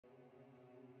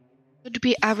Would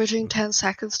be averaging 10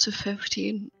 seconds to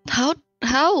 15. How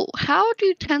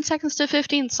do 10 seconds to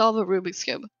 15 solve a Rubik's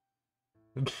Cube?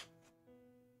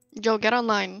 Yo, get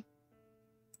online.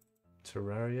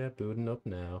 Terraria booting up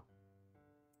now.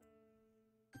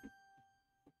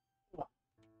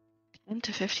 10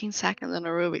 to 15 seconds in a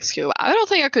Rubik's Cube. I don't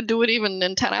think I could do it even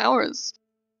in 10 hours.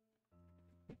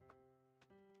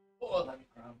 Oh, let me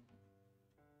grab.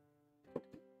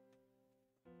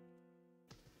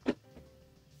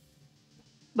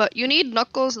 But you need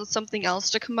knuckles and something else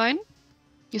to combine.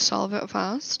 You solve it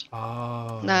fast.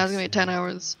 Oh, Nah, it's gonna be 10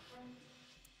 hours.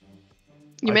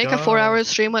 You I make a got... 4-hour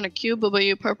stream on a cube, but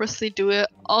you purposely do it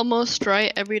almost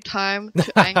right every time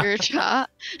to anger chat.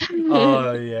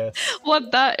 Oh, yes.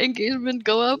 Want that engagement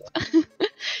go up?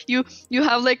 you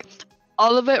have like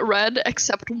all of it red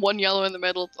except one yellow in the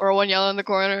middle or one yellow in the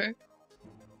corner.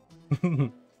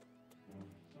 To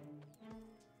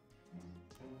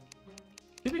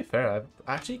be fair, I've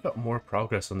actually got more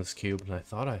progress on this cube than I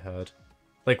thought I had.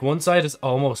 Like, one side is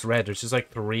almost red, there's just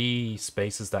like 3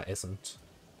 spaces that isn't.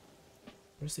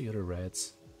 Where's the other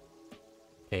reds?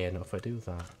 Okay, I know if I do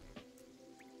that.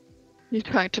 You're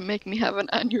trying to make me have an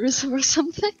aneurysm or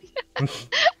something?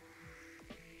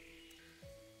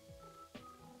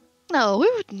 No,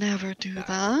 we would never do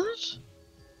that.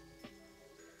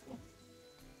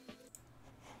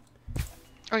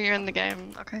 Oh, you're in the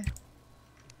game, okay.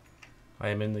 I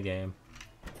am in the game.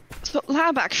 So,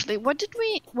 Lab, actually, what did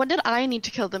I need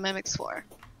to kill the mimics for?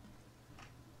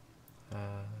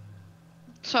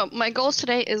 So, my goals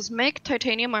today is make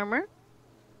titanium armor,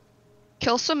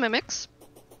 kill some mimics,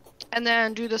 and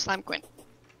then do the slime queen.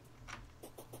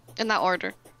 In that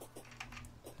order.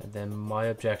 And then my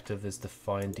objective is to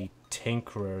find the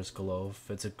Tinkerer's glove.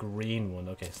 It's a green one.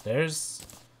 Okay, so there's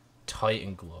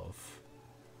Titan glove.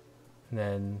 And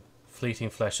then Fleeting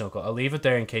Flesh Knuckle. I'll leave it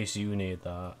there in case you need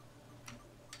that.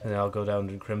 And then I'll go down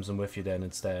to Crimson with you then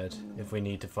instead, if we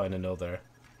need to find another.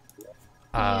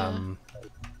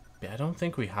 Yeah, I don't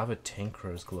think we have a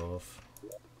Tinkerer's glove.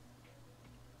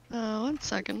 One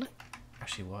second.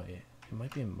 Actually, what? It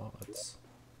might be in mods.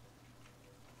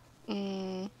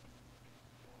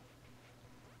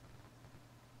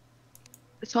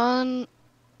 This one,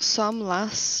 some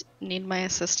less need my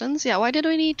assistance. Yeah, why did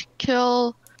we need to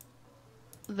kill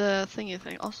the thingy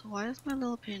thing? Also, why is my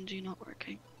little PNG not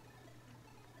working?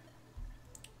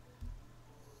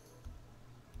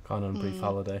 Gone on a brief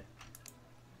holiday.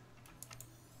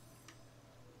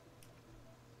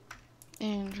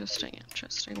 Interesting.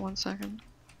 1 second.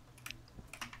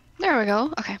 There we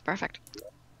go. Okay, perfect.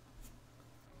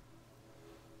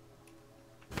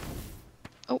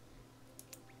 Oh.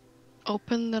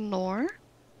 Open the door.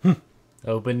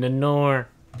 Open the door.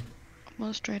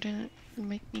 Almost right in it.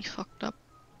 Make me fucked up.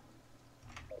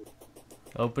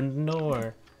 Open the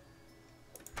door.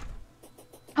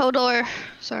 Oh, door.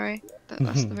 Sorry.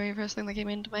 That's the very first thing that came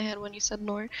into my head when you said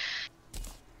door.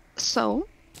 So,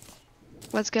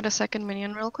 let's get a second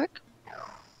minion real quick.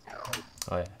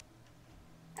 Oh yeah.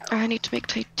 I need to make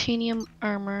titanium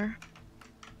armor.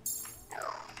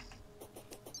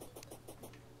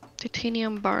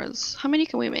 Titanium bars. How many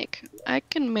can we make? I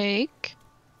can make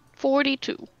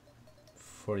 42.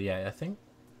 Yeah, I think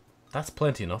that's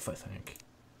plenty enough, I think.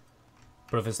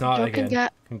 But if it's not, Joe again,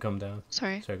 can come down.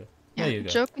 Sorry. Sorry, go. Yeah, you go.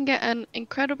 Joe can get an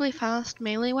incredibly fast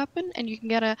melee weapon, and you can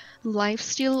get a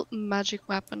lifesteal magic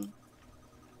weapon.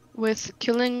 With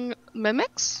killing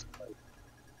mimics?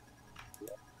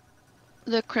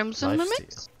 The crimson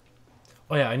mimics?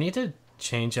 Oh yeah, I need to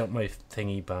change out my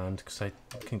thingy band, because I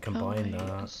can combine that.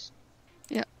 Goodness.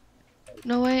 Yeah.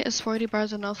 No way is 40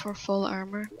 bars enough for full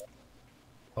armor.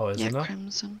 Oh, is it not?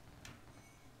 Crimson.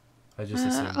 I just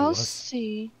assumed it I'll was.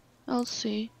 see.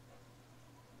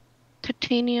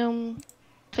 Titanium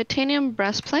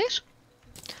breastplate?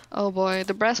 Oh boy,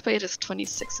 the breastplate is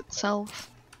 26 itself.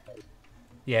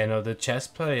 Yeah, no, the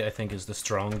chest plate I think is the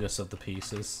strongest of the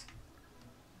pieces.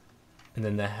 And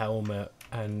then the helmet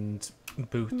and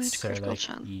boots are like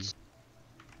chance.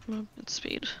 Movement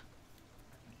speed.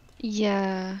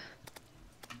 Yeah,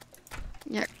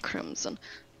 crimson.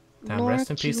 Damn, rest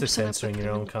in peace to censoring your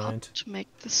own kind. To make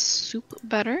the soup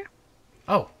better.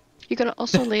 Oh. You can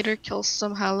also later kill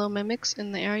some hollow mimics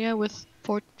in the area with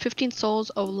 15 souls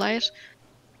of light,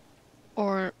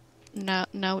 or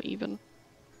now even.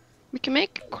 We can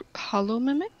make hollow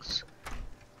mimics.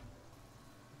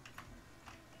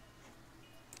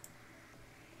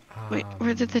 Wait,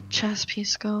 where did the chest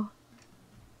piece go?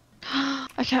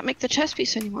 I can't make the chest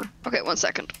piece anymore. Okay, 1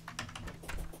 second.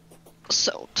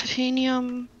 So,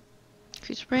 titanium,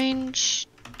 increase range,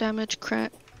 damage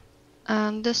crit,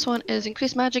 and this one is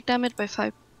increased magic damage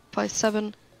by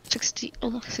 7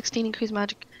 16 increased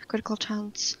magic critical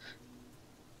chance.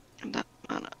 And that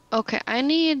mana. Okay, I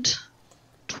need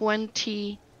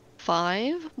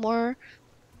 25 more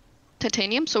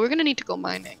titanium, so we're gonna need to go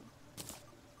mining.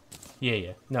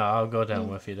 Yeah. No, I'll go down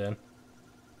with you then.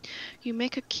 You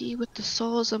make a key with the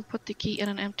souls and put the key in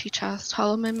an empty chest.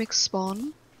 Hollow mimics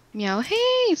spawn. Meow.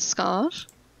 Hey, Scott.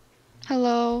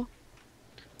 Hello.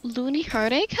 Loony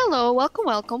Heartache. Hello. Welcome,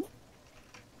 welcome.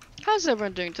 How's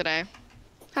everyone doing today?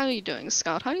 How are you doing,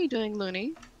 Scott? How are you doing,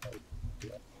 Loony?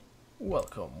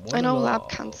 Welcome. I know Lab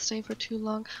can't stay for too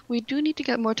long. We do need to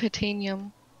get more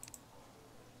titanium.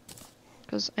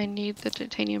 Because I need the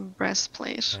titanium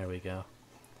breastplate. There we go.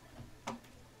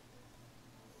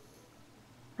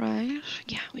 Right?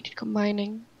 Yeah, we need to go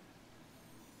mining.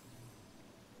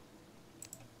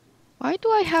 Why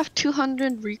do I have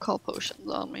 200 recall potions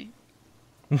on me?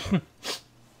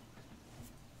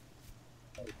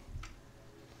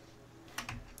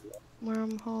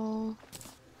 Wormhole.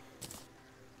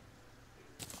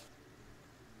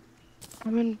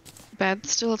 I'm in bed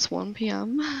still, it's 1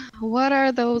 PM. What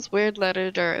are those weird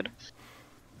letters, Jared?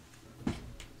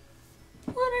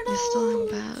 You're still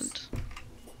in bed.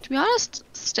 To be honest,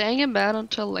 staying in bed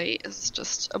until late is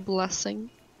just a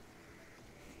blessing.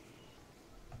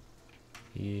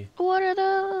 Yeah. What are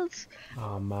those?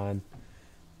 Oh man.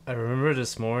 I remember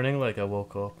this morning, like I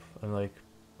woke up and like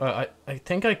I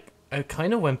think I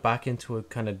kind of went back into a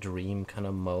kind of dream kind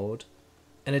of mode,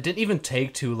 and it didn't even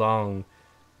take too long,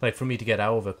 like for me to get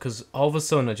out of it, because all of a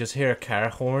sudden I just hear a car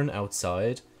horn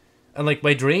outside, and like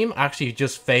my dream actually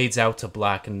just fades out to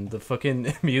black, and the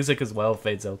fucking music as well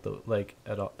fades out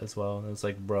as well, and it's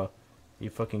like, bro, you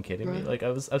fucking kidding me? Like I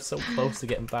was so close to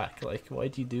getting back. Like,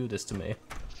 why'd you do this to me?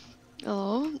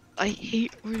 Oh, I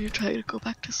hate when you try to go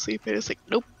back to sleep and it's like,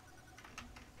 nope.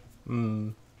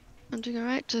 I'm doing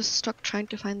alright, just stuck trying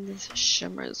to find these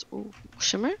shimmers. Ooh,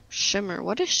 shimmer? Shimmer,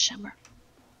 what is shimmer?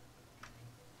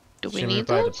 Do we Shimmer need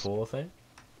by those? the pool thing?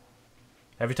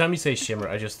 Every time you say shimmer,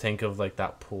 I just think of like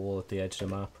that pool at the edge of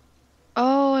the map.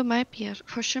 Oh, it might be it.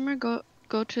 For shimmer, go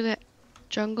to the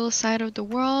jungle side of the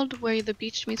world where the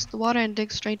beach meets the water and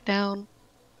dig straight down.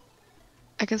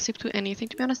 I can sleep through anything,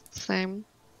 to be honest, it's the same.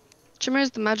 Shimmer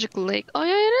is the magical lake. Oh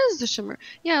yeah, it is the shimmer.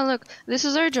 Yeah, look, this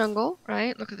is our jungle,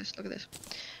 right? Look at this, look at this.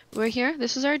 We're here,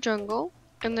 this is our jungle,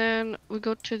 and then we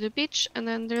go to the beach, and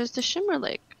then there's the shimmer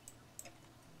lake.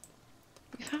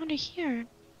 We found it here.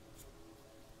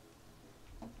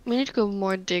 We need to go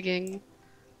more digging.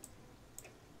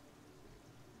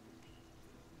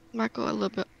 Might go a little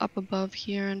bit up above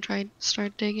here and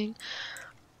start digging.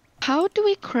 How do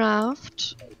we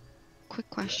craft? Quick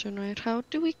question, right? How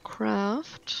do we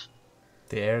craft?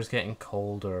 The air's getting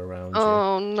colder around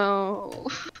Oh no.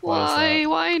 Why?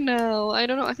 Why no? I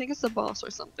don't know. I think it's a boss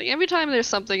or something. Every time there's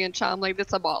something in chat, I'm like,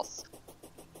 it's a boss.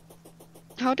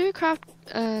 How do we craft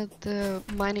the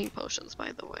mining potions,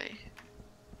 by the way?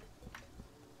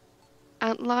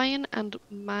 Antlion and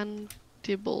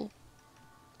mandible.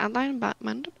 Antlion and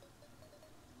mandible?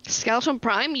 Skeleton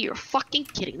Prime? You're fucking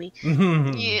kidding me.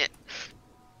 Yeah.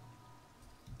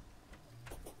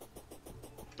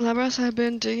 Labras, I've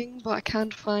been digging, but I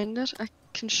can't find it. I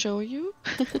can show you.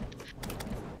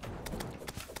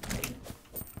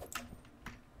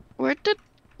 Where did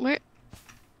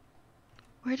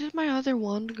my other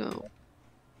wand go?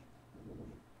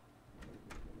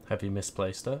 Have you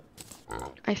misplaced it?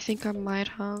 I think I might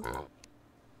have.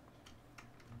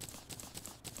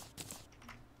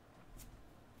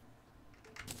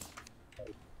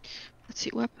 Let's see,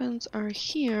 weapons are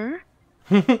here.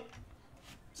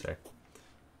 Sorry.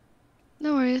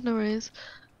 No worries, no worries.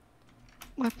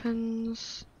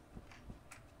 Weapons.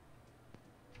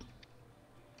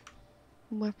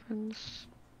 Weapons.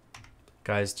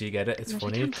 Guys, do you get it? It's I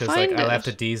funny can't because like find I left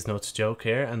it. a D's nuts joke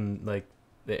here, and like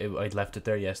I left it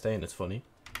there yesterday, and it's funny.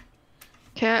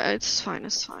 Okay, it's fine,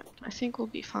 it's fine. I think we'll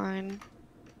be fine.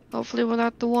 Hopefully we're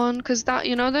not the one, cause that,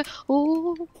 you know, the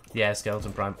oh. Yeah,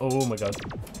 Skeleton Prime. Oh my god.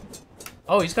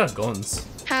 Oh, he's got guns.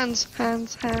 Hands,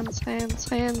 hands, hands, hands,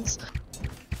 hands.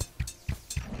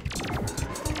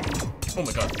 Oh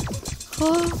my god.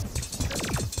 Oh.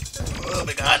 Oh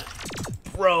my god.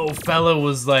 Bro, fella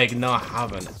was like not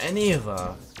having any of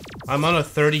that. I'm on a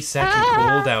 30-second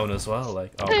cooldown as well.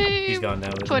 Like, oh, he's gone now.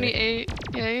 Isn't 28.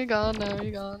 Yeah, you're gone now.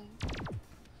 You're gone.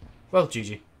 Well,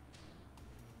 GG.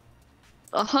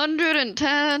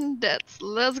 110 deaths.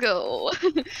 Let's go.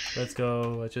 Let's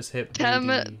go. I just hit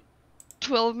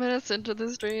 12 minutes into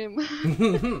the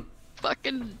stream.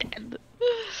 Fucking dead.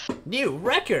 New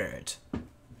record.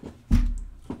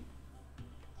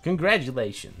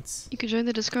 Congratulations. You can join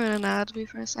the Discord and add me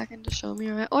for a second to show me,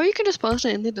 right? Or you can just post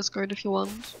it in the Discord if you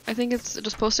want. I think it's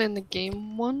just post it in the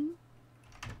game one.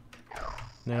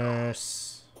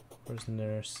 Nurse. Where's the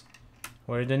nurse?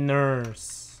 Where's the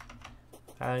nurse?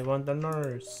 I want the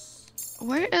nurse.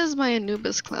 Where is my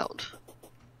Anubis cloud?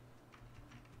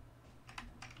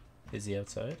 Is he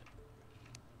outside?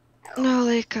 No,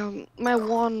 like, my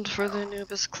wand for the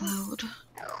Anubis cloud.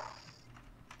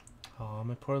 Oh,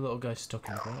 my poor little guy's stuck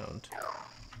in the ground.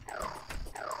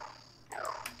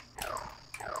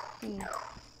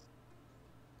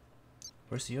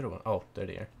 Where's the other one? Oh, there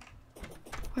they are.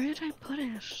 Where did I put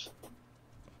it?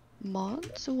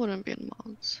 Mods? It wouldn't be in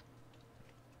mods.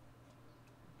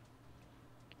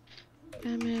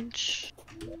 Image.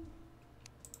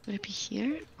 Would it be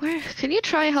here? Where? Can you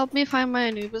try help me find my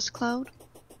Anubis cloud?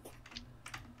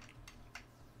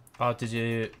 Oh, did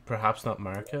you perhaps not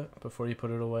mark it before you put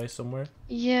it away somewhere?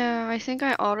 Yeah, I think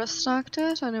I auto-stacked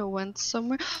it and it went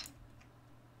somewhere.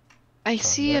 I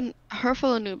see a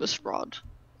hurtful Anubis rod.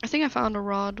 I think I found a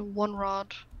rod, one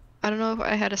rod. I don't know if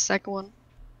I had a second one.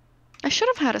 I should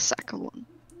have had a second one.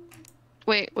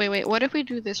 Wait. What if we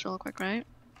do this real quick, right?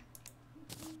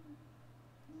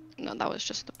 No, that was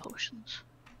just the potions.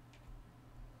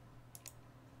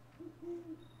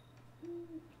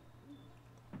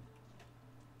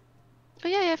 Oh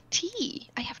yeah, I have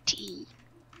tea. I have tea.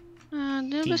 The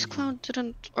Anubis cloud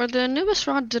didn't, or the Anubis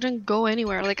rod didn't go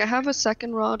anywhere. Like I have a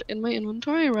second rod in my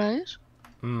inventory, right?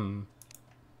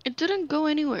 It didn't go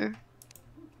anywhere.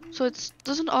 So it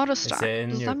doesn't auto stack. Is it in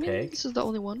Does your that mean pig? this is the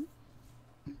only one?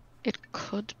 It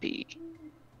could be.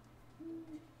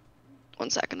 1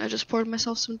 second, I just poured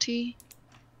myself some tea.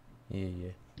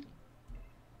 Yeah.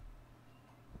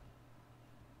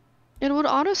 It would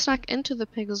auto stack into the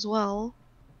pig as well.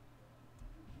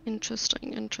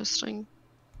 Interesting.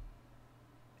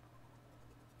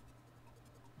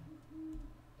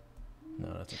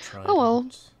 No, that's a try. Oh well.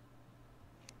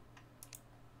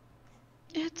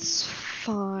 It's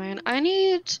fine. I'm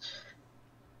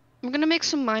gonna make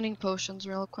some mining potions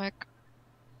real quick.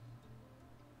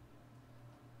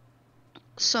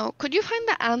 So, could you find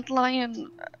the antlion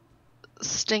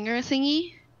stinger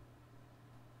thingy?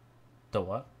 The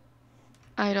what?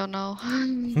 I don't know.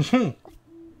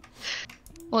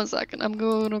 1 second, I'm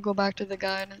gonna go back to the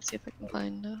guide and see if I can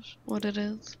find it. What it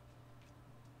is.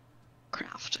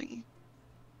 Crafting.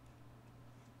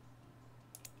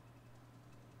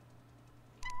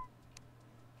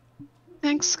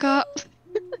 Thanks, Scott.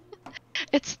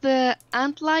 It's the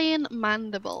antlion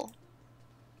mandible.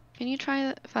 Can you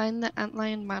try to find the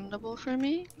antlion mandible for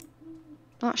me?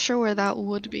 Not sure where that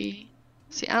would be.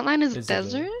 See, antlion is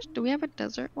desert? Do we have a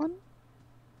desert one?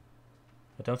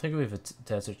 I don't think we have a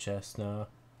desert chest now.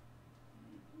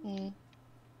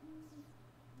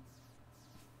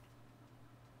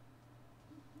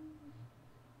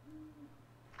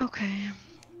 Okay.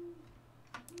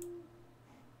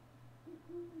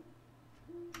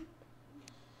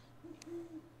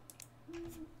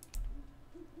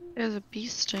 There's a bee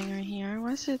stinger here.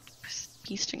 Why is it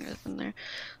bee stingers in there?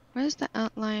 Where's the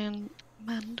antlion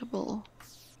mandible?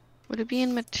 Would it be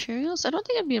in materials? I don't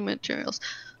think it'd be in materials.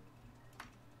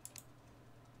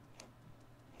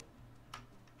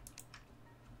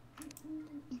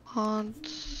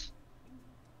 Mods.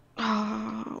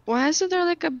 Why isn't there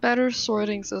like a better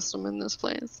sorting system in this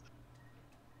place?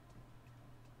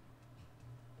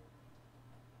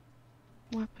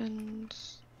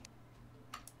 Weapons.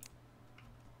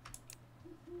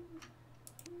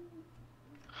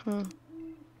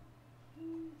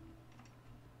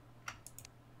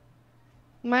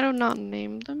 Might have not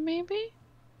named them, maybe?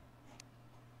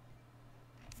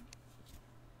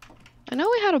 I know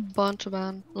we had a bunch of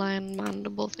lion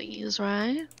mandible thingies,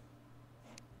 right?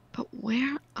 But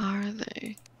where are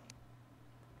they?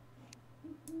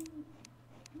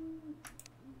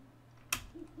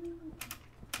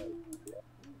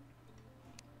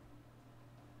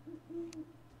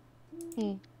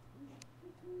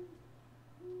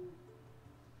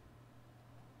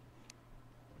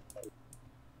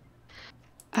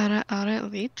 Ara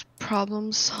elite,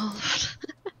 problem solved.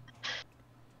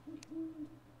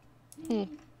 I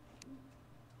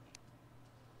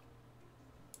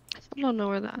still don't know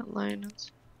where the antlion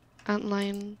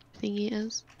thingy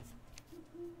is.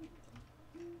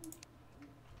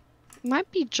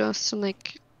 Might be just in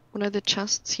like one of the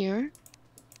chests here.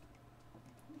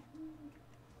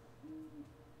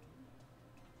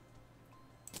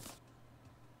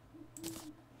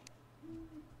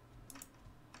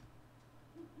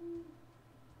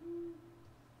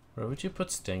 Where would you put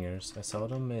stingers? I saw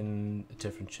them in a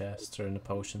different chest or in a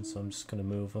potion, so I'm just gonna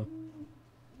move them.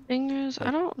 Fingers, I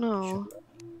Like, don't know.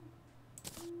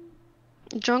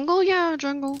 Jungle? Yeah,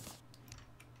 jungle.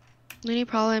 Loony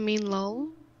problem, I mean lol.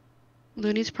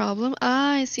 Loony's problem?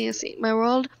 Ah, I see, I see. My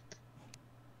world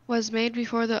was made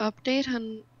before the update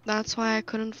and that's why I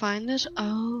couldn't find it.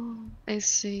 Oh, I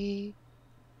see.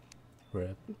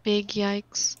 rip. Big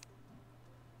yikes.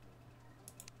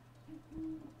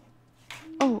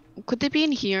 Oh, could they be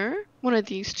in here? One of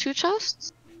these two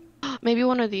chests? Maybe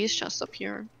one of these chests up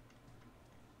here.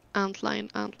 Antlion,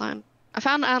 antlion. I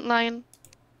found the antlion.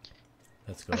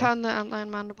 Let's I go. found the antlion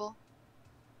mandible.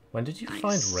 When did you find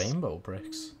Nice. rainbow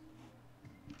bricks?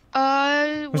 When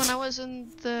I was in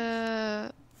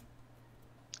the...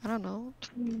 I don't know.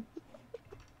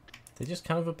 They just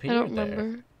kind of I don't appeared there.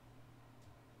 remember.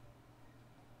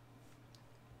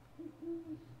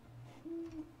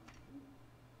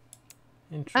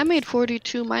 I made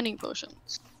 42 mining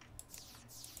potions.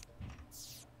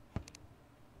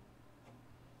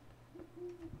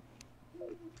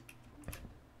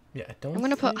 Yeah, I don't I'm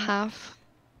gonna put think... half.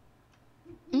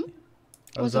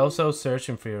 I was also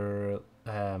searching for your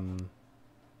oh,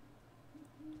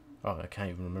 I can't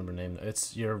even remember the name.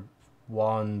 It's your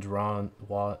wand,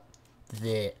 what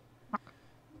the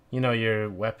you know, your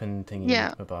weapon thingy,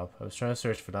 Yeah. Bob. I was trying to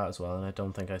search for that as well, and I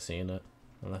don't think I seen it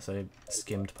unless I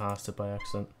skimmed past it by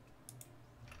accident.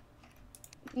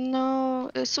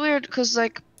 No, it's weird because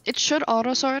like it should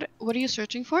auto sort. What are you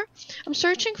searching for? I'm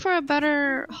searching for a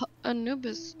better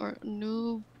Anubis or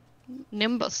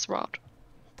Nimbus rod.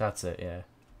 That's it, yeah.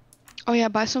 Oh yeah,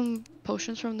 buy some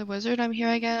potions from the wizard. I'm here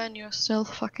again, and you're still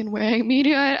fucking wearing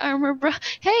meteorite armor, bro.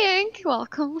 Hey, Ink,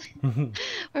 welcome.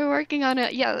 We're working on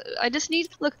it. Yeah, I just need.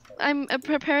 Look, I'm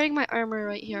preparing my armor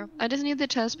right here. I just need the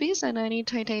chest piece, and I need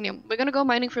titanium. We're gonna go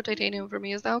mining for titanium for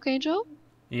me. Is that okay, Joe?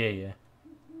 Yeah, yeah.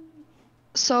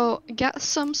 So get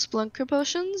some splunker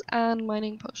potions and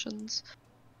mining potions.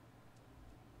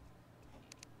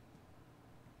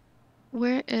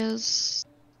 Where is?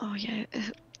 Oh yeah,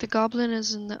 the goblin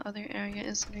is in the other area,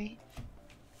 isn't he?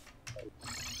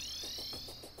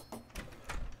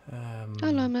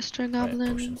 Hello, Mr.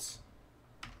 Goblin. Potions.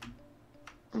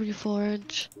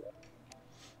 Reforge.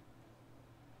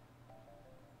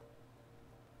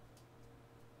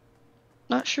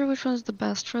 Not sure which one's the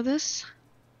best for this.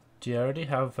 Do you already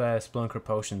have Splunker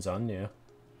potions on you?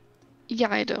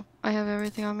 Yeah, I do. I have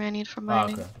everything on me I need for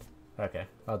mining. Oh, okay. Okay,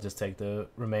 I'll just take the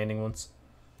remaining ones.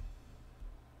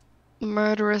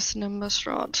 Murderous Nimbus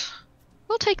Rod.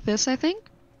 We'll take this, I think.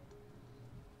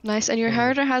 Nice, and your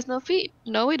herder has no feet.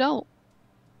 No, we don't.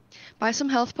 Buy some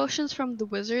health potions from the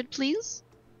wizard, please.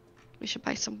 We should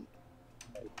buy some.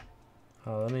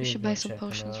 Oh, let me We should buy some check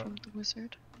potions out. from the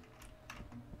wizard.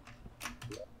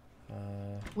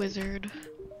 Wizard.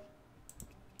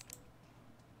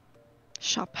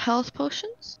 Shop health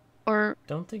potions? Or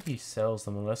Don't think he sells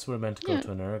them unless we're meant to go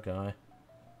to another guy.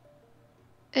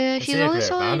 he's only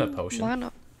selling mana potion.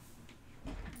 Mana.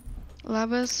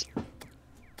 Labas.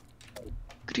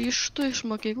 Grįžtu iš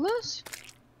mokyklos?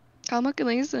 Ką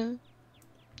mokinaisi?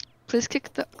 Please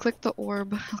click the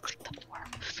orb. I'll click the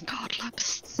orb. God,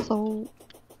 Labs, so.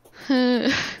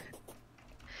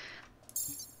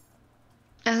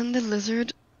 And the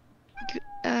lizard.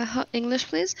 English,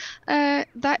 please.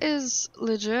 That is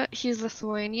legit. He's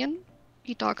Lithuanian.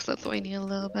 He talks Lithuanian a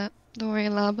little bit. Don't worry,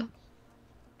 Lab.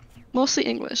 Mostly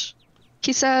English.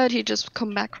 He said he'd just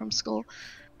come back from school.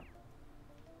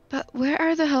 But where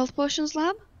are the health potions,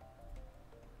 Lab?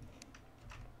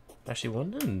 Actually,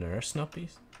 wouldn't a nurse not be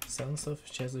selling stuff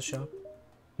if she has a shop?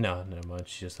 No, never mind.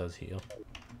 She just has heal.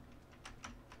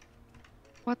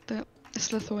 What the?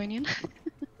 It's Lithuanian.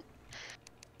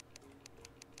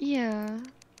 Yeah.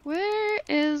 Where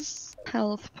is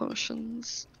health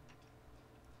potions?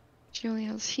 She only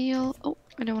has heal. Oh,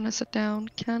 I don't want to sit down.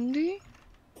 Candy?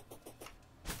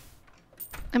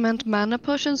 I meant mana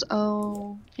potions?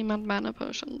 Oh, he meant mana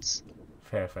potions.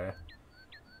 Fair, fair.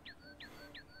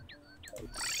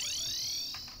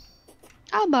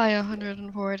 I'll buy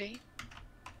 140.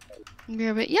 Be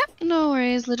a bit. Yep, no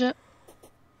worries, legit.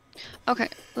 Okay,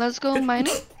 let's go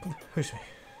mining. Who's me?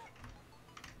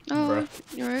 Oh,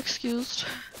 you're excused.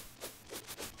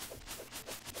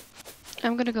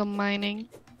 I'm gonna go mining.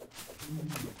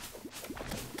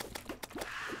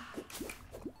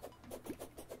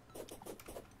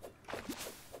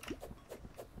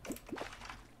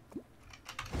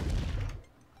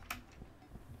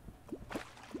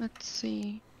 Let's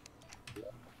see.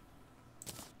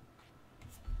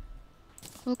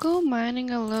 We'll go mining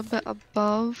a little bit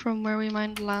above from where we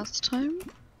mined last time.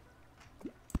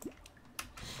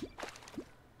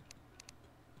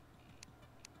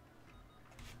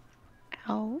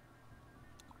 Ow.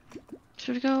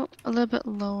 Should we go a little bit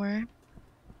lower?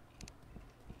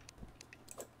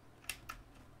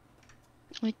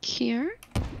 Like here?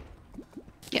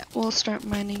 Yeah, we'll start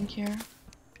mining here.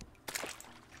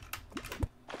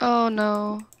 Oh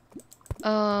no.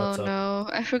 Oh no.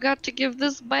 I forgot to give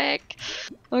this back.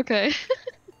 Okay.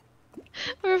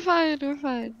 We're fine, we're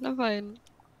fine. I'm fine.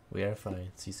 We are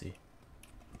fine, CC.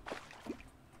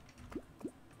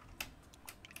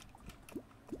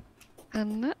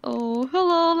 And oh,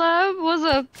 hello lab, what's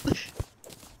up?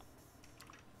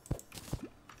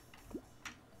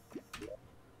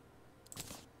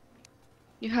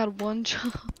 You had one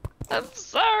job. I'm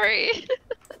sorry.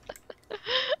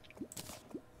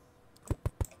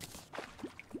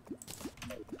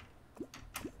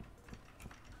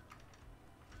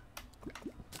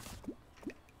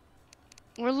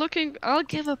 We're looking. I'll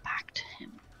give it back to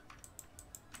him.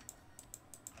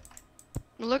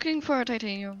 We're looking for a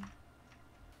titanium.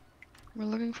 We're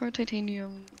looking for a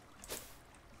titanium.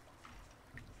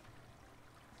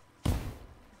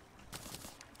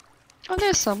 Oh,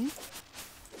 there's some.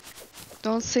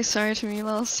 Don't say sorry to me,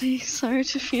 I'll say sorry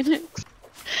to Phoenix.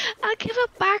 I'll give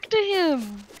it back to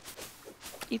him.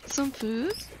 Eat some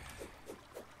food.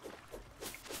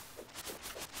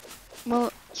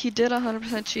 Well, he did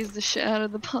 100% cheese the shit out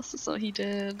of the pasta, so he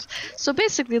did. So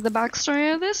basically, the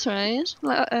backstory of this, right?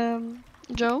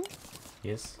 Joe?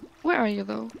 Yes? Where are you,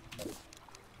 though?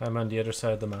 I'm on the other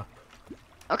side of the map.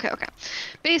 Okay, okay.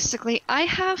 Basically, I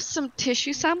have some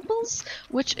tissue samples,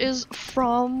 which is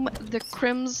from the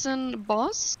Crimson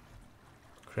boss,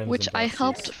 which I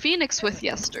helped Phoenix with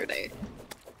yesterday.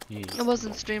 Yeah. I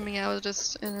wasn't streaming, I was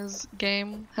just in his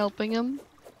game helping him.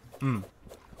 Hmm.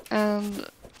 And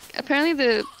apparently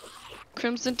the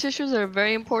Crimson tissues are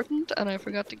very important, and I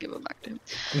forgot to give them back to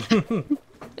him.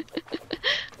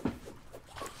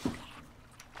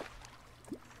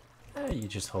 You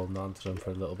just holding on to them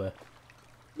for a little bit.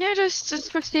 Yeah,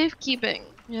 just for safekeeping,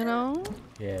 you know?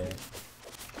 Yeah.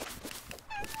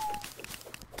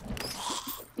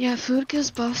 Yeah, food gives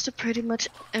buffs to pretty much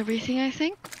everything, I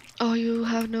think. Oh, you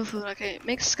have no food. Okay,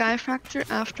 make Sky Fracture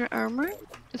after armor.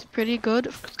 It's pretty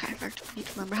good. Sky Fracture, I need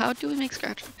to remember. How do we make Sky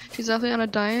Fracture? She's definitely on a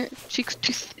diet. Cheeks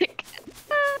too thick.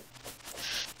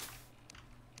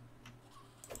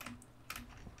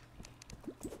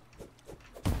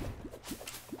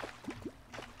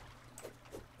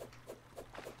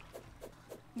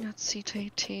 Let's see,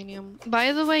 titanium.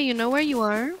 By the way, you know where you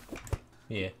are?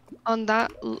 Yeah. On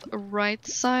that right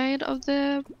side of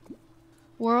the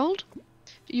world,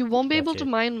 you won't be able to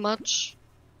mine much.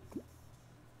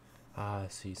 Ah, I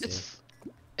see.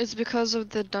 It's because of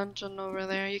the dungeon over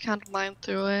there. You can't mine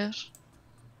through it.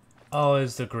 Oh,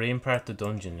 is the green part the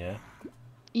dungeon, yeah?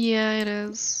 Yeah, it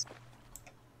is.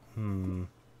 Hmm.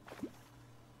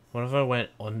 What if I went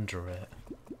under it?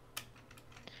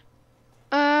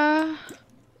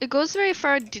 It goes very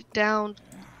far down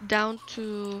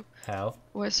to... Hell?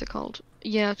 What's it called?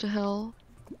 Yeah, to hell.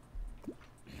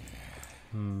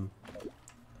 Hmm.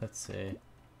 Let's see.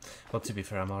 Well, to be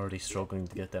fair, I'm already struggling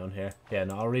to get down here. Yeah,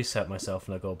 no, I'll reset myself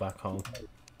and I'll go back home.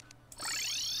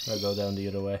 I'll go down the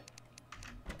other way.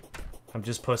 I'm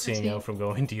just pussying out from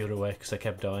going the other way because I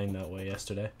kept dying that way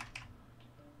yesterday.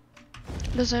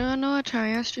 Does anyone know a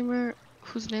Terraria streamer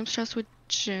whose name starts with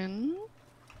Jin?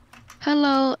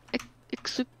 Hello,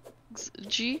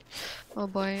 G. Oh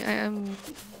boy, I don't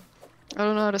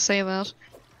know how to say that.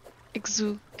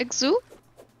 Exuji.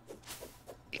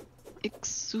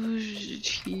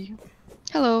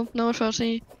 Hello, no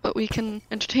atrocity, but we can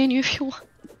entertain you if you want.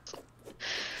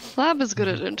 Lab is good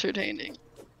at entertaining.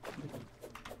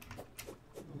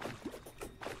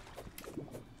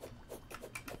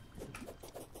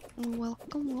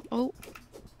 Welcome. Oh.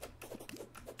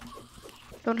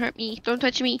 Don't hurt me. Don't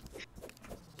touch me.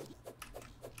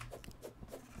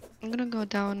 I'm gonna go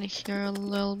down here a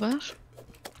little bit.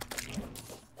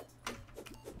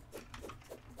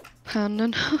 Panda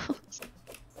nose.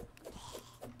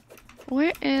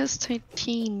 Where is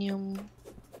titanium?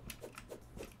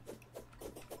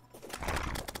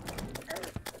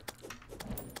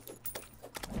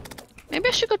 Maybe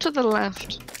I should go to the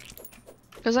left.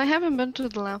 Because I haven't been to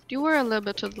the left. You were a little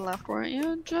bit to the left, weren't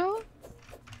you, Joe?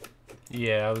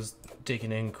 Yeah, I was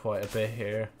digging in quite a bit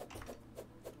here.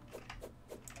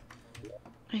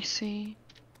 I see.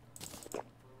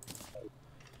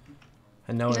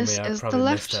 And knowing me, I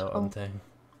probably missed out on Oh. thing.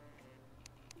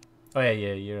 Oh yeah,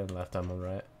 you're on the left, I'm on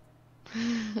right.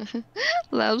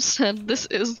 Lab said this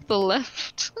is the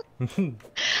left.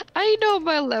 I know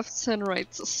my lefts and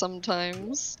rights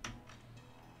sometimes.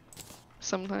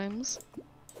 Sometimes.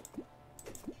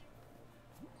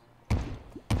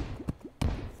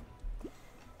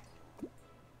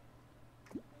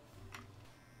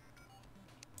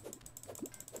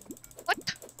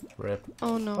 Rip.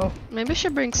 Oh no. Oh. Maybe I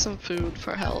should bring some food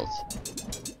for health.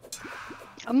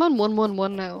 I'm on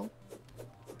 111 now.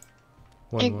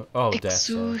 Oh, death.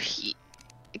 Ixuhi.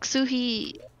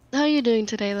 Ixuhi. How are you doing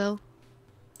today, though?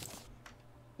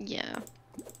 Yeah.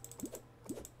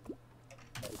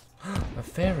 A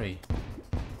fairy.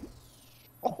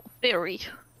 Oh, fairy.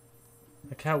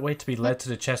 I can't wait to be led to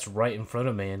the chest right in front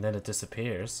of me and then it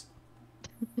disappears.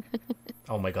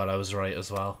 Oh my god, I was right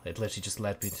as well. It literally just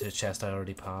led me to the chest I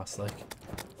already passed, like.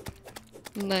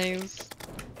 Nice.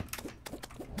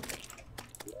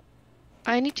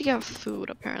 I need to get food,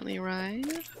 apparently, right?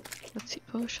 Let's see,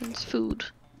 potions, food.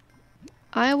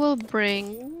 I will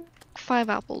bring 5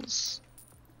 apples.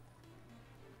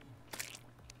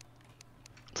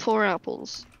 4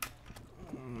 apples.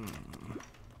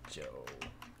 Joe.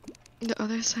 The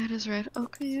other side is red.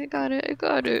 Okay, I got it, I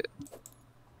got it.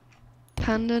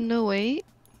 Panda, no wait.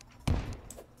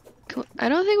 I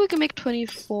don't think we can make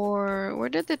 24. Where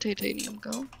did the titanium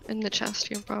go? In the chest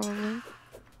here, probably.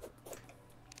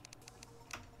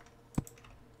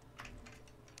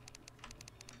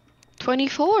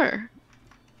 $24.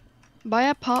 Buy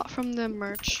a pot from the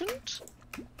merchant?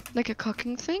 Like a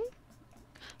cooking thing?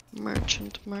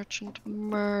 Merchant. Which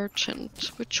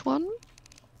one?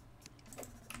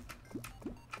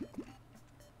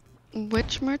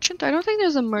 Which merchant? I don't think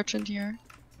there's a merchant here.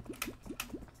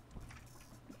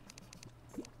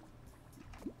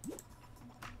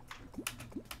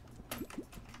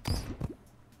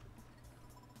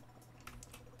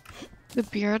 The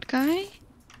beard guy?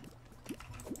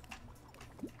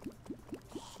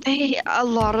 Hey, a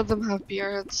lot of them have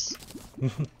beards.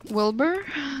 Wilbur,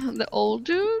 the old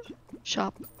dude.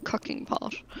 Shop, cooking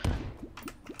pot.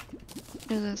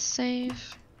 There's a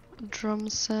safe, drum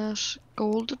set,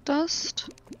 gold dust.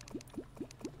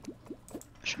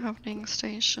 Sharpening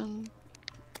station.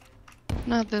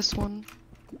 Not this one.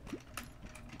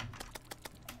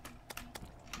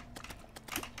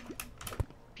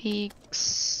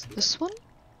 Peaks. This one?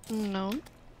 No.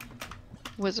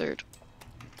 Wizard.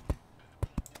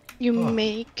 You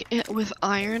make it with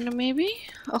iron, maybe?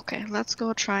 Okay, let's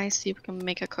go try see if we can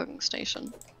make a cooking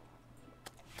station.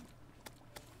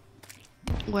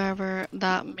 Wherever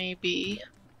that may be.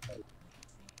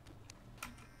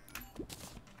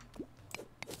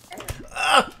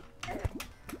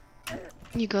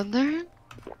 You good there?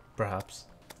 Perhaps.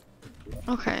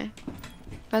 Okay.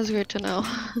 That's great to know.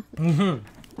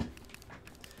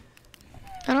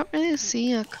 I don't really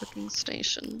see a cooking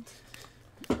station.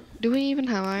 Do we even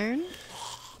have iron?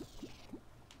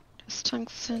 There's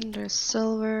tungsten, there's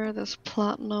silver, there's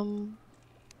platinum.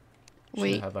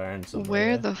 Wait, have iron somewhere,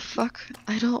 where yeah. the fuck?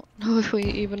 I don't know if we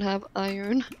even have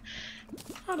iron.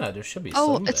 Oh no, there should be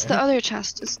Oh, some it's there. the other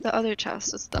chest, it's the other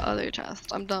chest, it's the other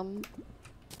chest. I'm dumb.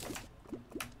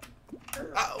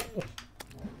 Ow.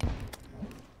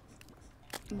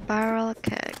 Barrel,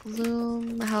 keg,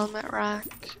 loom, helmet rack,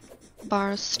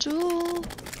 bar stool.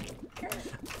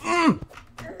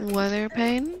 Weather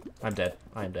pane. I'm dead.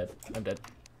 I'm dead. I'm dead.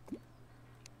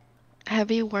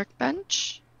 Heavy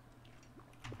workbench.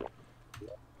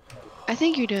 I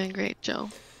think you're doing great, Joe.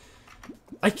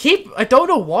 I don't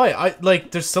know why.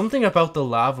 There's something about the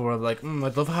lava where I'm like,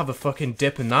 I'd love to have a fucking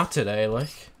dip in that today,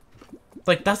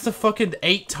 Like, that's the fucking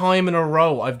 8th time in a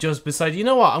row I've just decided, you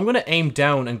know what, I'm gonna aim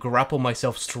down and grapple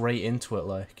myself straight into it,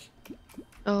 like.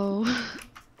 Oh.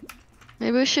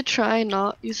 Maybe we should try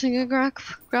not using a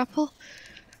grapple.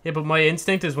 Yeah, but my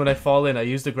instinct is when I fall in, I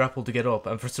use the grapple to get up,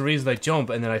 and for some reason I jump,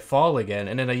 and then I fall again,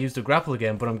 and then I use the grapple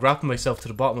again, but I'm grappling myself to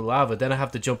the bottom of the lava, then I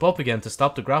have to jump up again to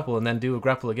stop the grapple, and then do a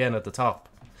grapple again at the top.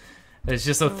 It's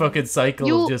just a fucking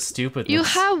cycle of just stupidness. You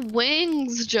have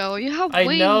wings, Joe. You have wings.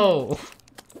 I know.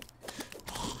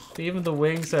 Even the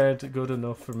wings aren't good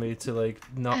enough for me to, like,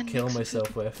 not kill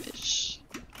myself with.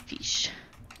 Fish.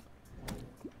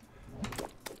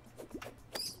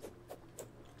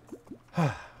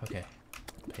 Okay.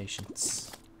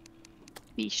 Patience.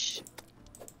 Fish.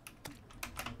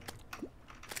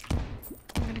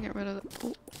 I'm gonna get rid of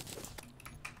the...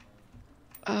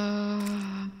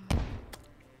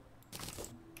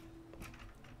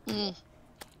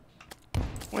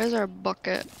 Where's our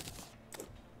bucket?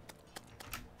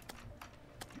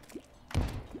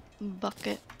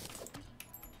 Bucket.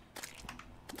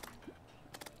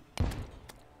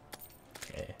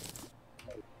 Okay.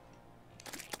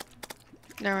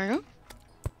 There we go.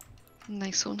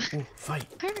 Nice one. Ooh, fight.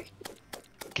 Alright.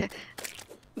 Okay.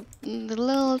 The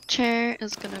little chair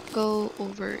is gonna go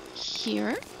over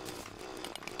here.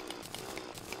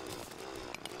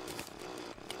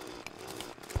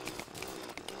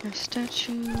 There's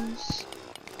statues,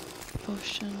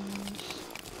 potions.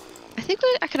 I think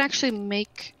I can actually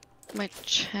make my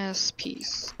chess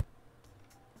piece.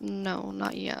 No,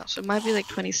 not yet. It might be like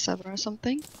 27 or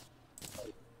something.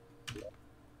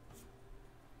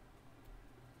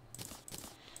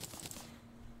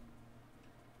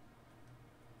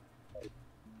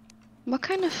 What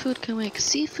kind of food can we make?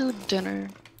 Seafood dinner.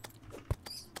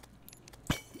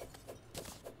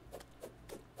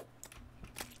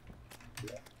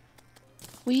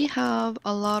 We have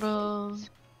a lot of...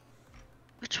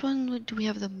 Which one do we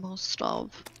have the most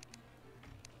of?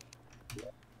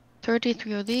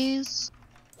 33 of these.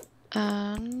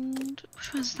 And...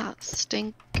 Which one's that?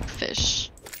 Stink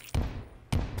fish.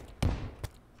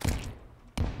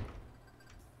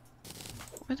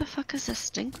 Where the fuck is this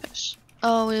stink fish?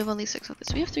 Oh, we have only 6 of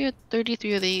this. We have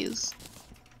 33 of these.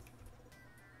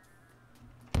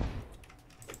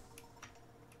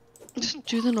 Just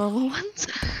do the normal ones.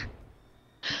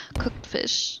 Cooked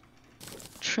fish.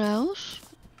 Trout.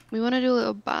 We want to do a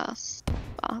little bass.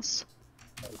 Bass.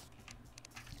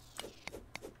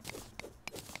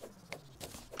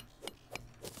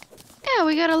 Yeah,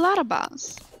 we got a lot of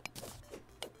bass.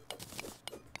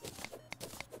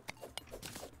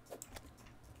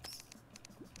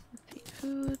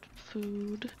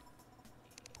 Food.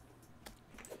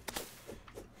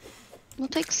 We'll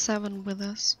take 7 with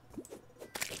us.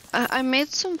 I made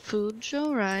some food,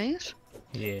 Joe, right?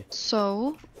 Yeah.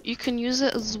 So, you can use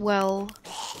it as well.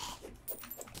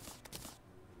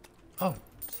 Oh,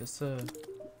 is this a...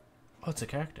 Oh, it's a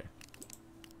character.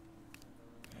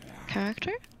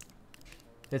 Character?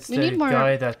 It's We the need more...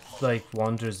 guy that, like,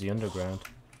 wanders the underground.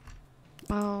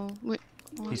 Oh, wait.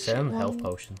 He's selling health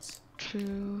potions.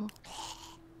 2.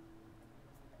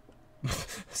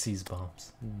 Sees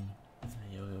bombs.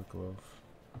 Yo-yo glove.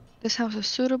 This house is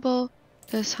suitable.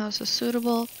 This house is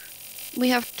suitable. We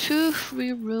have 2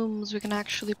 free rooms we can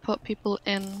actually put people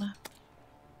in.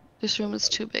 This room is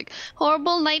too big.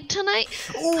 Horrible night tonight?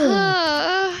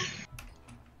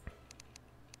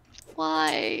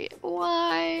 Why?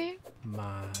 Why?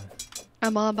 Man.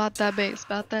 I'm all about that base,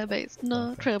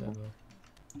 No trouble.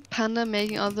 Panda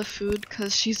making all the food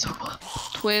because she's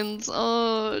twins.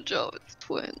 Oh, Joe, it's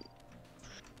twins.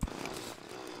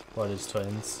 What is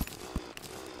twins?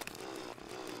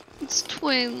 It's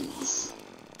twins.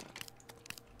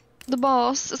 The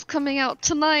boss is coming out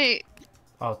tonight.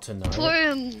 Oh, tonight?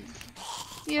 Twins.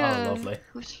 Yeah. Oh, lovely.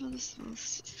 Which one's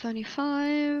this?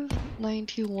 75,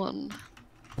 91.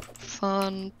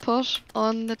 Fun. Put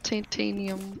on the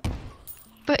titanium.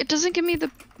 But it doesn't give me the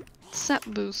set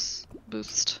boost.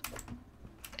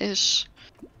 Ish.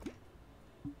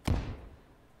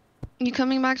 You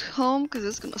coming back home? Because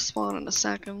it's gonna spawn in a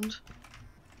second.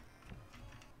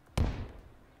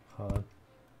 Hold on.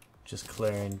 Just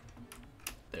clearing.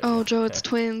 There Oh, we go. Joe, it's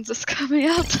twins. It's coming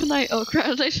out tonight. Oh,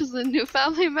 congratulations, a new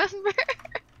family member.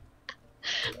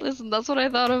 Listen, that's what I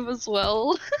thought of as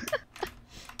well.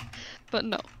 But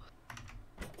no.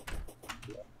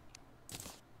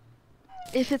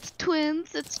 If it's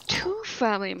twins, it's 2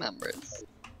 family members.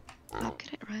 I'll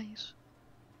get it right.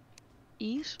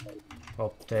 Eat?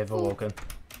 Oh, they've awoken.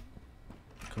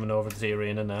 Coming over to the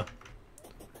arena now.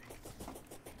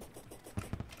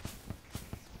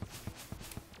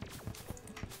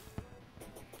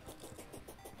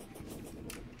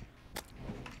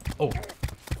 Oh.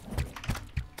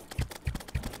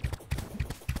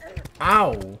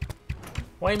 Ow!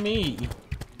 Why me?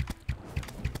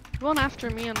 One after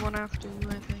me and one after you,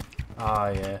 I think. Ah,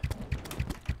 yeah.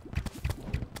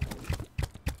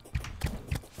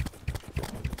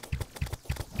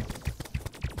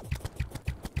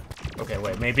 Okay,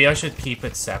 wait, maybe I should keep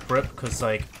it separate, because,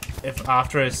 like, if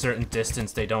after a certain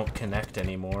distance they don't connect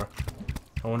anymore,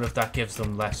 I wonder if that gives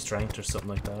them less strength or something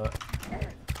like that.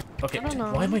 Okay, I don't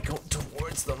know. why am I going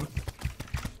towards them?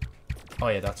 Oh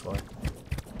yeah, that's why.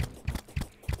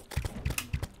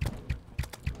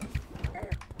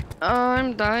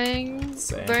 I'm dying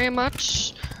Same. very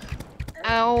much.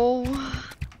 Ow.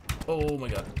 Oh my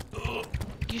god. Ugh.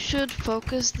 You should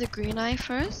focus the green eye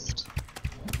first.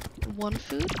 One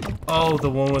food. Oh, the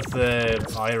one with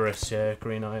the iris, yeah,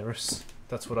 green iris.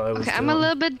 That's what I was Okay, doing. I'm a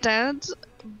little bit dead,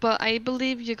 but I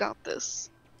believe you got this.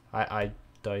 I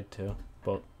died too,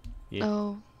 but yeah.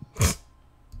 Oh.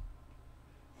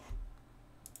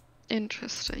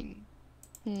 Interesting.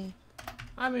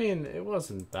 I mean, it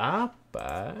wasn't that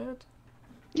bad.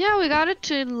 Yeah, we got it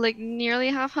to like nearly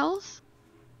half health.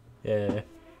 Yeah.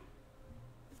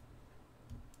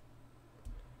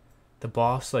 The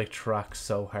boss like tracks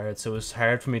so hard, so it was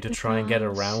hard for me to try and get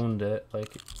around it.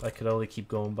 Like I could only keep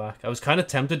going back. I was kind of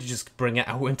tempted to just bring it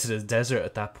out into the desert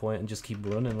at that point and just keep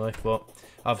running, like, but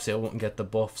obviously I wouldn't get the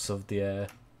buffs of the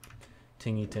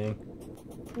thingy thing.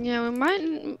 Yeah, we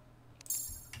might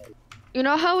You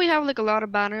know how we have like a lot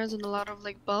of banners and a lot of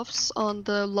like buffs on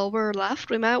the lower left?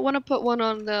 We might want to put one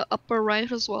on the upper right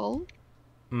as well.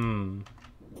 Hmm.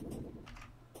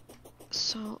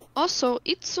 So, also,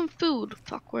 eat some food.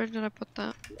 Fuck, where did I put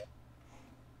that?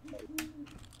 Where's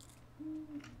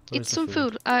Eat the some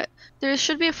food. There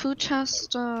should be a food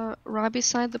chest right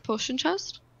beside the potion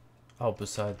chest. Oh,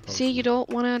 beside the See, you potion. don't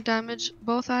want to damage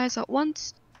both eyes at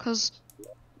once, because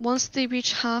once they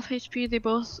reach half HP, they're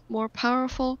both more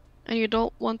powerful, and you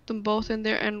don't want them both in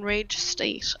their enraged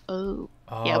state. Oh.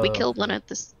 Yeah, we Oh, killed one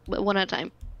okay. at one at a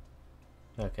time.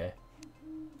 Okay.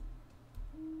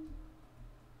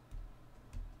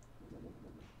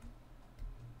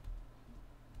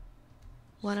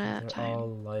 One So at a they're time. all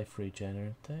life regen,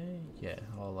 aren't they? Yeah,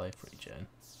 all life regen.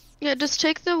 Yeah, just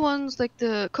take the ones like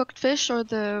the cooked fish or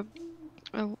the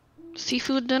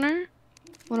seafood dinner.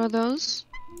 One of those.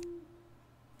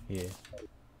 Yeah.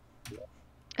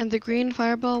 And the green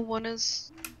fireball one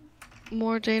is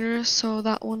more dangerous, so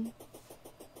that one.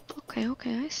 Okay,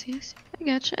 I see.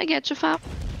 I get you, Fab.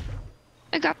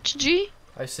 I got you, G.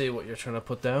 I see what you're trying to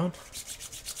put down.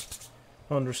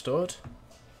 Understood.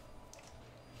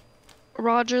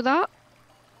 Roger that.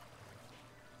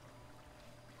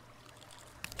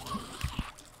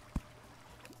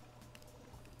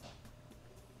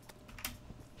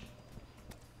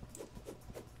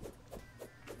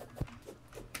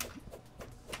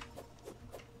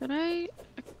 Did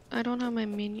I don't have my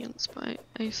minions, but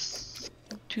I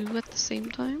do at the same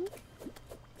time.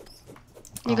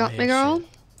 You got me, girl? Shit.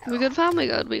 We good, fam? We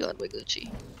good, we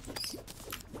Gucci.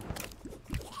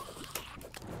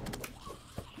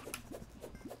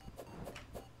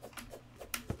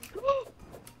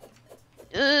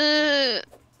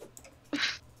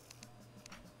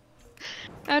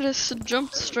 I just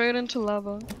jumped straight into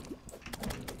lava.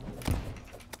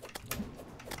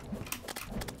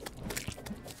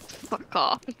 Fuck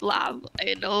off, lava.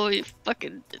 I know you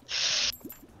fucking.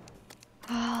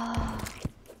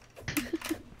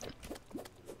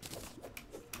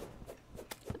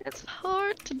 It's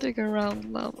hard to dig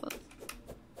around lava.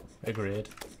 Agreed.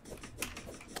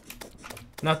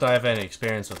 Not that I have any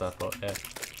experience with that, but yeah.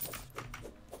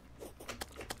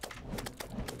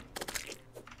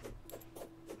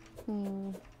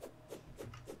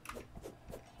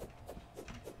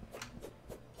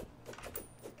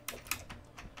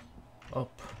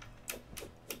 Up.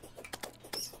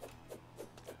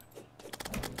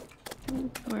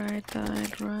 Where I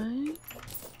died, right?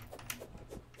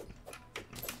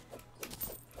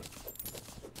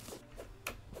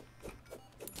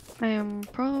 I am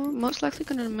most likely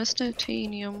gonna miss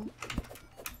titanium.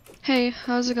 Hey,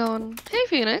 how's it going? Hey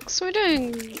Phoenix, we're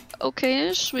doing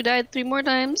okay-ish. We died 3 more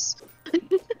times.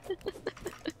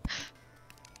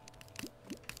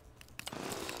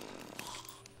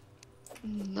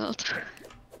 Not.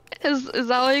 Is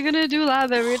that what you're gonna do,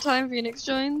 lab, every time Phoenix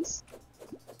joins?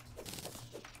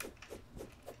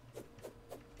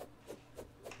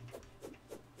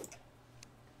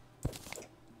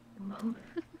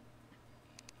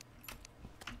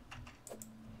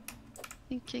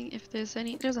 Thinking if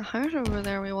there's a heart over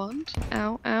there we want.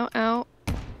 Ow, ow, ow.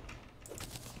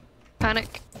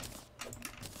 Panic.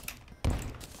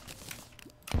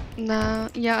 Nah,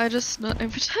 yeah, I just not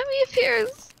every time he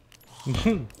appears.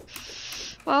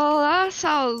 Well, that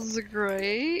sounds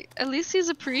great. At least he's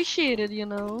appreciated, you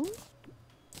know?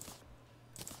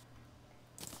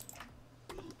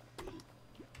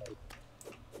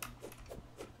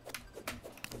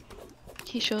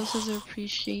 He shows his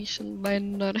appreciation by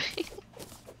nutting.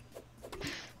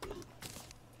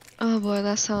 Oh boy,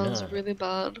 that sounds really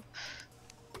bad.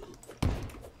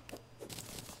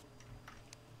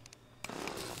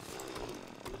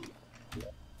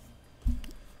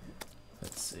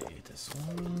 Let's see, this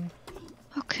one.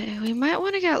 Okay, we might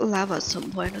want to get lava at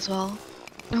some point as well.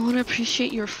 I want to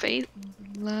appreciate your faith,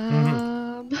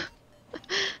 lab.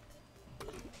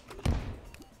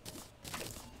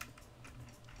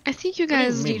 I think you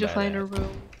guys need to find a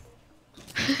room.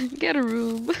 Get a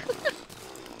room.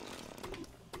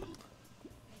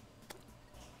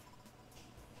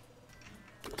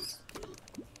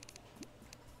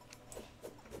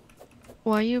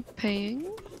 Why are you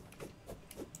paying?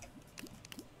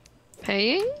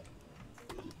 Paying?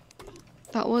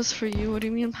 That was for you, what do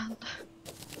you mean, man?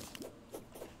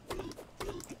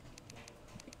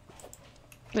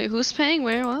 Wait, who's paying?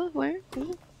 Where? What? Where?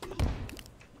 Who?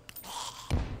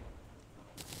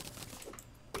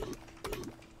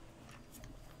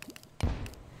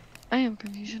 I am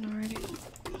confusion already.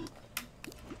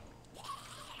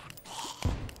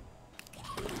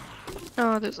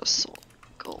 Oh, there's a soul.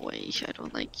 Go away, I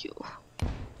don't like you.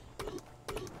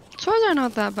 Tours are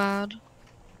not that bad.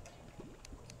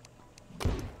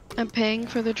 I'm paying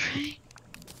for the train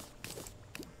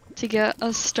to get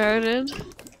us started.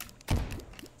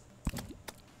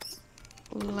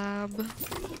 Lab.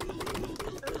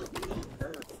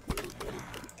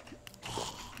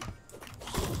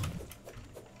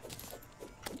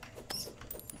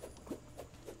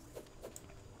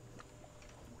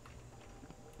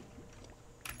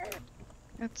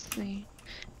 Let's see.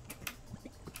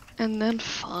 And then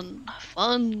fun.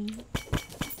 Fun!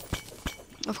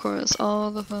 Of course, all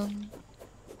the fun.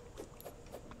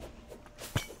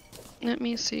 Let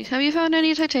me see. Have you found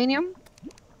any titanium?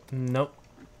 Nope.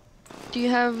 Do you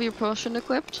have your potion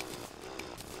equipped?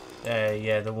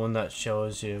 Yeah, the one that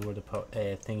shows you where the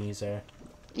thingies are.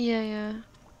 Yeah, yeah.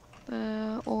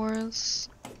 The ores.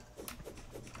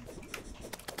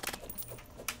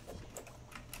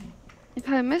 If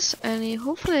I miss any,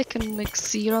 hopefully I can like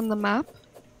see it on the map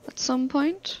at some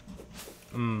point.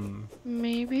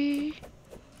 Maybe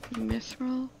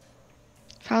mithril.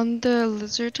 Found the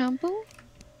lizard temple.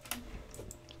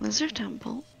 Lizard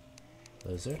temple.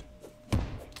 Lizard?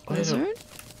 Lizard?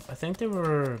 I think there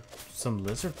were some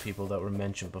lizard people that were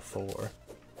mentioned before.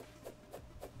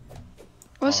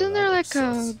 Wasn't there like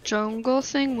a sus. jungle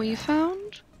thing we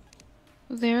found?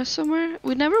 There somewhere?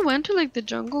 We never went to like the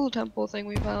jungle temple thing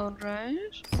we found, right?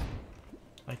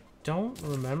 I don't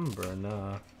remember,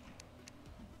 nah.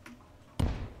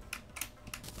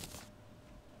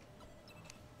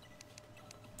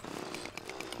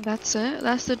 That's it?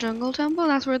 That's the jungle temple?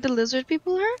 That's where the lizard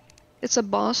people are? It's a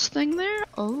boss thing there?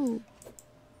 Oh.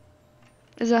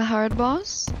 Is that hard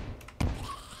boss?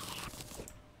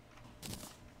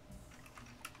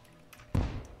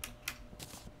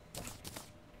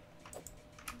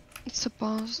 It's a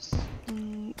boss.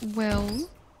 Well,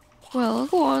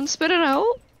 go on, spit it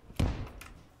out.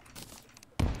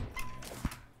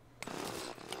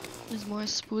 There's more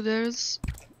spooders.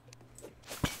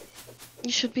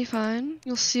 You should be fine.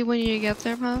 You'll see when you get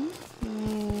there, man.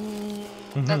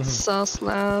 That's sus,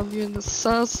 lab. You're in the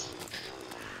sus.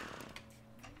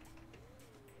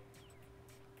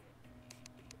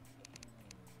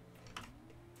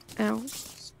 Ow.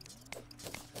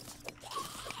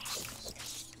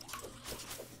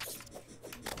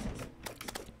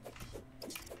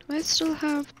 Do I still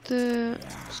have the...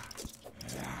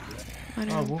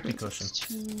 whoopee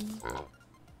cushion.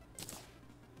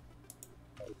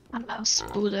 I love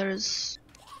spooders.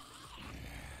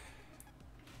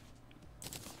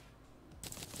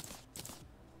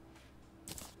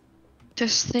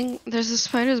 There's a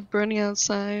spiders burning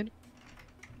outside.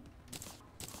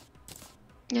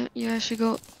 Yeah, I should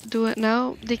go do it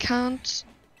now. They can't,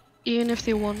 even if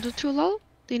they wanted to, lol.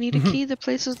 They need a key. The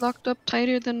place is locked up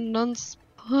tighter than nun's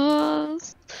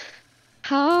puss.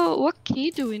 How? What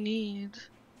key do we need?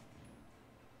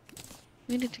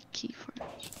 We need a key for it,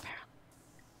 apparently.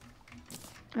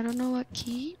 I don't know what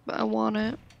key, but I want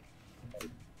it.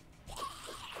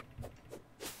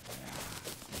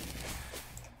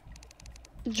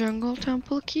 Jungle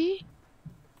temple key?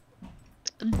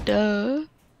 Duh.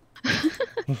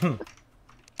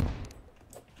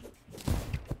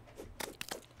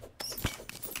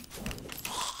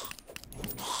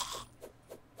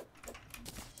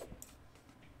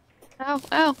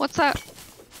 Ow, what's that?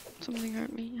 Something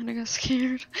hurt me and I got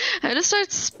scared. I just start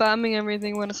spamming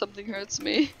everything when something hurts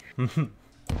me. You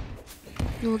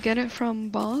will get it from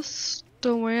boss.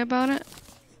 Don't worry about it.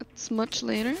 It's much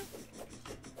later.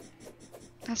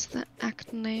 That's the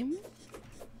act name.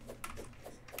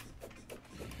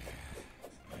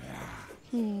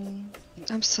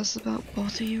 I'm sus about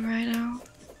both of you right now.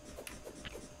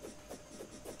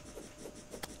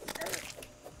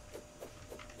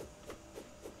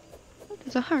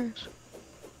 There's a heart.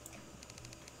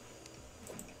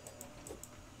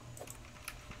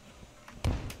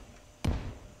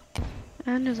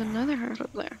 And there's another heart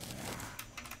up there. I'm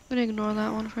gonna ignore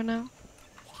that one for now.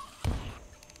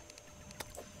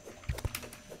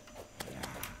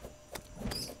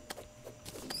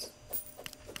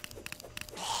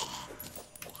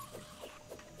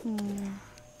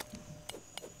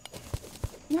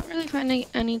 Not really finding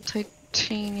any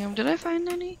titanium. Did I find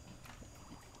any?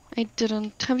 I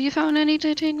didn't. Have you found any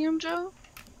titanium, Joe?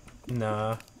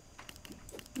 Nah.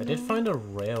 I did find a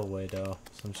railway though,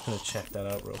 so I'm just gonna check that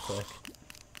out real quick.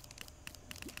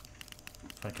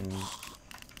 If I can...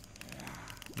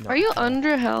 Are you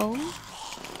under hell?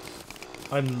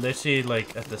 I'm literally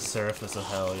like at the surface of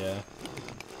hell, yeah.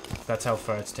 That's how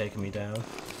far it's taken me down.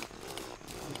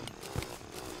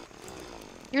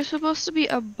 You're supposed to be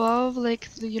above, like,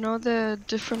 the, you know, the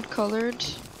different colored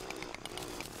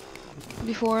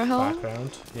Before hell?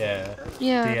 background. Yeah.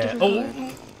 Yeah, The, different color.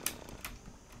 oh!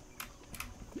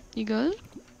 You good?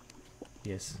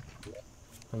 Yes.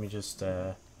 Let me just,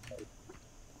 I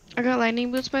got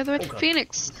lightning boots, by the way. Oh god.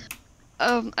 Phoenix!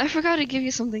 I forgot to give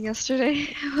you something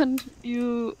yesterday when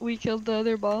we killed the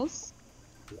other boss.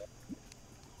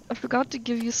 I forgot to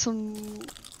give you some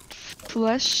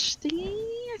flesh thingy,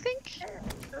 I think?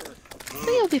 But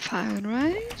you'll be fine,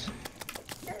 right?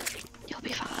 You'll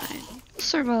be fine. You'll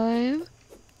survive.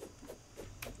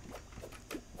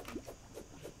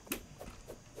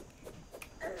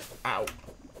 Ow.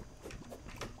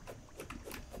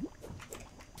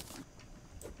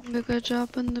 A good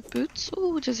job on the boots.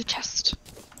 Oh, there's a chest.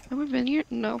 Have we been here?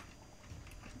 No.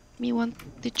 Me want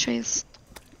the chest.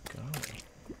 Go.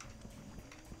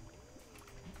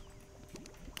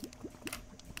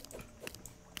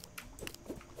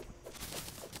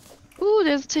 Ooh,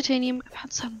 there's titanium. I've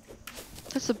had some.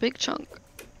 That's a big chunk.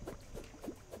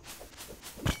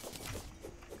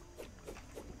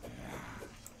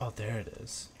 Oh, there it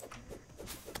is.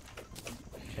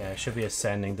 Okay, I should be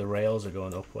ascending. The rails are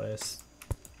going up ways.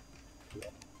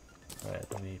 Alright,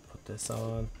 let me put this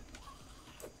on.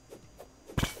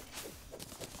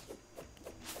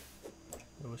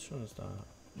 Which one is that?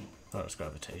 Oh, it's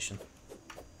gravitation.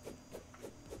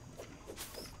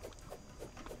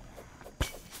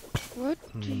 What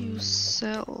do you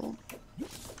sell?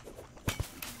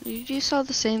 You sell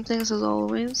the same things as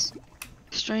always.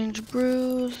 Strange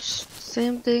brews,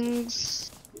 same things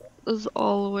as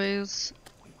always.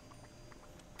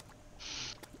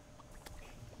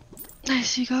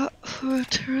 Nice, you got for a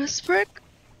tourist brick?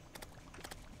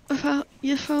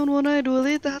 You found One-Eyed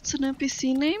Willy? That's an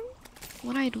NPC name?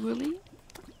 One-Eyed Willy?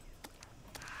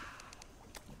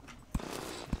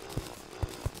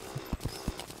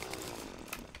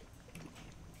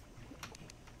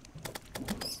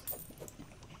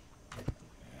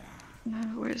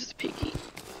 Where's the piggy?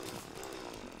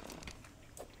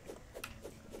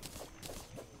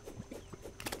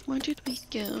 What did we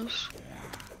get?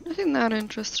 Nothing that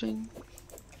interesting.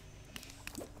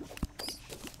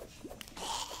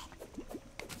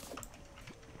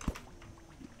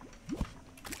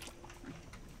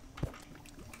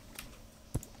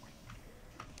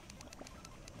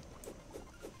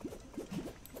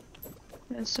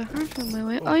 It's so hard on my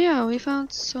way. Oh yeah, we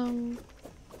found some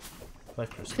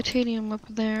titanium up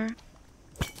there.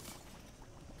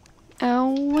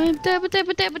 Ow, but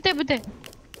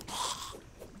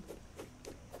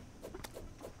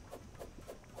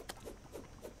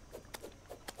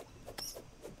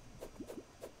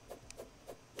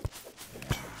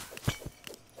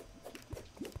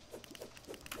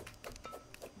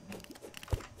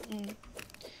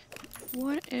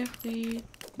what if we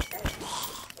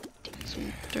take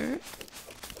some dirt?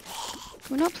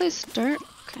 We're not place dirt?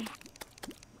 Okay.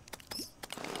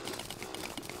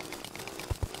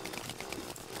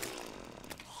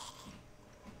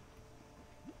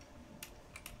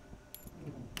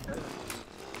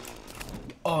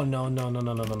 Oh no, no, no,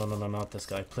 no, no, no, no, no, no, not this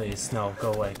guy, please. No,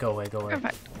 go away, go away, go away.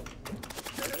 Perfect.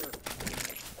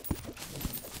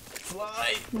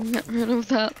 Fly! Get rid of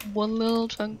that one little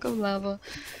chunk of lava.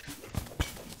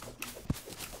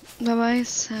 Bye-bye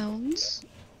sounds.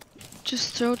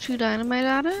 Just throw 2 dynamite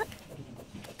at it.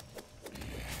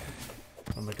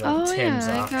 Oh my god, Tim's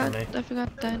after me. I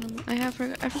forgot dynamite.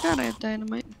 I forgot I have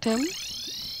dynamite. Tim?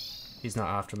 He's not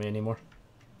after me anymore.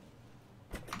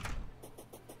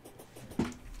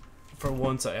 For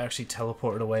once, I actually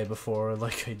teleported away before,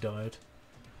 like, I died.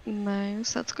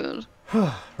 Nice, that's good.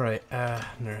 Right,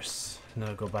 nurse.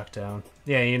 No, go back down.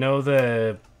 Yeah, you know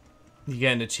the... You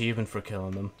get an achievement for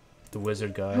killing them. The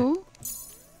wizard guy. Who?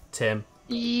 Tim.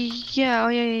 Yeah, oh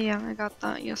yeah. I got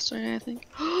that yesterday, I think.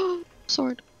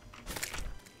 Sword.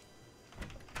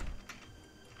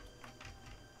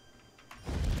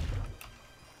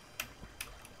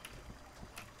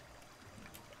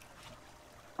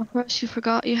 Of course, you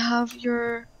forgot you have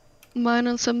your mind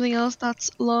on something else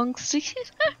that's long sticky.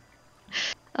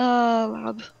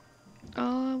 Lab.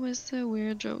 Oh, it was the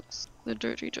weird jokes. The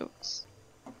dirty jokes.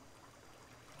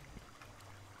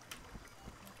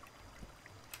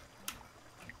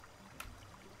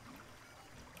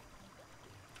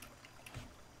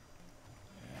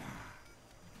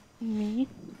 Me?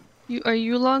 Are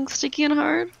you long, sticky, and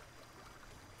hard?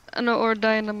 No, or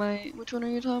dynamite. Which one are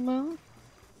you talking about?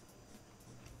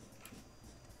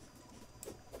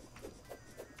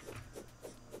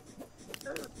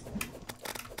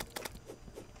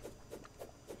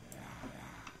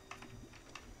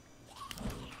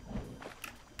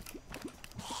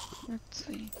 Let's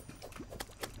see.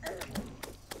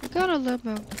 I got a little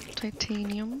bit of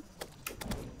titanium.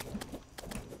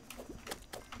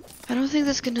 I don't think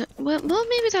that's gonna. Well,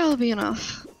 maybe that will be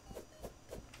enough.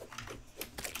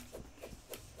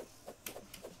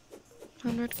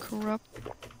 100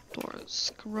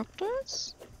 corruptors.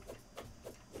 Corruptors?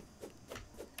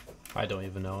 I don't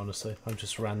even know, honestly. I'm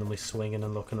just randomly swinging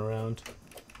and looking around.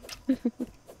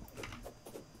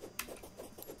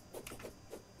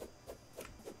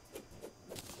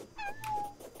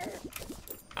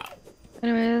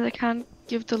 Anyway, I can't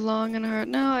give the long and hard.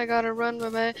 No, I gotta run,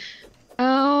 bye-bye.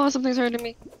 Oh, something's hurting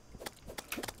me.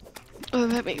 Oh,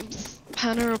 that means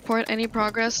Hannah report any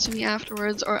progress to me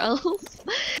afterwards, or else.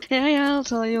 Yeah, I'll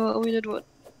tell you what we did. What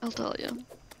I'll tell you.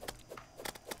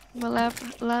 My lab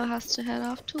has to head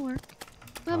off to work.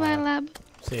 Bye-bye, lab.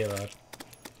 See you, lad.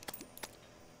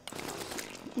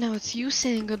 No, it's you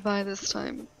saying goodbye this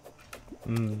time.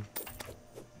 Hmm.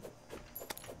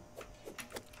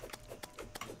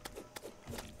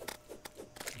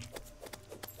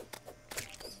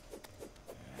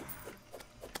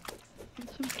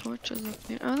 There's some torches up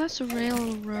here. Oh, that's a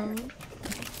railroad.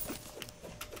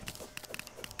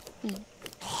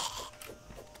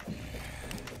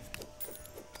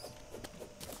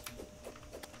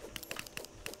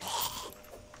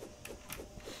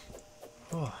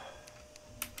 Oh.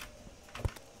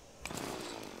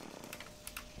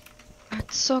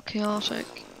 It's so chaotic.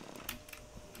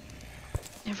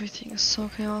 Everything is so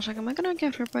chaotic. Am I gonna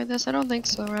get hurt by this? I don't think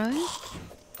so, right?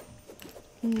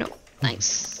 No.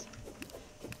 Nice.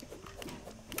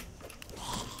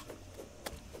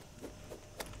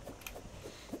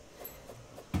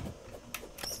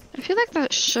 I feel like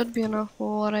that should be enough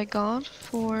for what I got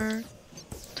for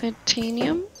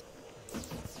titanium.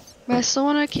 But I still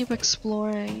want to keep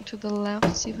exploring to the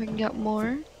left, see if I can get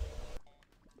more.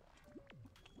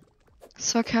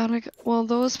 So chaotic. Well,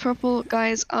 those purple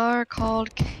guys are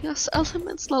called chaos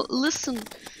elements. Now, listen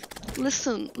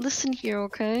here,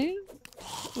 okay?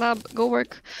 Lab, go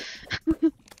work.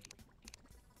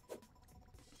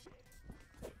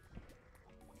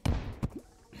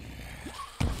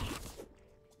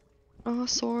 Oh,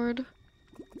 sword.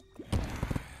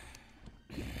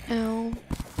 Ow.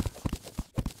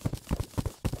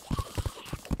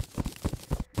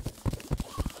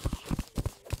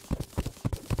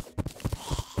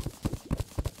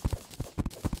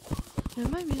 Did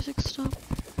my music stop?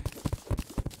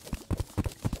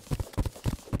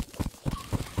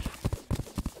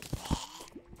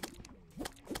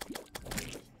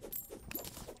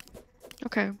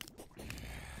 Okay.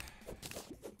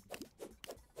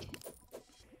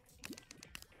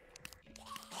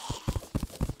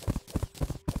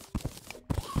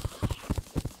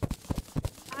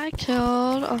 I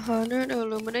killed 100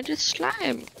 illuminated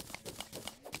slime.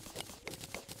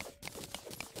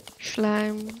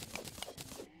 Slime.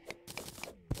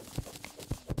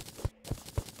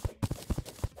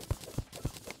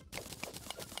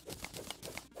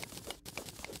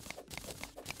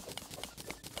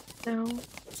 No.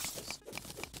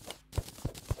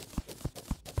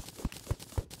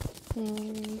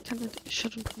 Kinda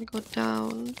shouldn't really go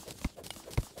down.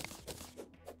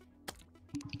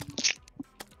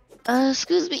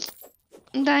 Excuse me.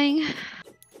 I'm dying.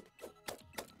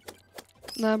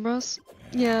 Nah, bros.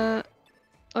 Yeah.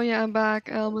 Oh yeah, I'm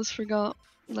back. I almost forgot.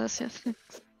 Bless you.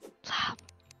 Lab.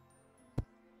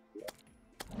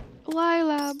 Why,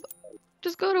 lab?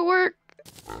 Just go to work.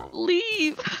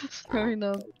 Leave. Sorry,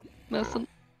 no. Messing.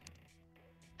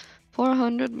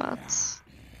 400 mats.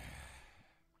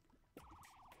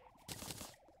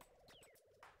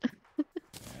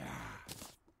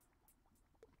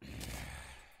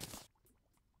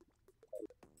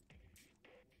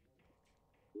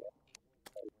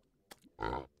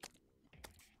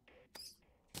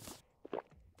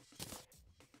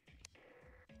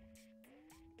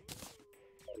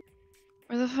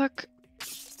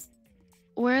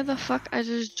 Where the fuck I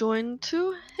just joined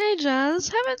to? Hey Jazz,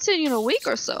 haven't seen you in a week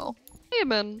or so. How you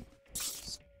been?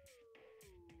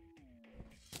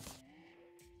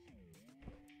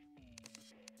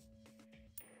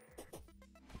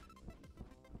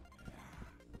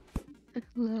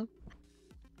 Love.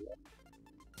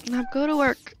 Now go to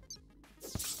work.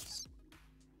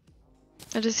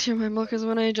 I just hear my milkers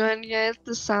when I join. Yeah, it's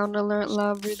the sound alert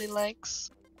love really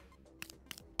likes.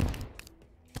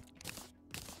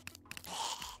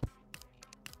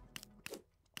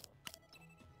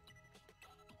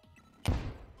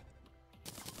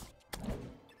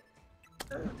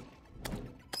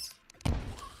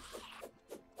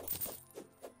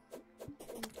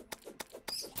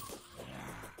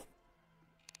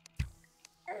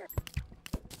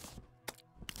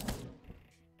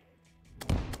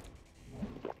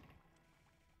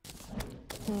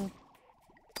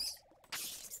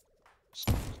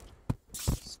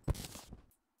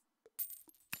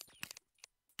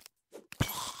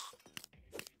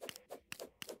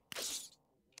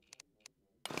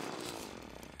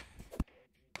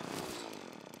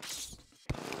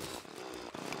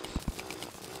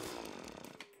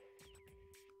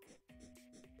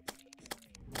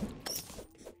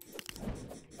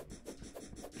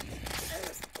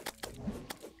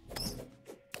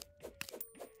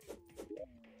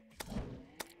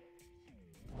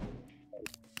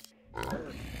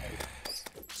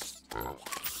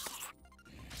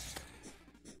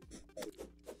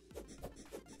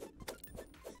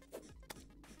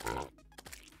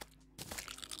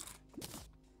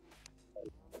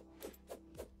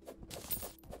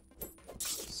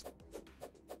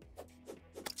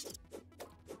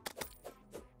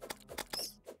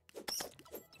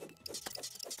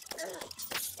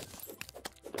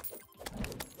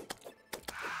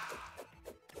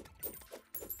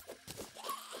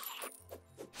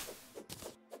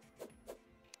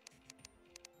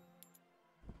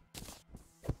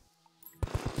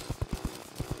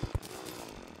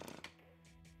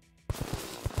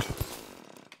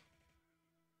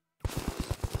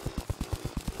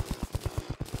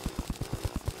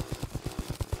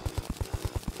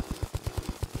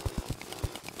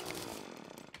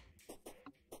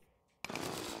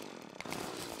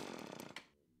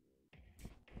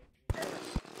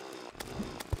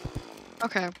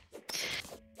 Okay.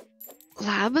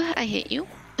 Lab, I hate you.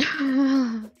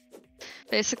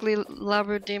 Basically, Lab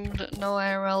redeemed no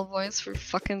IRL voice for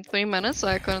fucking 3 minutes, so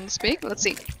I couldn't speak. Let's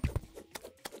see.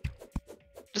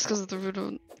 Just because of the rude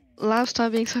one. Lab,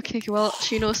 stop being so kinky. Well,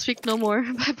 she knows speak no more.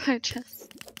 Bye bye, Jess.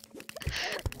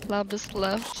 Lab just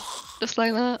left. Just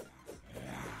like that.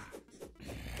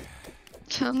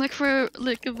 Sound like for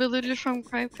like a villager from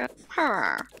Crycat.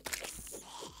 Ha.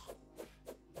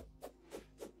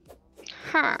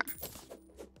 Ha.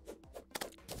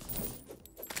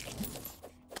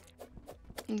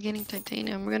 I'm getting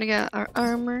titanium. We're gonna get our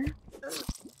armor.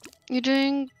 You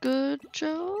doing good,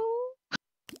 Joe?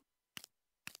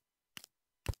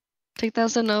 Take that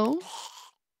as a no.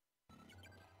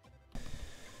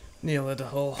 Neil at the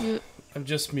hole. You... I'm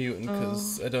just muting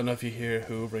because I don't know if you hear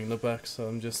hoovering in the back, so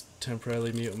I'm just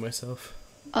temporarily muting myself.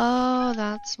 Oh,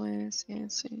 that's why I see, I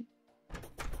see.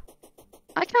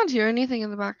 I can't hear anything in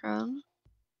the background.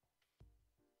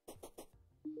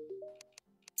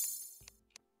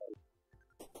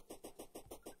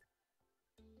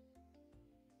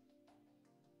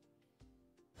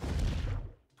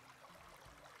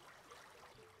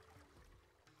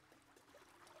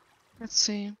 Let's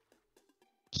see.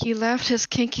 He left his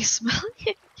kinky smell.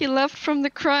 He left from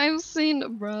the crime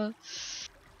scene, bruh.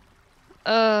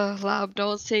 Lab,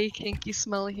 don't say kinky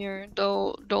smell here.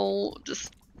 Don't,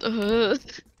 just,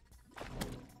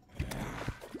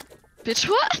 Bitch,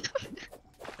 what?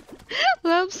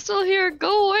 Lab's still here,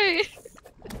 go away!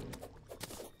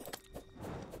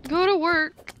 Go to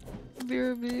work,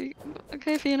 BRB.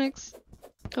 Okay, Phoenix.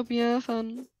 Hope you have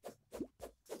fun.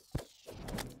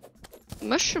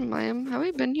 Mushroom biome? Have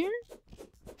we been here?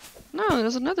 No,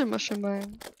 there's another mushroom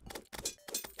biome.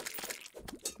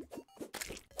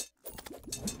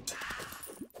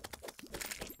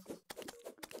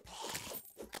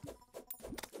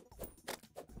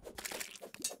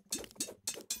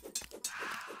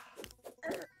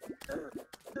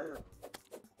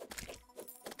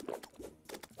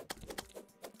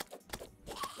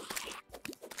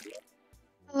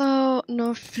 Hello,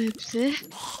 no 50.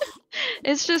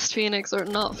 It's just Phoenix or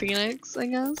not Phoenix, I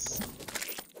guess.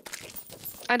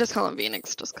 I just call him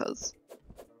Phoenix just cause.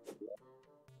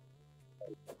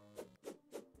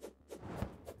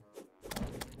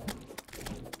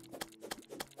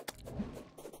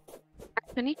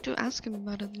 I need to ask him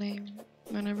about his name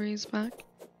whenever he's back.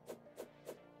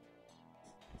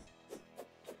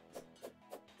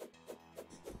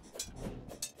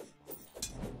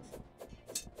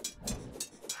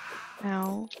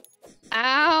 Ow.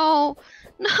 Ow!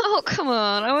 No, come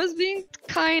on. I was being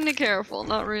kinda careful.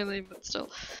 Not really, but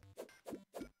still.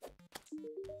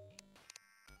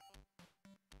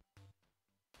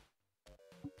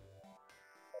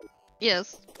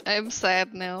 Yes, I'm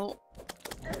sad now.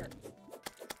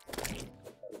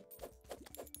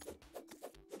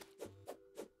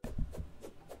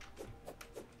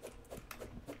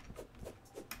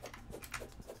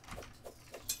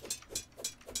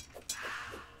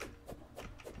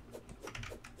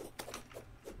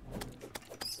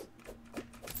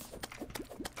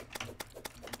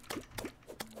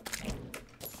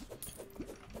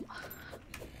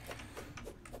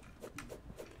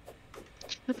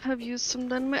 Have used some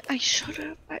dynamite. I should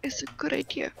have. That is a good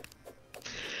idea.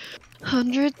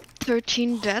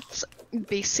 113 deaths,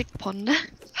 basic panda,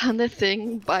 and the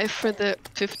thing by for the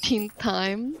 15th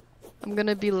time. I'm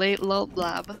gonna be late, lol,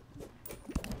 blab.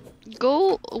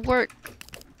 Go work.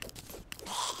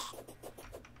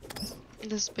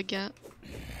 This baguette.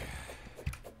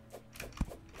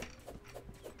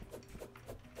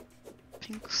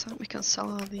 Pink sun. We can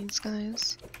sell all these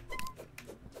guys.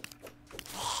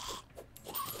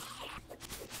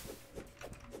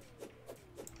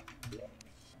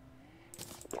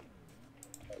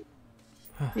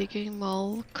 Big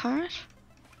mall cart.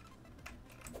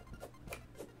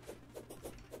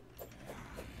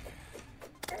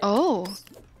 Oh,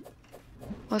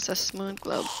 what's this moon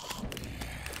globe?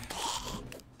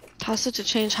 Toss it to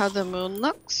change how the moon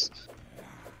looks.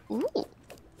 Ooh,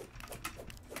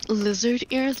 lizard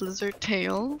ears, lizard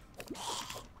tail.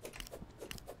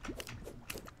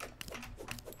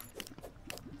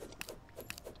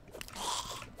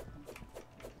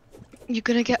 You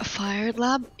gonna get fired,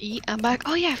 lab? Eat, I'm back.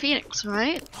 Oh yeah, Phoenix,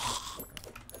 right?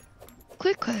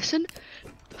 Quick question.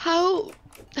 How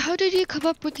did you come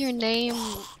up with your name,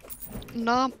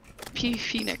 not P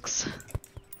Phoenix?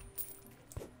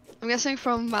 I'm guessing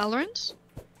from Valorant?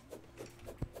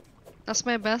 That's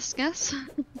my best guess.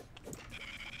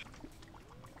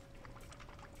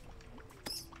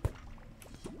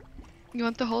 You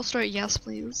want the whole story? Yes,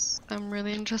 please. I'm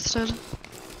really interested.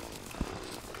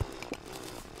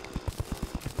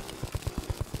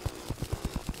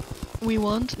 We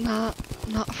want not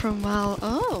from Mal.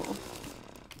 Oh.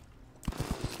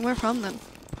 Where from then?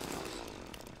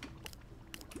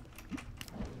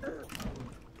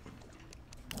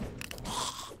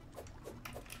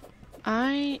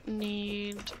 I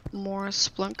need more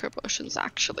splunker bushes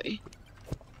actually.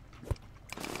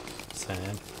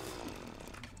 Same.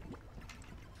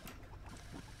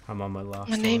 I'm on my last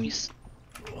My one.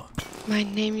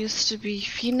 name used to be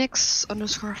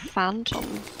Phoenix_Phantom.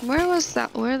 Where was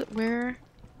that? Where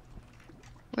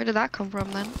did that come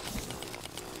from then?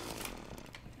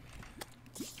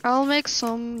 I'll make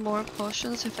some more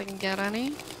potions if I can get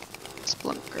any.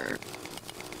 Splunker.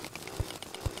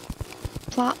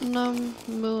 Platinum,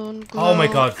 moon, glow. Oh my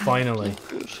god, finally.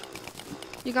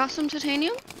 You got some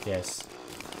titanium? Yes.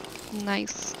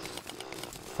 Nice.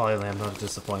 Finally, I'm not a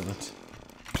disappointment.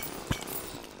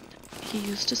 He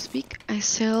used to speak. I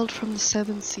sailed from the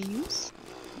 7 seas.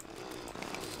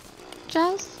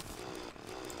 Jazz?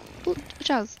 Ooh,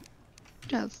 jazz.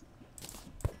 Jazz.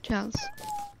 Jazz.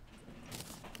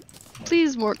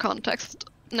 Please more context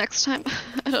next time.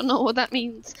 I don't know what that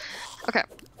means. Okay.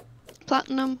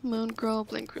 Platinum, moon, grow,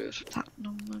 blink root.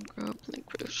 Platinum, moon, grow, blink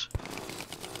root.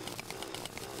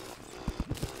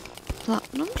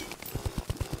 Platinum.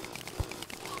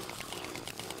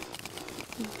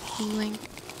 Blink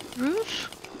root.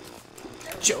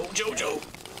 Joe.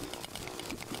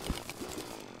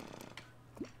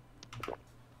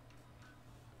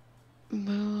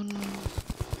 Moon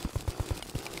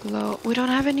glow. We don't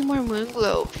have any more moon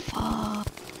glow. Fuck.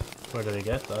 Where did I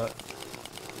get that?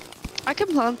 I can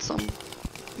plant some,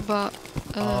 but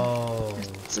Oh.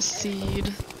 it's a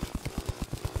seed.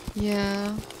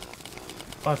 Yeah.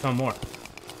 Oh, I found more.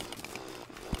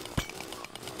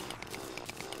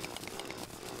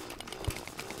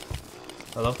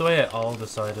 I love the way it all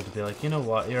decided to be like, you know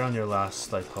what, you're on your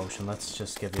last like potion, let's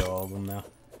just give you all of them now.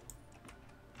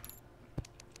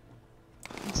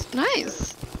 It's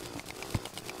nice.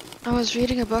 I was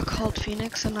reading a book called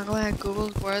Phoenix and I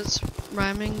googled words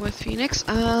rhyming with Phoenix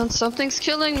and something's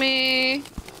killing me.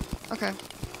 Okay.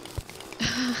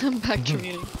 I'm back to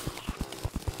reading.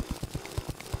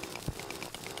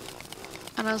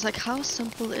 And I was like, how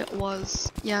simple it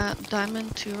was. Yeah,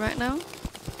 diamond 2 right now.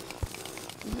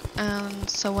 And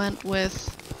so went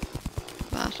with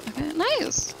that. Okay,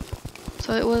 nice.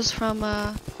 So it was from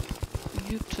a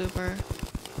YouTuber.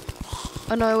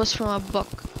 Oh no, it was from a book.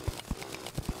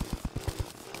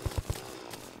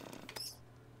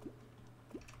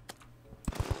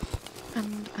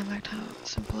 And I liked how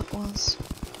simple it was.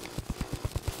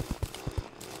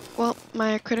 Well,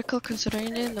 my critical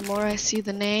consideration, the more I see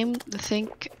the name,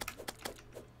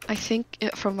 I think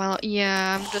it from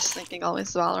yeah, I'm just thinking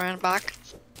always Valorant back.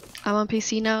 I'm on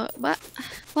PC now, but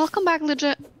welcome back,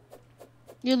 legit.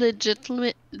 You're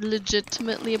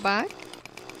legitimately back.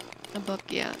 A book,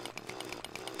 yeah.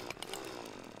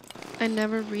 I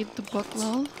never read the book,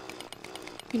 lol.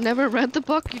 You never read the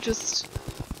book, you just...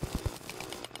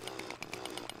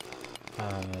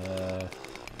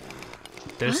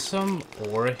 There's some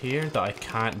ore here that I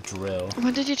can't drill.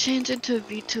 When did you change into a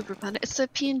VTuber panda? It's a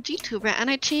PNG tuber,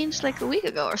 and I changed like a week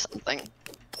ago or something.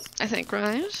 I think,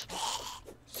 right?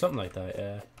 Something like that,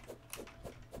 yeah.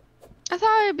 I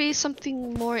thought it'd be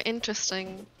something more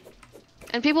interesting.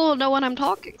 And people will know when I'm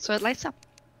talking, so it lights up.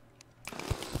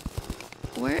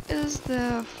 Where is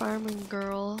the farming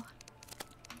girl?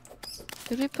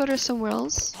 Did we put her somewhere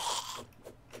else?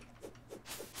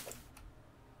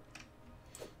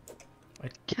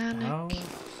 Mechanic.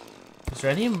 Is there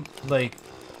any, like,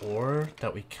 ore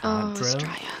that we can't drill?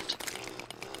 Dryad.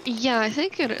 Yeah, I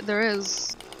think there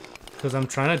is. Because I'm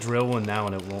trying to drill one now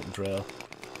and it won't drill.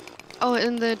 Oh,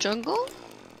 in the jungle?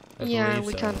 Yeah,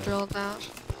 we so, can't yeah. drill that.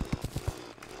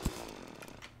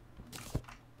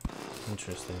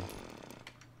 Interesting.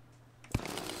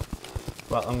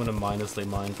 Well, I'm gonna mindlessly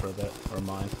mine for a bit, or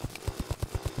mine.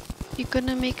 You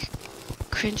gonna make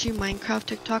cringy Minecraft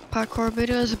TikTok parkour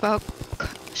videos about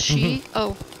she?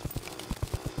 Oh.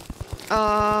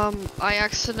 I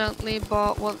accidentally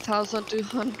bought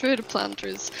 1,200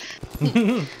 planters.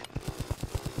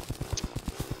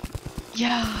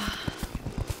 Yeah.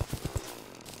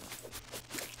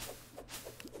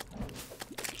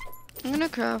 I'm gonna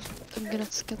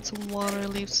get some water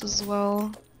leaves as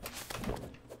well.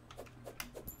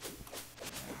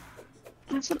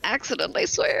 That's an accident, I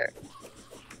swear.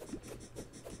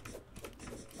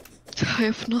 I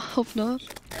hope not.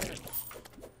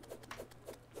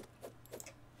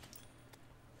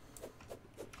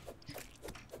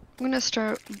 I'm gonna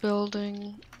start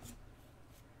building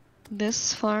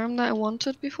this farm that I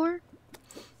wanted before.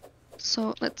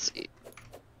 So let's see.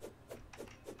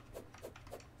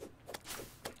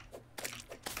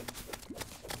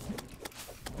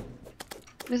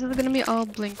 Is it gonna be all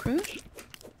blink root?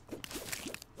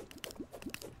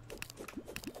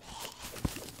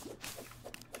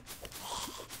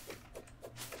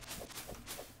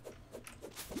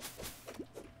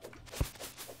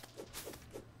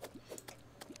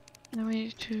 Now we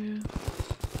need to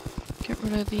get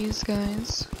rid of these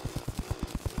guys.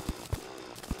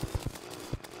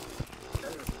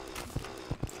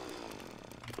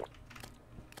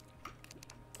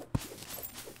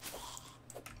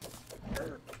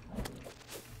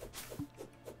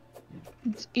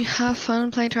 You have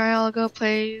fun playing Terraria, I'll go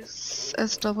play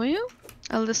SW.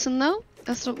 I'll listen though.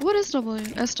 What is W?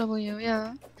 SW,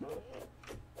 yeah.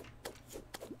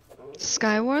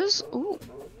 Skywars? Ooh.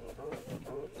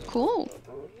 Cool.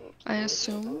 I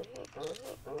assume.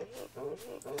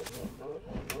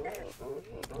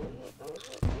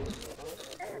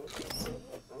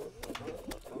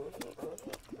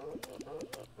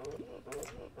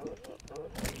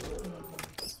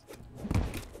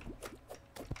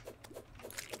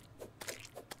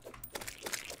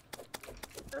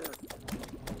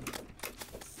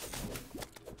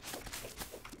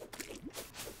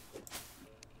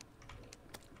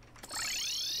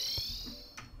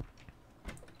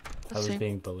 I was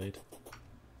being bullied.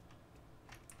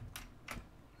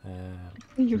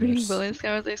 You're being nurse. bullied,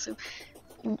 Skywars, I assume.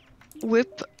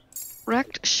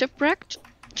 Whip-wrecked? Shipwrecked?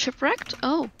 Shipwrecked?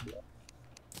 Oh.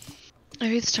 I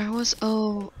read Star Wars.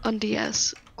 Oh, on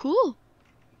DS. Cool.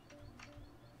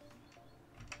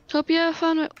 Hope you have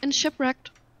fun in Shipwrecked.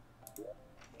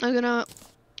 I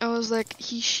was like,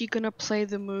 she gonna play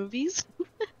the movies?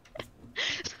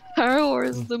 Star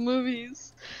Wars, the movies.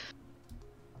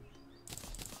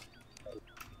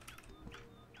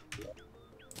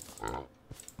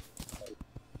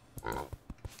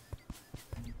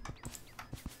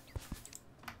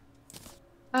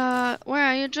 Where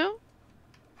are you, Joe?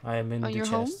 I am in the your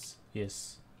chests.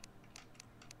 Yes.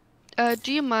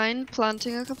 Do you mind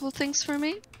planting a couple of things for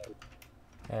me?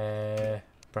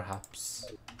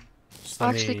 Perhaps. Just let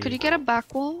Actually, me... could you get a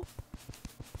back wall?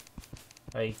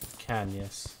 I can,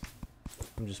 yes.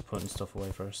 I'm just putting stuff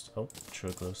away first. Oh,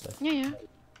 true glow stick. Yeah, yeah.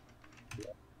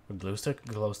 A glue stick?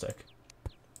 Glow stick.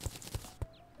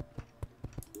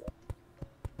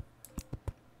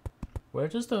 Where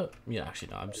does the... Yeah, actually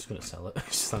no, I'm just gonna sell it.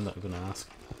 Just I'm not gonna ask.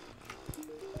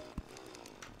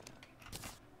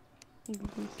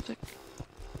 Glue stick.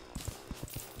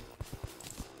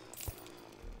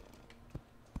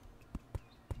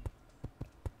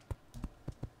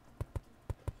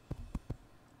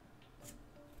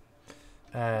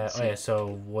 Oh yeah,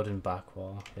 so wooden back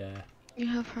wall, yeah. You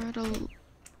have heard of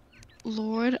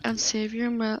Lord and Savior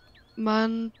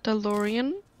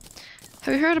Mandalorian?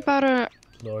 Have you heard about a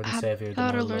Lord and Savior the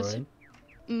about a Mandalorian?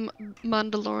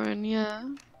 Mandalorian? Yeah.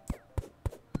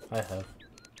 I have.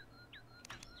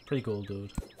 Pretty cool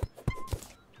dude.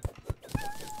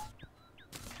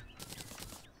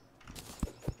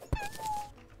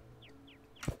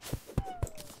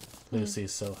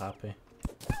 Lucy's so happy.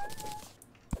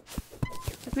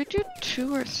 Did we do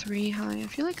 2 or 3 high? I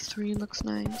feel like 3 looks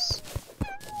nice.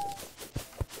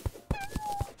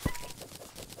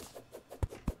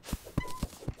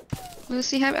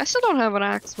 Lucy, I still don't have an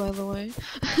axe, by the way.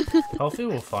 Hopefully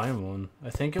we'll find one. I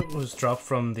think it was dropped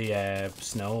from the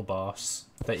snow boss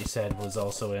that you said was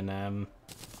also in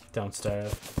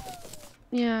downstairs.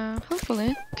 Yeah,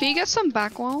 hopefully. Can you get some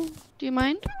back wall? Do you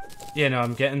mind? Yeah, no,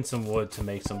 I'm getting some wood to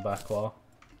make some back wall.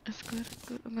 That's good,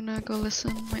 good. I'm gonna go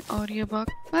listen to my audiobook.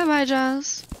 Bye bye,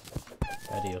 Jazz.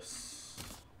 Adios.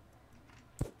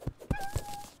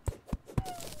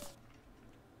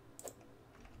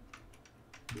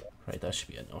 Right, that should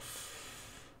be enough.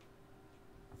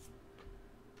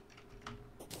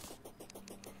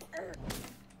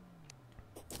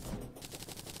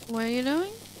 What are you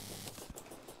doing?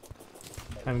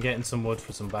 I'm getting some wood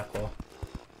for some back wall.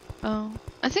 Oh,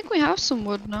 I think we have some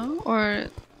wood now, or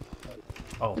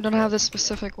Oh, we don't have the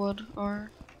specific wood,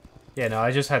 or... Yeah, no, I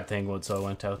just had thing wood, so I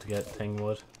went out to get thing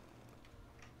wood.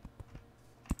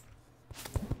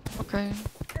 Okay.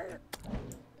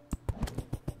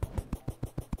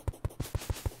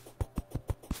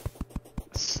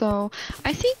 So,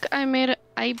 I think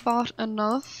I bought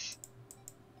enough.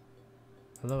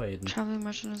 Hello, Aiden. Traveling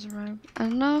merchant has arrived.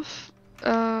 Enough,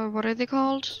 what are they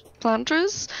called?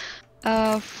 Planters?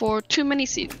 For too many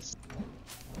seeds.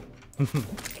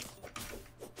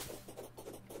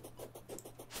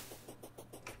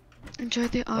 Enjoy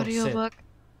the audiobook.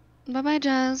 Bye bye,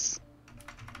 Jazz.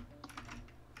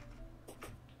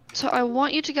 So I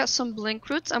want you to get some blink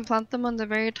roots and plant them on the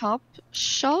very top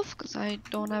shelf, because I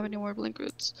don't have any more blink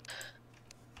roots.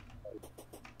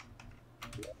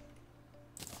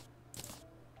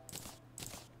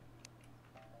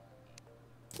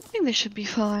 think they should be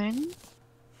fine.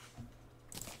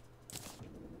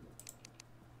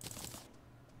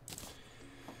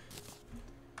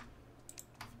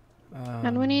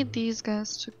 And we need these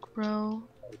guys to grow.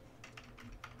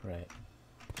 Right.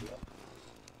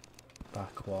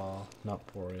 Back wall, not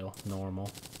boreal, normal.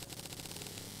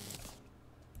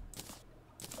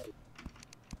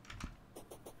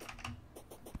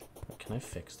 Can I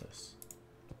fix this?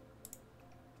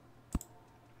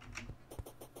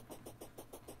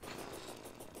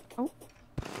 Oh.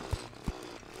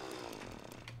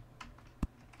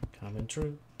 Coming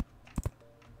true.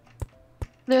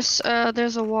 There's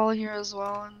a wall here as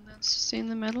well, and it's see in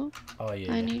the middle. Oh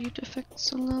yeah. I need you to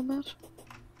fix a little bit.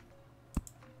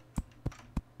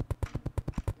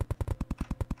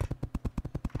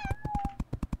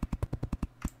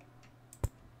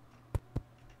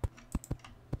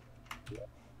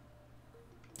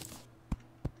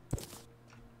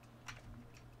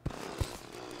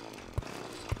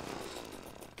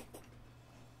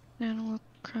 And we'll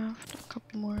craft a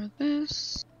couple more of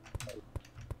this.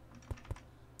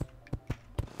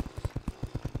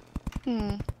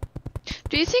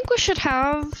 Do you think we should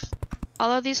have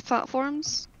all of these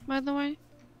platforms, by the way?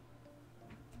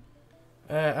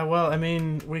 Well, I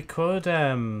mean, we could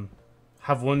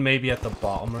have one maybe at the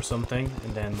bottom or something,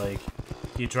 and then like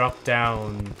you drop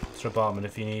down to the bottom, and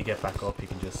if you need to get back up, you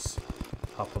can just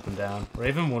hop up and down, or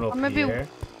even one up maybe, here.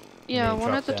 Yeah,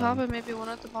 one at the down. top and maybe one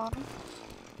at the bottom.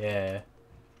 Yeah.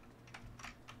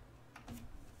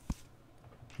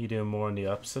 You doing more on the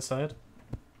opposite side?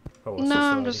 No,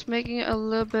 I'm just making it a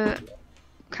little bit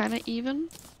kind of even,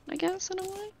 I guess, in a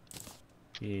way.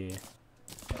 Yeah.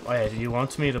 Oh yeah, do you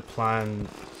want me to plant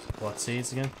what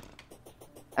seeds again?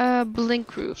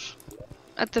 Blink root.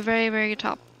 At the very, very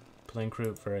top. Blink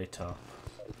root, very top.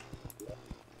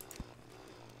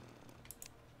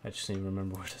 I just need to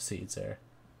remember where the seeds are.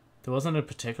 There wasn't a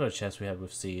particular chest we had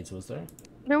with seeds, was there?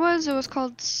 There was, it was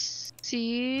called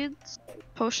seeds,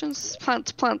 potions, plants.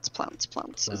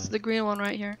 It's the green one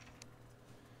right here.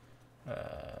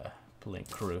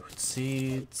 Blink root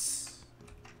seeds.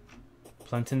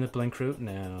 Planting the blink root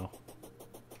now.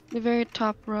 The very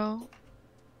top row.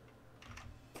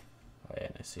 Oh yeah,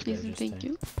 I see. Please and thank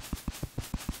you.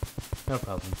 No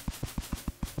problem.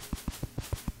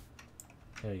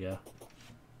 There you go.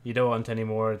 You don't want any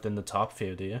more than the top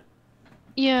few, do you?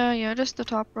 Yeah, just the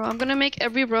top row. I'm gonna make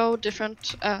every row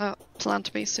different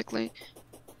plant, basically.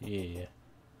 Yeah.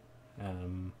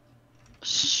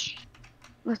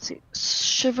 Let's see.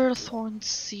 Shiverthorn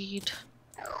seed.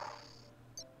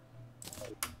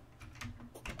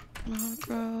 I'll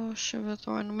grow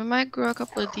Shiverthorn. We might grow a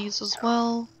couple of these as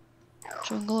well.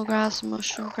 Jungle grass,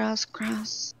 mushroom grass.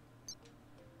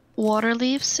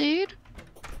 Waterleaf seed.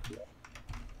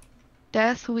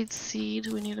 Deathweed seed.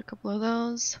 We need a couple of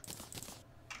those.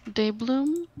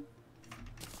 Daybloom.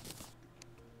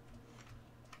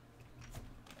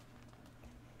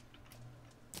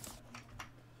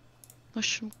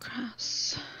 Mushroom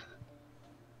grass.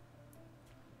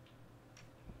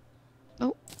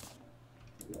 Oh.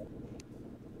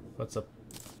 What's up?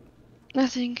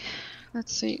 Nothing.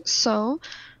 Let's see. So,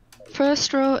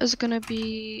 first row is gonna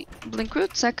be blink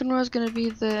root. Second row is gonna be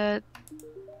the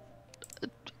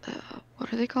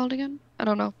what are they called again? I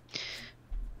don't know.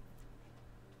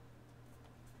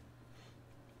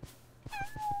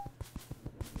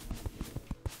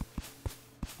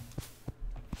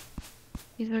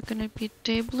 These are gonna be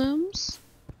day blooms.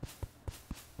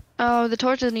 Oh, the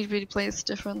torches need to be placed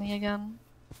differently again.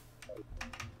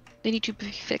 They need to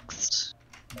be fixed.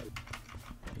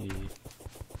 Yeah.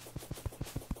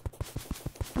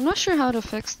 I'm not sure how to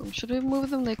fix them. Should we move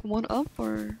them like one up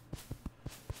or?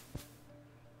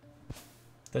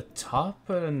 The top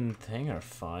and thing are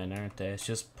fine, aren't they? It's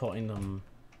just putting them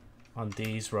on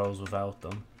these rows without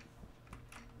them.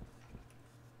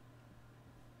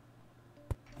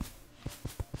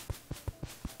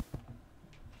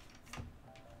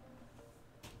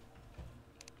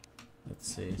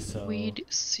 Let's see, so... Weed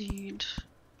seed.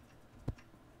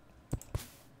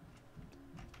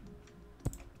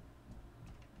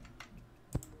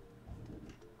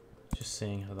 Just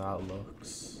seeing how that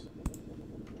looks.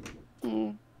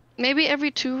 Maybe every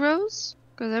 2 rows?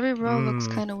 Because every row looks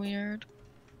kind of weird.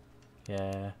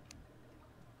 Yeah.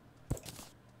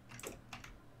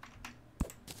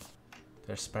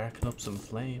 They're sparking up some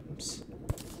flames.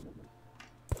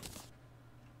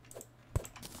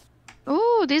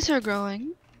 Oh, these are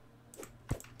growing.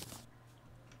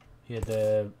 Yeah,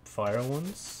 the fire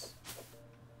ones.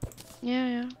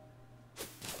 Yeah.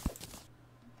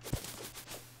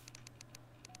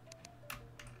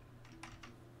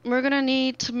 We're gonna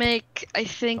need to make, I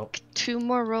think, 2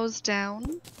 more rows down.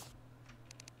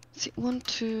 Let's see, 1,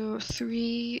 2,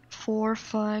 3, 4,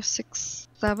 5, 6,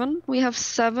 7. We have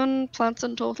 7 plants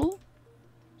in total.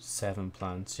 7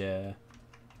 plants, yeah.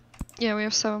 Yeah, we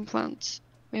have 7 plants.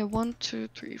 We have 1, 2,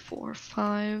 3, 4,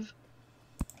 5.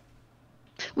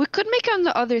 We could make it on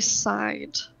the other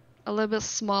side. A little bit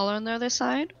smaller on the other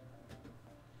side.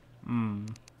 Hmm.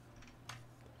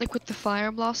 Like with the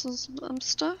fire blossoms and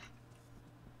stuff.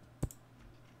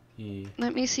 Yeah.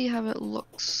 Let me see how it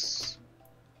looks.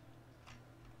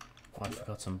 Oh, I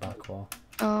forgot some back wall.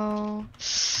 Oh,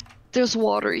 there's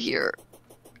water here.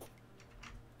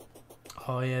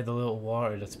 Oh yeah, the little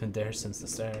water that's been there since the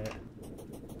start.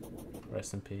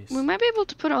 Rest in peace. We might be able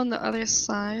to put it on the other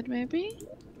side, maybe?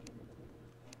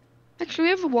 Actually,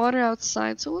 we have water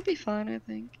outside, so we'll be fine, I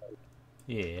think.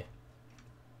 Yeah.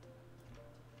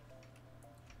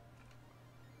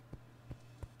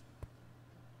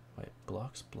 Wait,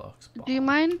 blocks. Do you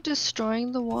mind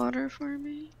destroying the water for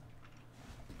me?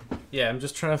 Yeah, I'm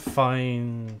just trying to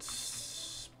find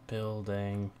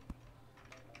building.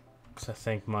 Because I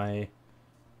think my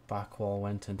back wall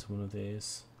went into one of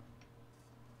these.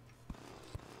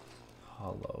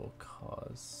 Hollow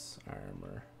cause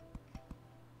armor.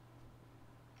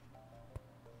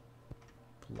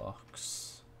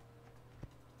 Blocks.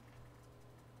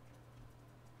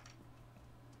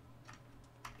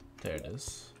 There it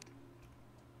is.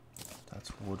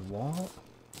 That's wood wall.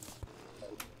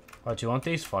 Oh, do you want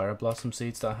these fire blossom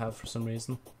seeds that I have for some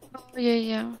reason? Oh,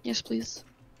 yeah. Yes, please.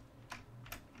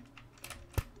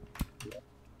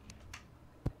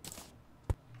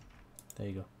 There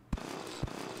you go.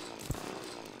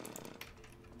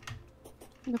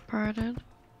 Departed.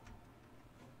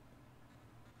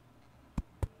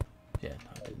 Yeah,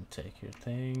 no, I didn't take your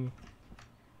thing.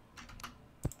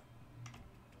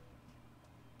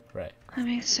 Right.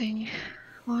 Amazing.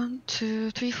 1,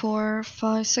 2, 3, 4,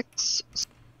 5, 6.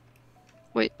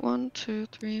 Wait, 1, 2,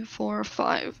 3, 4,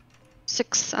 5,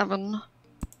 6, 7.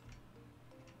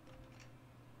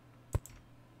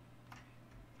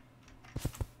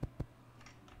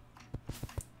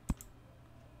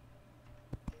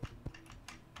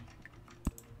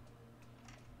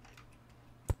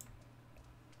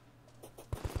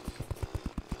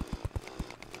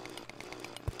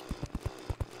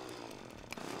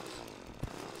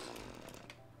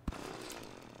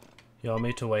 You want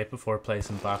me to wait before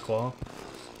placing back wall?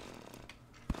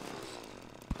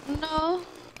 No.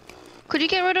 Could you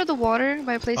get rid of the water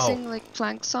by placing like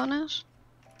planks on it?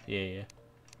 Yeah.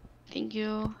 Thank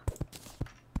you.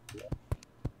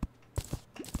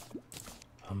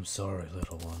 I'm sorry,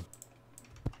 little one.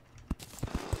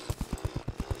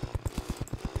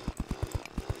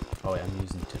 Oh yeah, I'm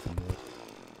using different wood.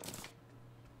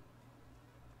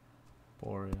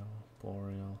 Boreal.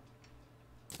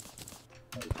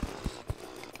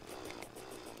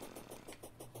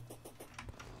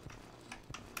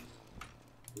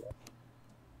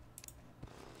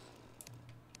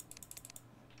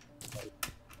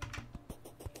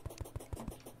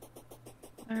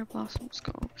 Fire blossoms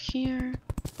go here.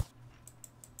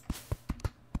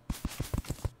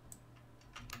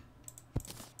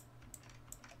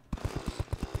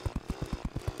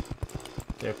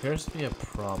 There appears to be a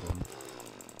problem.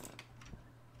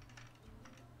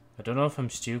 I don't know if I'm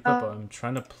stupid, but I'm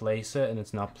trying to place it and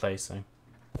it's not placing.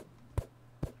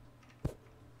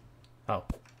 Oh.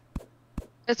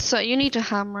 It's you need to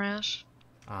hammer it.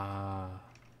 Ah.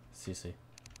 See.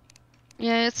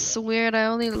 Yeah, it's weird. I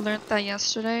only learned that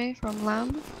yesterday from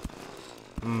Lab.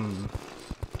 Hmm.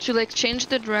 To like change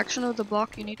the direction of the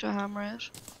block, you need to hammer it.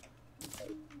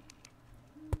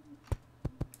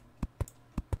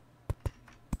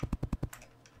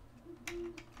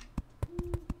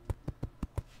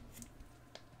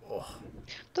 Oh.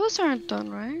 Those aren't done,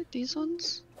 right? These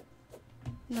ones?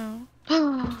 No.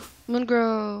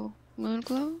 Moonglow.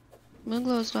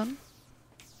 Moonglow is done.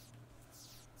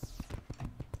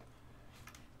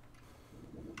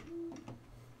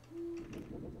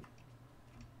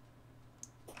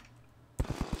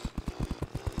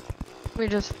 We're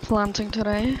just planting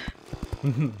today.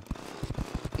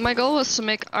 My goal was to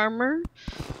make armor.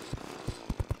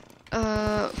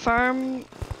 Farm.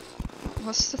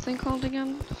 What's the thing called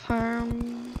again?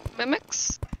 Farm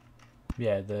mimics?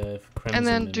 Yeah, the crimson And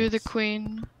then mimics. do the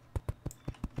queen.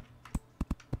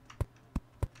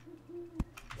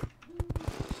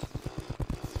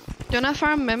 Don't I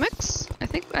farm mimics? I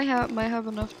think I might have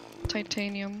enough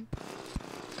titanium.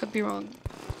 Could be wrong.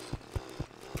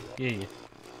 Yeah.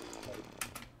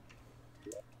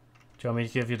 Do you want me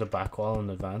to give you the back wall in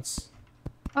advance?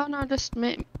 Oh no,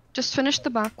 just finish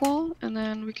the back wall and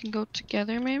then we can go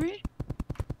together maybe?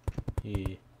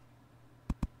 Yeah.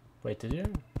 Wait, did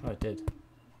you? Oh, it did.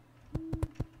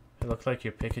 It looked like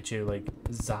your Pikachu like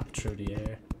zapped through the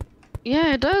air.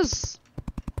 Yeah, it does.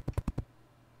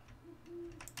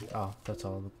 Oh, that's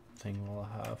all the thing we'll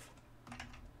have.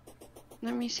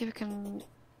 Let me see if we can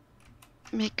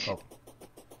make Oh.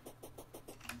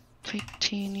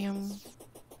 titanium.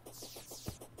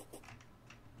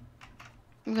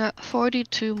 We got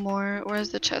 42 more.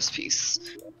 Where's the chest piece?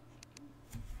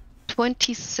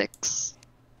 26.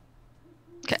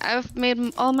 Okay, I've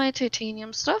made all my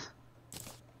titanium stuff.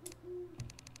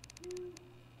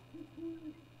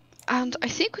 And I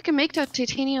think we can make that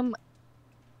titanium.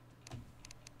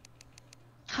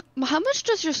 How much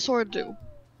does your sword do?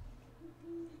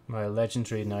 My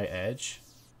legendary Knight Edge.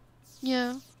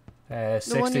 Yeah.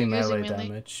 60 melee melee.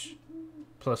 damage.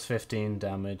 Plus 15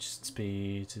 damage.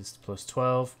 Speed is plus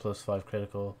 12. Plus 5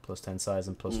 critical. Plus 10 size.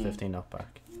 And plus 15 knockback.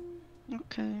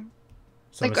 Okay.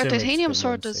 So like our assuming it's titanium been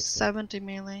sword does 160. 70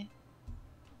 melee.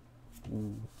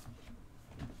 Ooh.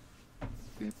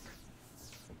 Oop.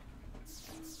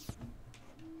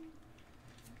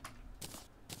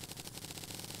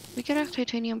 We get a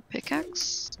titanium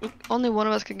pickaxe. Only one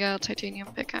of us can get a titanium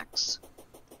pickaxe.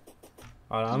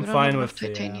 I'm we don't fine have with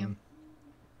enough titanium.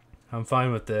 I'm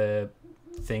fine with the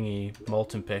thingy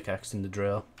molten pickaxe in the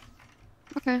drill.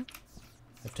 Okay.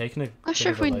 I've taken a Not bit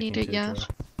sure of if a we liking need it to the yet. drill.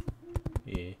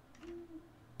 Yeah.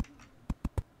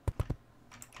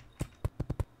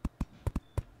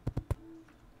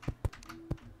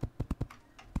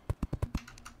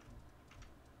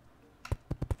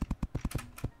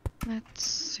 Let's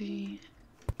see.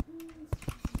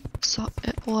 So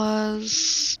it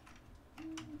was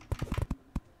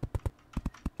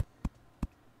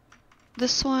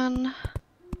this one.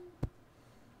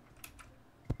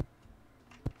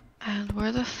 And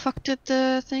where the fuck did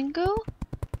the thing go?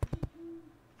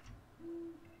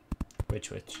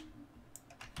 Which?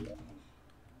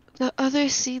 The other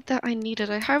seed that I needed.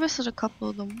 I harvested a couple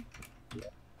of them.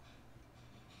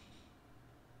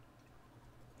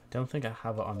 Don't think I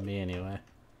have it on me anyway.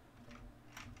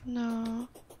 No.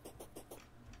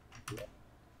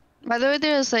 By the way,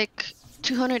 there's like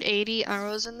 280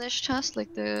 arrows in this chest,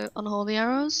 like the unholy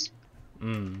arrows.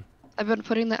 Mm. I've been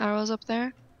putting the arrows up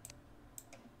there.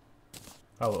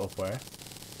 Oh, up where?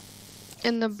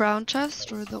 In the brown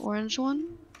chest or the orange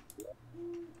one.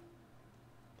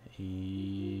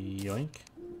 Yoink.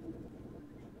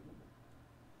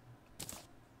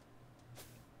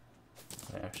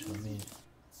 I actually mean,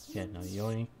 yeah, no,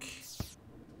 yoink.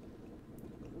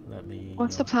 Let me.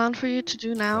 What's the plan for you to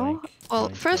do now? Yoink, Well,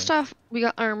 yoink, first yoink. off, we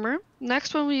got armor.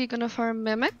 Next one, we're gonna farm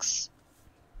mimics.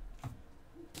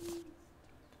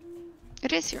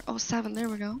 It is here. Oh, 7. There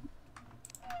we go.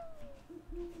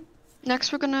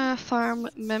 Next, we're gonna farm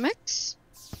mimics.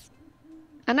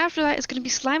 And after that, it's gonna be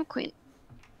Slime Queen.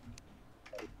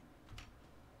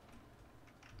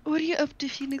 What are you up to,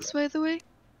 Phoenix, by the way?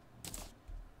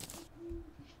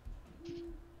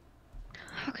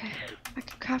 Okay, I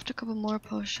can craft a couple more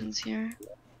potions here.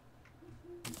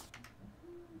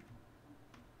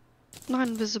 Not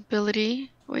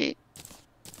invisibility. Wait.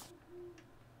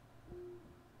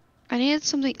 I needed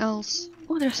something else.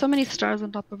 Oh, there's so many stars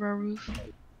on top of our roof.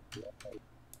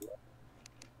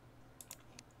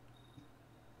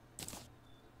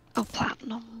 Oh,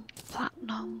 platinum.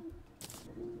 Platinum.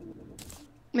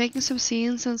 Making some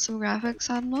scenes and some graphics,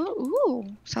 I don't know.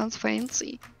 Ooh, sounds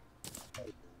fancy.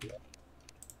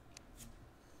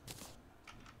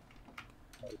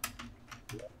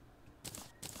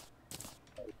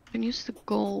 Can use the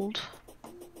gold.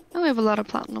 Oh, we have a lot of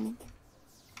platinum.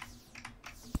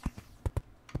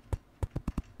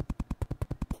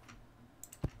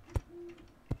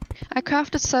 I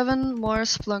crafted 7 more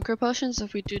Splunker potions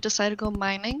if we do decide to go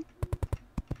mining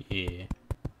Yeah.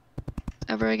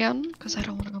 ever again, because I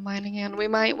don't want to go mining again. We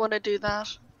might want to do that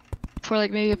for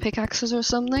like maybe pickaxes or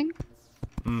something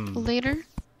later.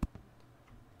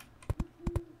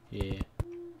 Yeah.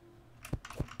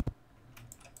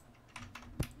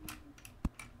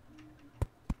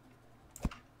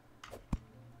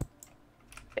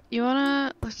 You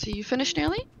wanna, let's see, you finished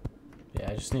nearly?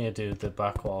 Yeah, I just need to do the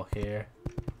back wall here.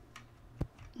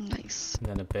 Nice. And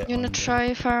then a bit You wanna under.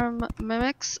 try farm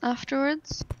mimics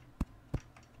afterwards?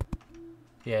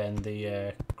 Yeah, in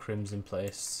the crimson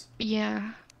place.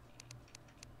 Yeah.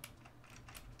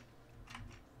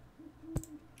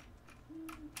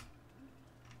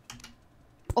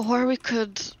 Or we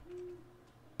could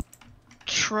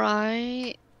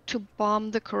try to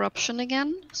bomb the corruption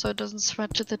again so it doesn't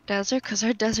spread to the desert, because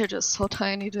our desert is so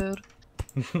tiny, dude.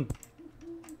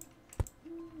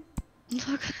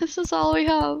 Look, this is all we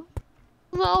have.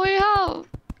 This is all we have.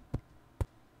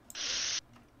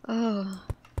 Ugh.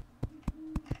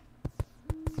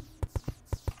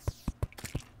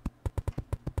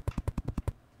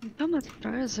 So much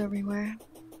stars everywhere.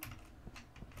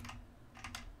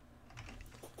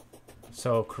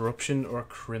 So, corruption or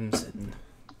crimson?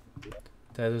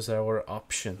 That is our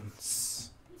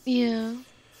options. Yeah.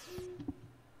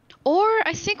 Or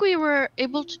I think we were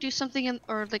able to do something in,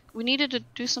 or like we needed to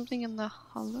do something in the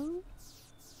hollow.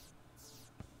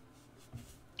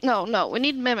 No, we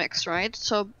need mimics, right?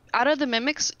 So out of the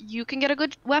mimics, you can get a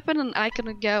good weapon, and I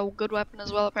can get a good weapon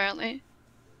as well, apparently.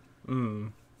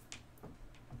 Then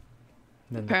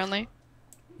Apparently.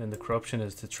 then the corruption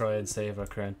is to try and save our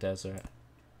current desert.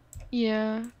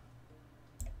 Yeah.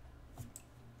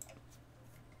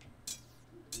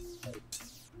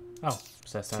 Oh,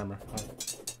 possessed armor. Oh.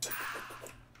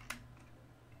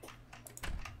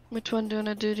 Which one do you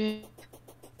wanna do?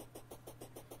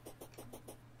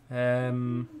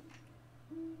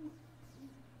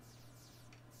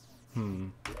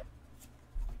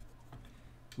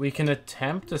 We can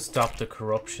attempt to stop the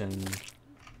corruption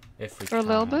if we For can. a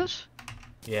little bit?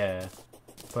 Yeah.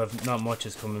 But if not much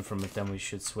is coming from it, then we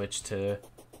should switch to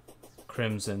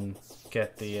crimson,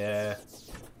 get the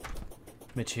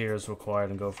materials required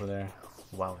and go for there.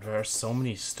 Wow, there are so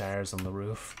many stars on the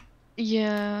roof.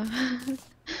 Yeah.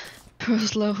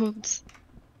 There's loads.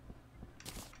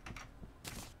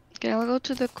 Okay, I'll go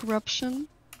to the corruption.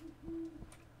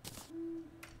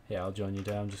 Yeah, I'll join you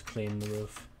down, just clean the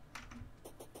roof.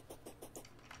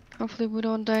 Hopefully we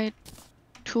don't die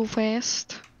too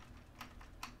fast.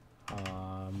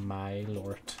 My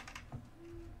lord.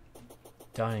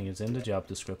 Dying is in the job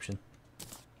description.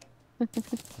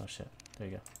 Oh shit, there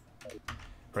you go.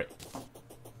 Right.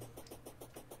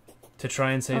 To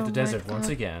try and save the desert once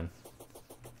again.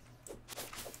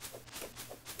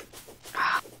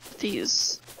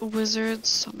 These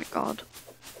wizards, oh my god.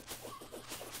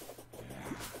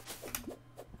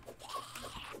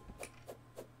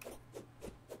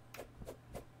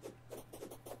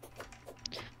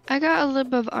 I got a little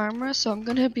bit of armor, so I'm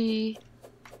gonna be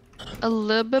a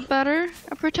little bit better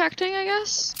at protecting, I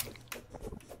guess.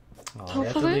 Oh, hopefully. I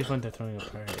have to leave when they're throwing a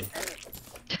party.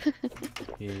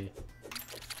 Yeah.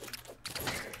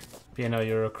 You know,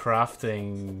 you were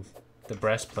crafting the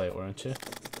breastplate, weren't you?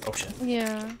 Oh shit.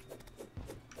 Yeah.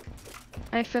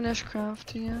 I finished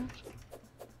crafting it.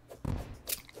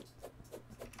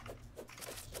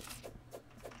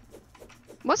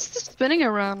 What's this spinning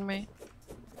around me?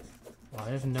 I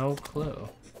have no clue.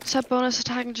 Set bonus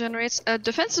attack generates a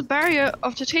defensive barrier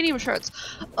of titanium shards.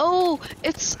 Oh,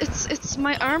 it's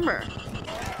my armor.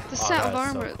 The set of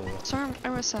that's so armor. cool. It's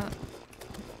armor set.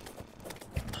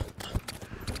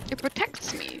 It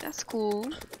protects me. That's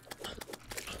cool.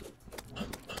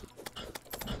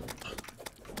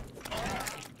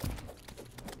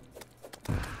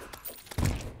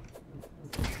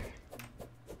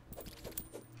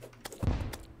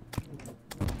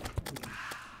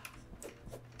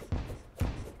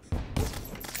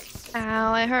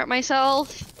 Ow, I hurt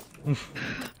myself.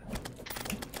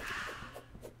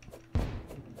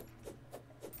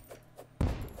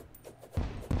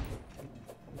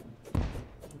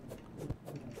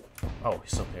 Oh,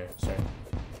 he's up here. Sorry.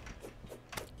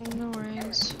 No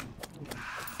worries.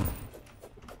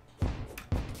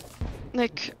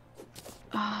 Like,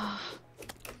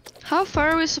 how far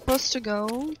are we supposed to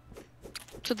go?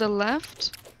 To the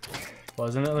left?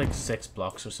 Wasn't it like 6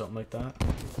 blocks or something like that?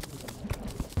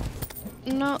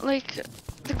 No, like,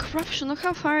 the corruption, look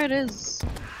how far it is.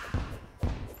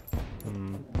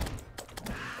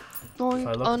 Going If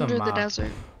I look at under the the map,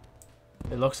 desert.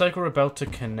 It looks like we're about to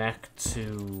connect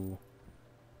to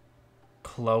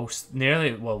close,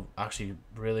 nearly, well, actually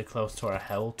really close to our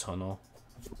hell tunnel.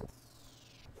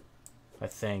 I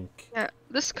think. Yeah,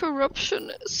 this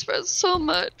corruption spreads so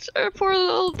much. Our poor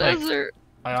little desert.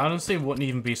 I honestly wouldn't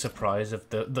even be surprised if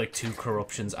the like 2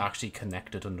 corruptions actually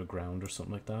connected underground or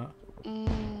something like that.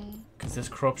 Because this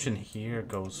corruption here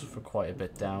goes for quite a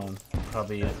bit down.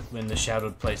 Probably in the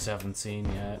shadowed place I haven't seen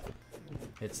yet.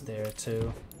 It's there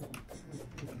too.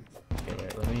 Okay,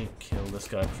 wait, let me kill this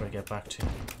guy before I get back to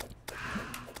you.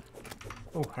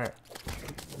 Oh, heart.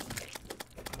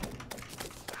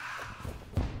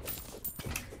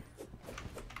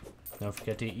 Don't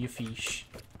forget to eat your fish.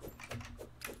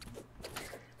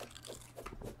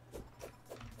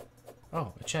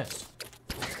 Oh, a chest.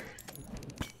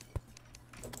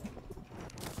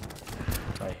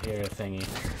 I hear a thingy.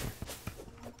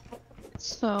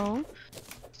 So,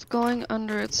 it's going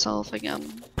under itself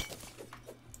again.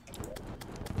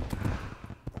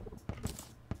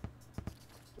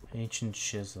 Ancient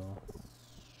chisel.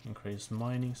 Increased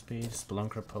mining speed,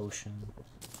 spelunker potion.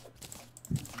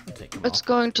 take them It's all.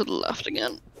 going to the left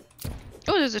again.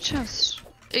 Oh, there's a chest.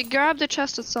 Grab the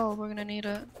chest itself. We're gonna need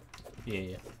it.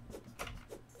 Yeah.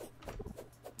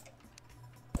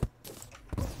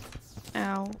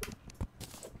 Ow.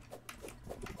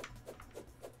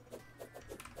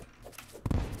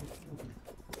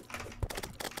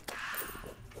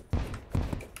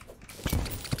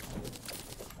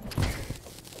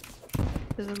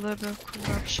 There's a little bit of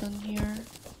corruption here.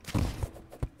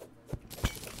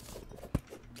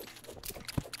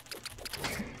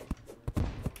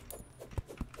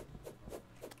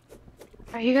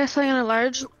 Are you guys playing on a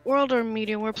large world or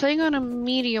medium? We're playing on a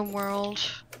medium world.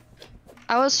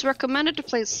 I was recommended to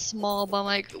play small, but I'm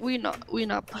like, we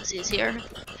not pussies here.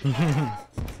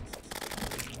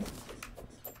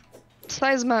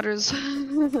 Size matters.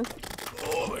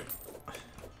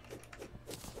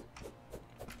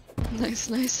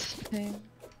 Nice. Okay.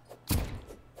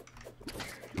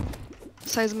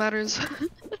 Size matters.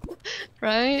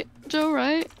 Right, Joe,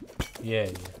 right? Yeah.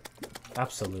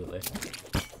 Absolutely.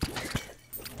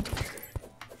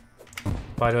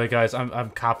 By the way, guys, I'm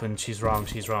capping. She's wrong.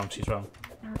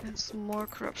 There's more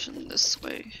corruption this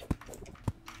way.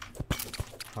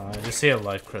 I just see a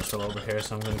life crystal over here,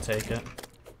 so I'm gonna take it.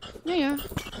 Yeah.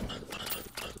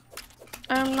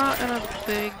 I'm not in a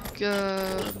big,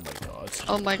 Oh my god.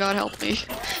 oh my god, help me.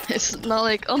 It's not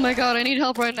like, oh my god, I need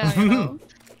help right now, you know?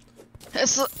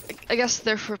 It's, I guess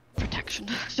they're for protection,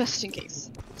 just in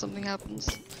case something happens.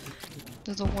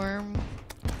 There's a worm.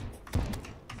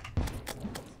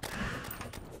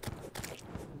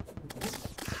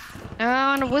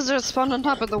 And a wizard spawned on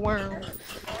top of the worm.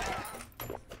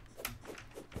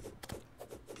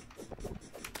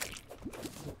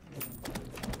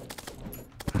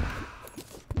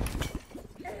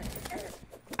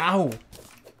 Ow!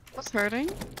 What's hurting?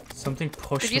 Something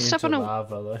pushed Did you me step into on a-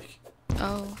 lava, like.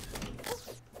 Oh.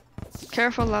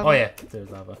 Careful, lava. Oh yeah, there's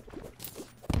lava.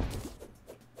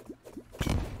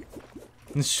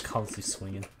 It's just constantly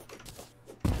swinging.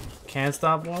 Can't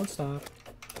stop, won't stop.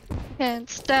 Can't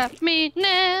stop me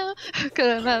now, cause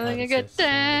I'm having a good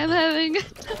time, having a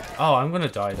good time. Oh, I'm gonna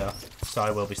die though, so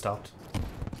I will be stopped.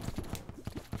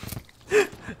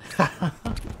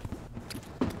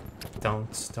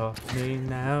 Don't stop me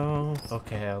now.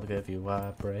 Okay, I'll give you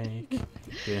a break.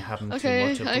 You're having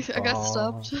Okay, too much of a I got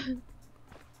ball. stopped.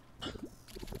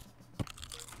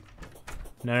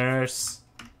 Nurse.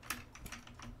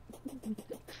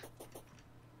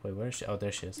 Wait, where is she? Oh,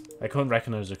 there she is. I couldn't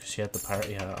recognize her because she had the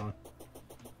party hat on.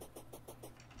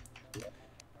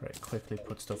 Right, quickly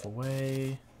put stuff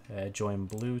away. Join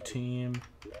blue team.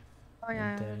 Oh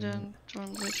yeah, I then- didn't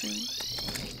join the team.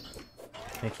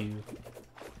 Thank you.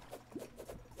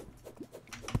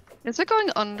 Is it going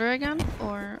under again?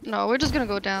 Or no, we're just gonna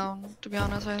go down, to be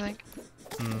honest, I think.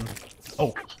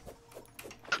 Oh,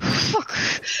 Fuck!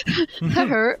 That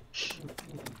hurt.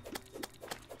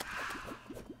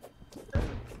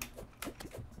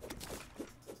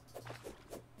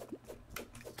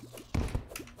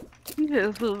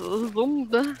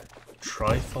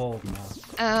 trifold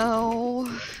now.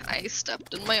 Ow. I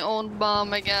stepped in my own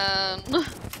bomb again.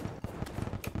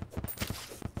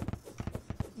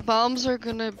 Bombs are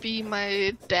gonna be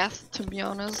my death, to be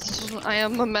honest. I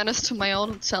am a menace to my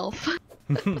own self.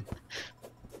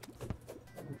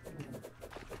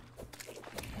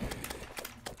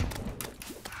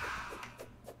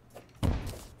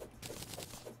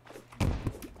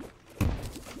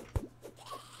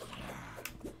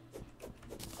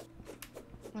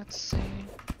 Let's see.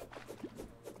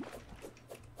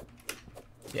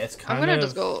 Yeah, it's I'm kind gonna of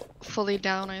just go fully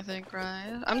down, I think,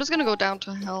 right? I'm just gonna go down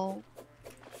to hell.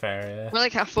 fair, yeah. We're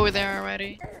like halfway there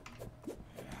already.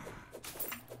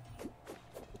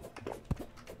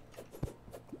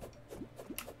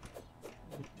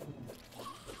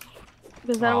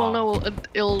 Because then we'll know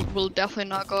it will definitely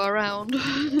not go around.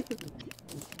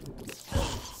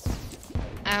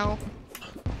 Ow.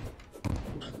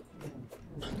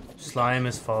 Slime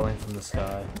is falling from the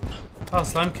sky. Oh,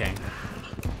 Slime King.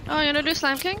 Oh, you wanna do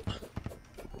Slime King?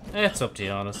 It's up to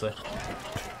you, honestly.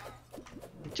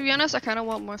 To be honest, I kinda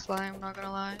want more slime, not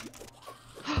gonna lie.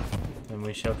 And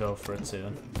we shall go for it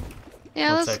soon.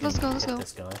 Yeah, Once I let's can go. hit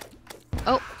this guy.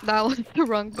 Oh, that was the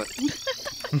wrong button.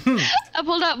 I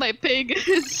pulled out my pig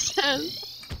instead.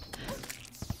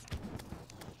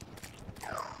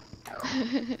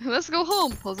 Let's go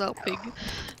home, pulls out pig.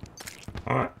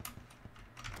 Alright.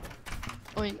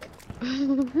 Oink.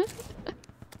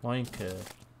 Oink.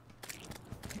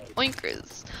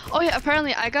 Oinkers. Oh yeah,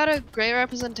 apparently I got a great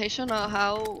representation of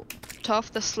how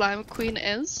tough the slime queen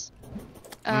is.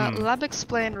 Lab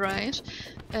explained, right?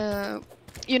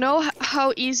 You know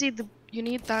how easy you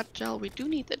need that gel. We do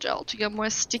need the gel to get more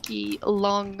sticky,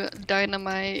 long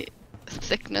dynamite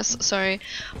thickness. Sorry.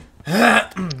 Yeah.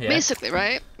 Basically,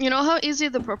 right? You know how easy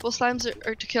the purple slimes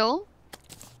are to kill?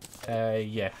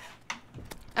 Yeah.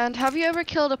 And have you ever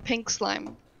killed a pink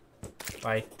slime?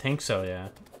 I think so, yeah.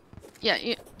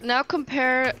 Yeah, now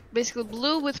compare basically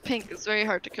blue with pink. It's very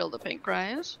hard to kill the pink,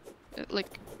 right? Like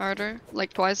harder,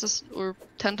 like twice as or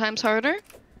 10 times harder,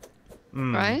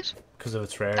 right? Because of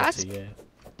its rarity, yeah.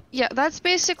 Yeah, that's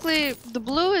basically the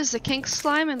blue is the king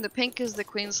slime and the pink is the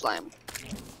queen slime.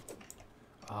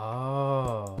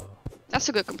 Oh. That's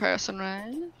a good comparison,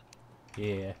 right?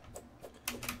 Yeah.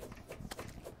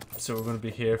 So we're gonna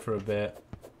be here for a bit.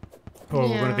 Or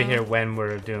we're gonna be here when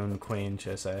we're doing queen,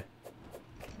 should I say?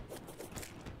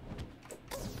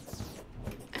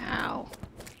 Ow.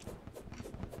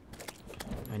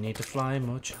 I need to fly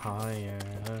much higher.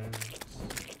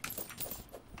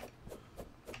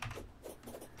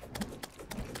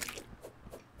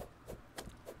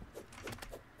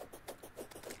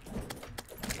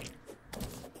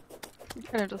 I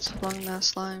could have just flung that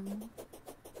slime.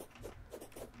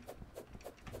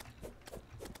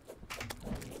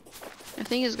 I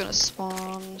think he's gonna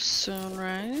spawn soon,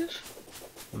 right?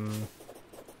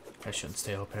 I shouldn't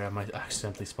stay up here, I might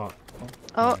accidentally spawn.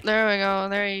 Oh, there we go,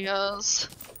 there he goes.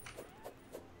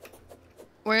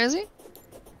 Where is he?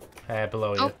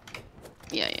 Below you.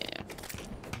 Yeah.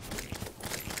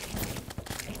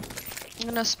 I'm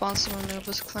gonna spawn some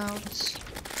Anubis clouds.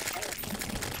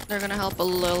 They're gonna help a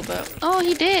little bit. Oh,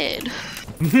 he did!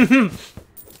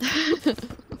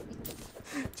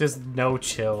 Just no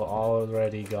chill,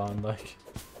 already gone, like.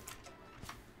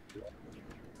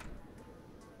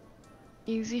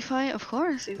 Easy fight? Of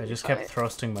course, easy I just fight. kept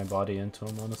thrusting my body into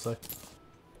him, honestly.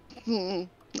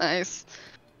 Nice.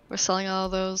 We're selling all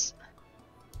of those.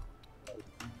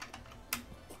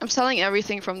 I'm selling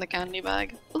everything from the candy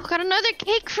bag. Oh, got another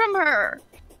cake from her!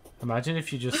 Imagine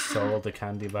if you just sold the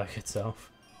candy bag itself.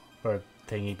 Or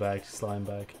thingy bag, slime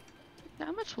bag.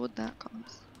 How much would that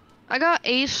cost? I got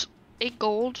 8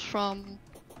 gold from...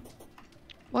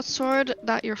 What sword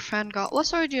that your friend got? What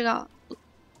sword you got,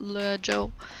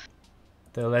 Joe?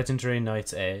 The legendary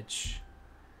Knight's Edge.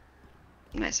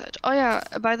 Nice edge. Oh yeah,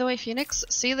 by the way, Phoenix,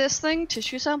 see this thing?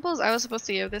 Tissue samples? I was supposed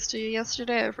to give this to you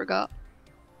yesterday, I forgot.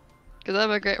 Because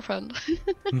I'm a great friend.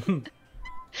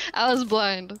 I was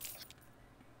blind.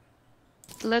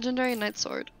 Legendary Knight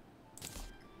Sword.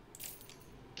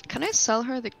 Can I sell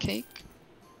her the cake?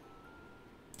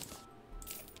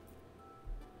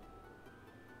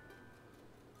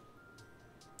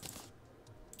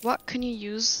 What can you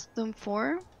use them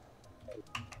for?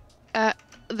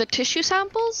 The tissue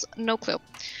samples? No clue.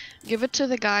 Give it to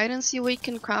the guide and see what you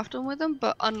can craft them with them,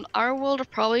 but on our world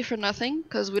probably for nothing,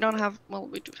 because we don't have, well,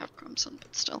 we do have Crimson,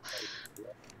 but still.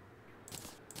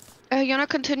 You wanna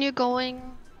continue going,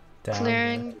 Down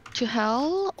clearing to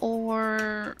hell,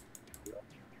 or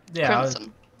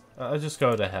Crimson? I'll just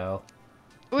go to hell.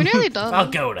 We're nearly done.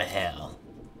 I'll go to hell.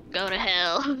 Go to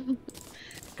hell.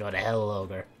 Go to hell,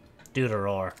 ogre. Do the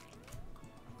roar.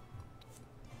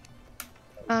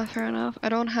 Fair enough. I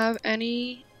don't have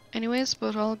any anyways,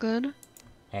 but all good.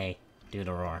 Hey, do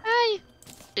the roar. Hey!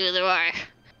 Do the roar.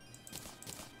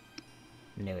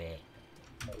 No way.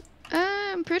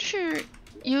 I'm pretty sure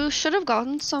you should have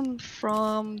gotten some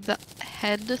from the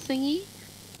head thingy.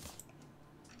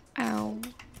 Ow.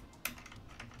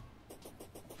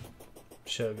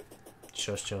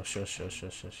 Shush, you're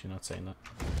not saying that.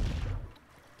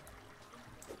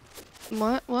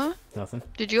 What? Nothing.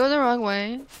 Did you go the wrong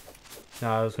way? No,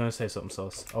 I was gonna say something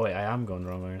else. Oh wait, I am going the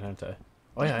wrong way, aren't I?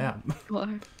 Oh yeah, I am. You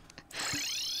are.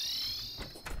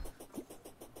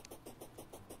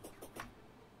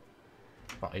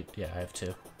 Right, yeah, I have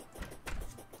 2.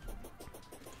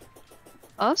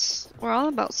 Us? We're all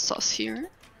about sus here.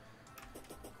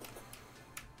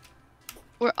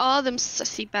 We're all them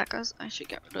sussy backers. I should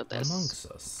get rid of this. Amongst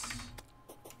us.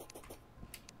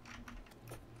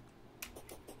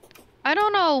 I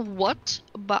don't know what,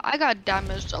 but I got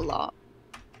damaged a lot.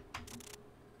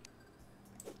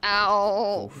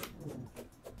 Ow. Oof.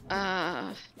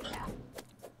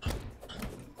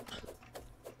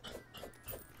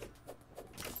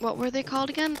 What were they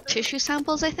called again? Tissue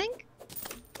samples, I think?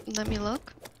 Let me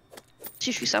look.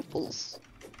 Tissue samples.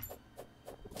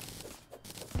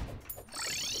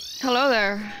 Hello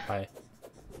there. Hi.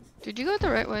 Did you go the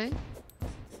right way?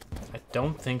 I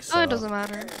don't think so. Oh, it doesn't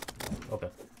matter. Okay.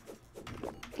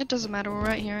 It doesn't matter, we're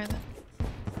right here.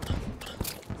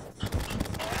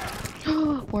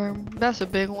 Worm. That's a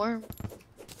big worm.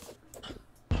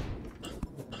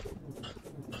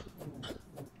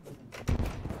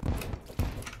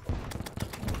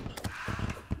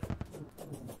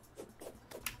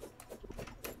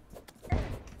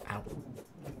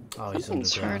 Oh, he's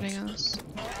Something's underground. hurting us.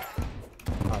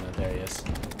 Oh no, there he is.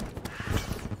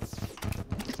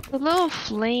 The little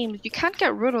flames, you can't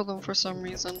get rid of them for some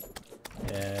reason.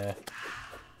 Yeah.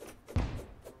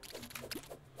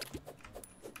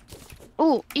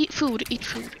 Oh, eat food, eat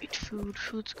food, eat food.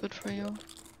 Food's good for you.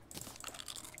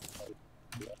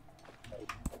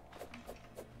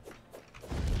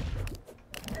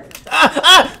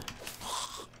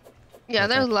 Yeah, Okay.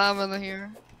 there's lava in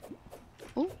here.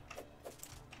 Oh.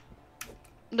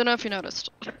 Don't know if you noticed.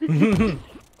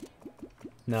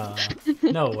 Nah.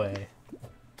 No way.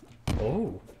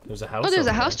 Oh, there's a house. Oh, there's a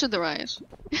over house there. to the right.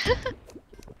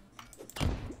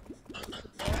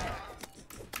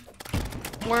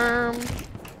 Worm.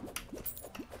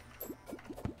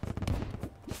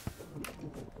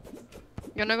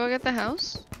 You wanna go get the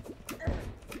house?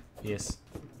 Yes.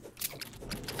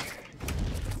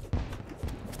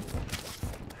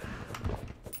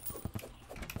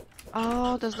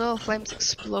 Oh, those little flames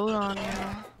explode on you.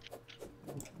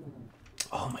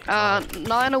 Oh my god.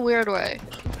 Not in a weird way.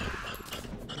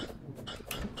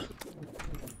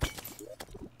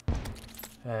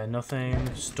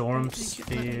 Nothing. Storm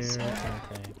Spear.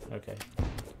 Nothing. Okay.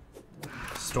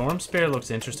 Storm Spear looks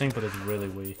interesting, but it's really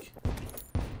weak.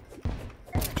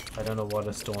 I don't know what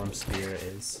a Storm Spear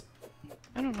is.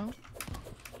 I don't know.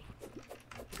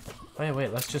 Oh yeah,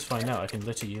 wait, let's just find out. I can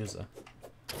literally use it.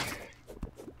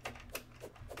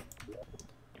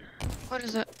 What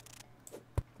is it?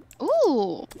 Ooh!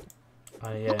 Oh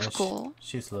yeah, Looks cool.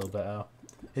 shoots a little bit out.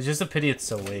 It's just a pity it's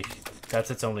so weak.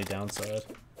 That's its only downside.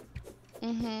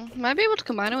 Might be able to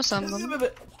combine it with some of them.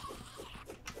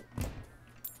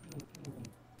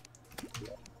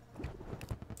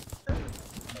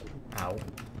 Ow.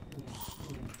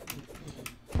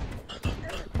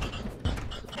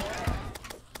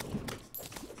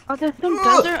 Oh, there's some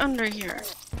desert under here.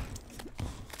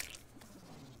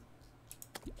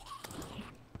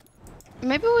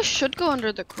 Maybe we should go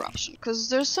under the corruption, because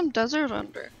there's some desert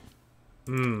under.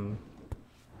 Hmm.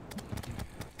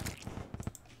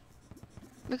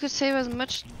 We could save as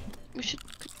much. We should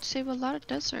save a lot of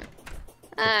desert.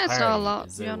 It's not a lot,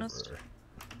 to be honest.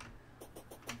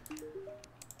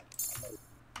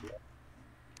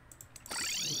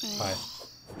 Bye.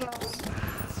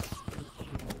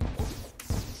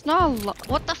 It's not a lot.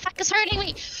 What the fuck is hurting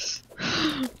me?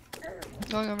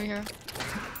 Going over here.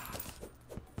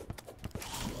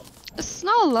 It's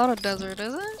not a lot of desert,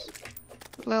 is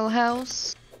it? Little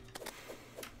house.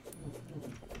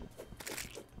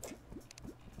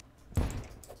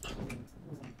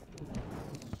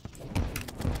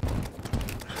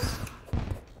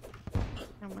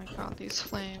 Oh my god, these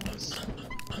flames.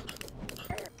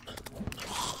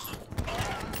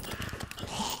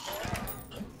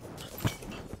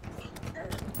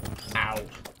 Ow.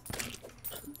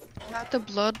 Not the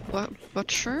blood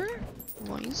butcher?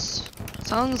 Nice.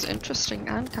 Sounds interesting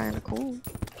and kind of cool.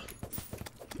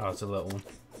 Oh, it's a little one.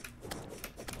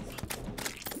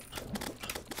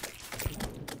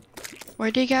 Where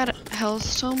do you get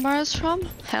hellstone bars from?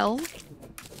 Hell?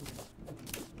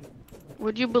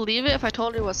 Would you believe it if I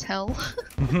told you it was hell?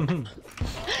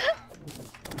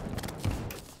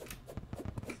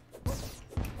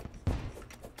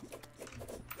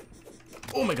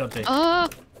 Oh my god, they.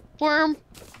 Worm!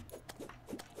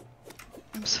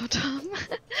 I'm so dumb.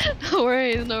 No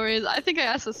worries, no worries. I think I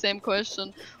asked the same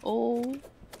question. Oh.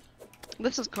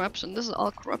 This is corruption. This is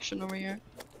all corruption over here.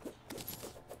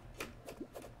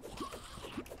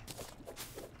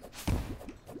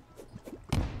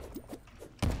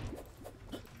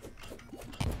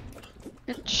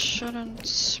 It shouldn't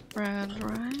spread,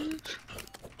 right?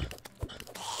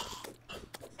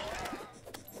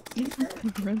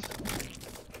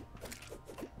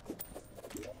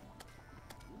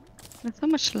 There's so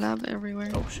much lava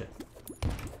everywhere. Oh shit.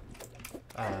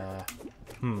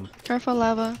 Careful,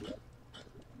 lava.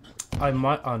 I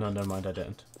might. Oh no, never mind. I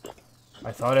didn't.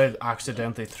 I thought I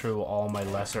accidentally threw all my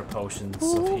lesser potions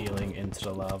of healing into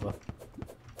the lava.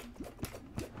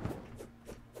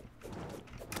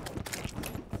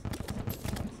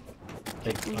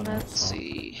 Let's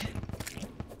see.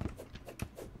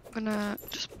 I'm gonna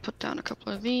just put down a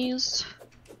couple of these.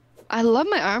 I love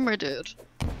my armor, dude.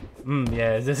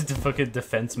 Yeah, this is the fucking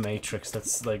defense matrix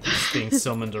that's like just being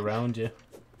summoned around you.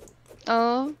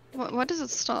 Oh, why does it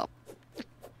stop? It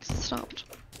stopped.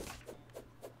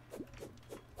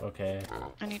 Okay.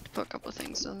 I need to put a couple of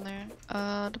things in there.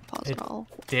 Deposit all.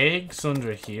 Digs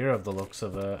under here of the looks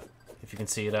of it. If you can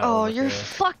see it out. Oh, over you're there.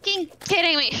 fucking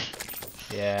kidding me!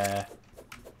 Yeah.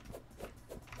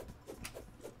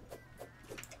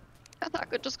 I thought I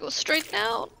could just go straight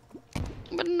down.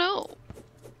 But no.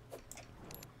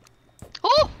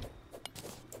 Oh!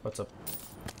 What's up?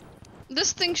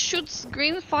 This thing shoots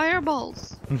green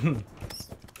fireballs.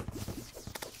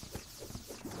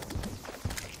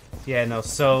 Yeah, no,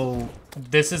 so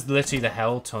this is literally the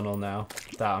hell tunnel now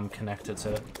that I'm connected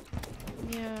to.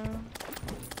 Yeah.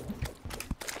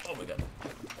 Oh my god.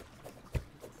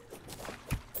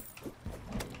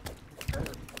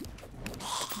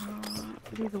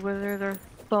 These wizards are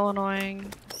so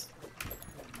annoying.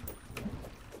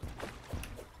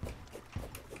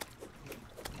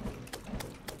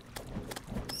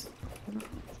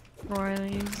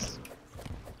 Riley's.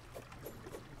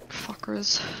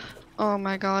 Fuckers. Oh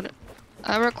my god.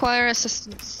 I require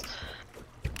assistance.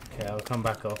 Okay, I'll come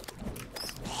back up.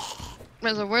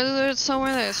 There's a wizard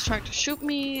somewhere that is trying to shoot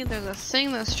me. There's a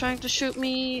thing that's trying to shoot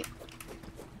me.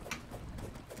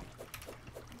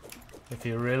 If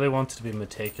you really wanted to be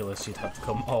meticulous, you'd have to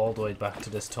come all the way back to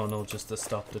this tunnel just to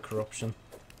stop the corruption.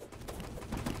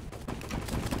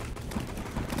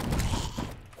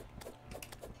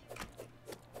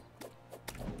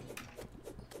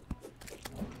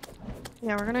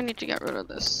 Yeah, we're gonna need to get rid of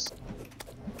this.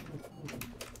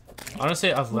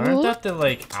 Honestly, I've learned that the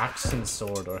like axe and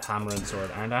sword or hammer and sword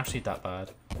aren't actually that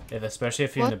bad, especially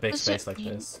if you're in a big space like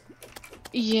this.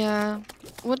 Yeah.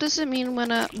 What does it mean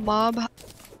when a mob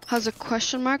has a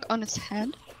question mark on its head?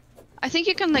 I think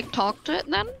you can like talk to it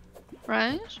then,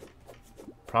 right?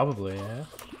 Probably, yeah.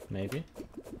 Maybe.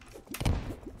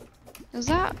 Is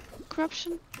that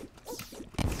corruption?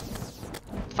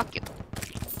 Fuck you.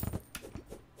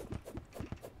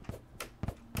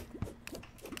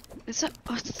 Is it?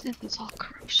 Oh, it's all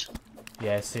corruption.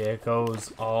 Yeah, see, it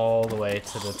goes all the way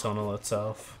to the tunnel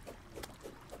itself.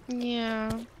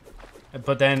 Yeah.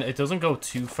 But then it doesn't go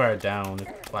too far down,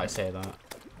 if I say that.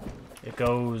 It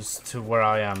goes to where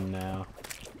I am now.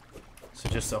 So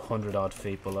just 100 odd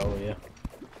feet below you.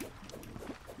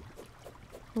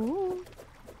 Ooh.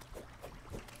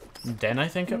 Then I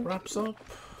think it wraps up.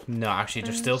 No, actually,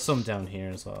 there's still some down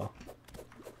here as well.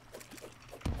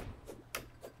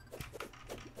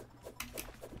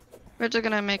 We're just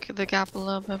gonna make the gap a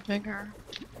little bit bigger.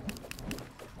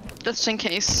 Just in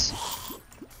case.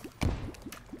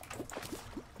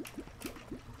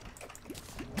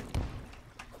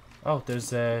 Oh,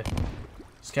 there's a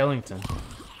skeleton.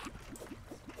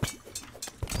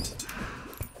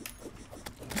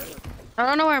 I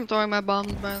don't know where I'm throwing my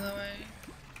bombs, by the way.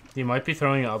 You might be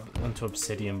throwing it up onto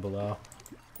obsidian below.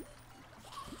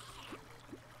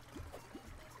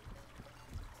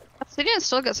 Obsidian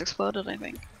still gets exploded, I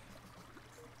think.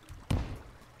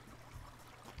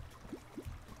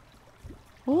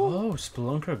 Oh,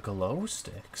 Spelunker glow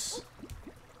sticks.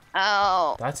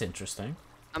 Ow. That's interesting.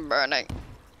 I'm burning.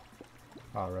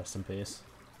 Oh, rest in peace.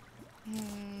 Okay,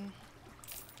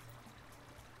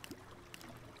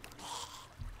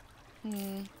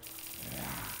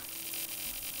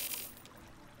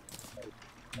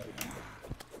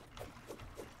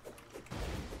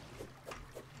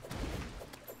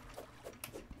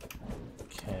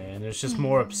 and there's just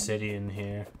more obsidian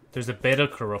here. There's a bit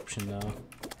of corruption though.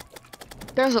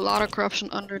 There's a lot of corruption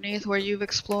underneath where you've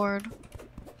explored.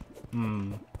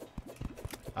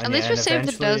 At least we saved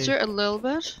the desert a little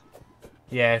bit.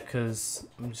 Yeah, because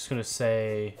I'm just going to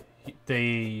say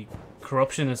the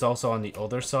corruption is also on the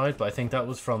other side, but I think that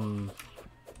was from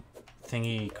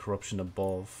thingy corruption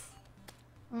above.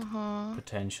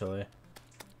 Potentially.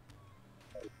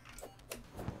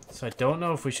 So I don't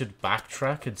know if we should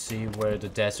backtrack and see where the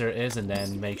desert is and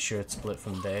then make sure it's split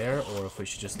from there, or if we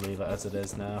should just leave it as it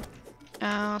is now.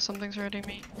 Ah, something's hurting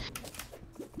me.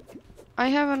 I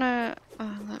have an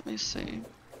let me see.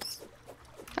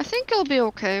 I think it'll be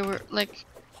okay. We're like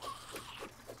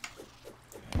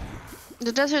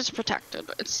the desert's protected.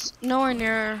 It's nowhere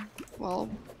near. Well,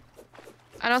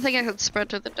 I don't think I could spread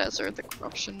to the desert the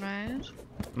corruption, right?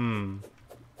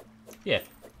 Yeah.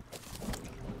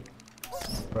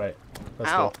 Right.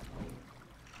 Let's Ow.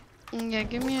 go. Yeah,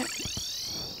 give me a.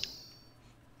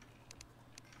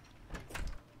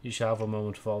 You shall have a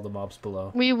moment of all the mobs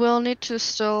below. We will need to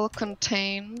still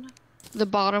contain the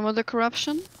bottom of the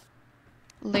corruption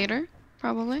later,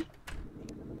 probably.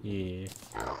 Yeah.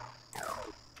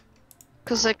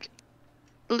 Cause like,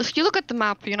 if you look at the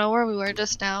map, you know where we were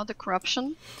just now, the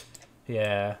corruption.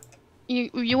 Yeah.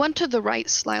 You went to the right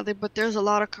slightly, but there's a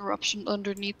lot of corruption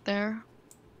underneath there.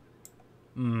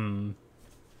 And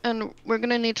we're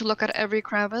gonna need to look at every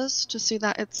crevice to see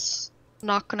that it's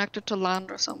not connected to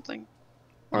land or something.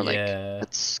 Or like,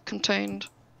 it's contained.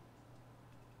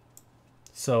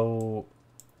 So,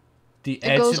 the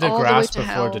edge of the grass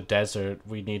before the desert,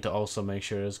 we need to also make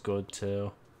sure is good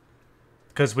too.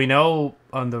 Because we know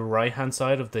on the right hand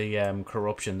side of the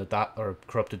corruption or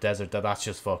corrupted desert that's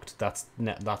just fucked. That's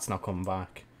not coming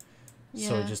back. Yeah.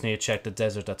 So we just need to check the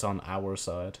desert that's on our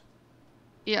side.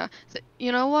 Yeah.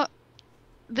 You know what?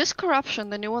 This corruption,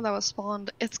 the new one that was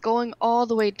spawned, it's going all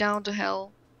the way down to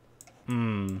hell.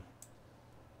 Hmm.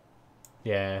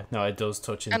 Yeah. No, it does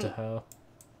touch into hell.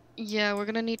 Yeah, we're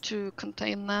gonna need to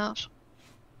contain that.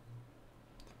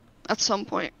 At some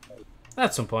point.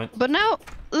 At some point. But now,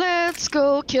 let's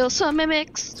go kill some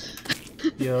mimics.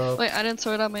 Yup. Wait, I didn't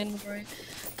sort out my inventory.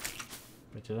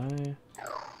 Wait, did I?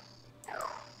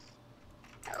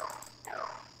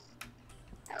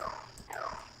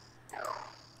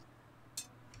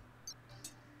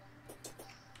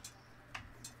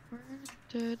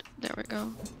 There we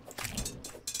go.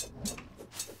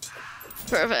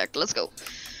 Perfect, let's go.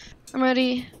 I'm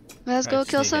ready. Let's go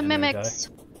kill some mimics.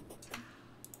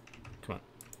 Come on.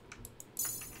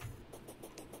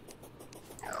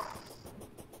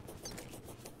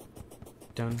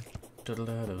 Dun, dun,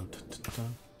 dun,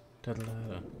 dun.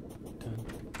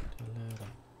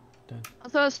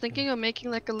 Also, I was thinking of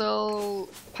making like a little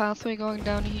pathway going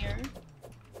down here.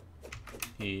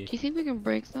 Yeah. Do you think we can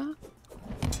break that?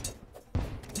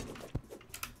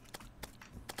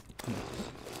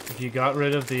 If you got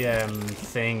rid of the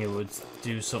thing, it would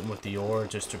do something with the ore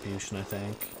distribution, I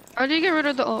think. Or do you get rid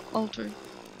of the altar?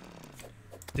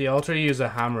 The altar you use a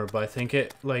hammer, but I think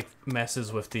it like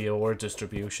messes with the ore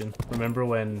distribution. Remember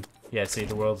when? Yeah, see,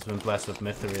 the world's been blessed with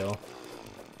mithril.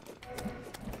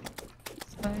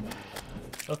 It's fine.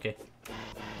 Okay.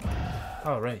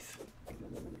 Alright.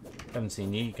 Haven't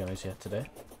seen you guys yet today.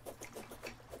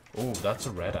 Oh, that's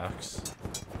a red axe.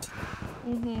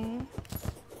 Mm-hmm.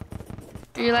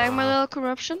 Do you like my little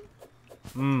corruption?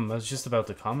 I was just about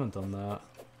to comment on that.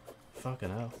 Fucking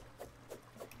hell.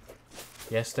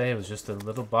 Yesterday it was just a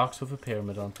little box with a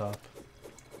pyramid on top.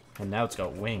 And now it's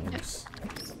got wings.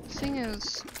 The thing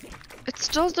is, it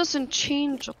still doesn't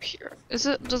change up here. Does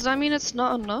that mean it's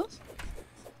not enough?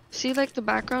 See, like the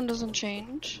background doesn't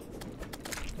change?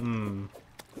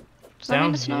 Does that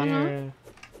mean it's not enough?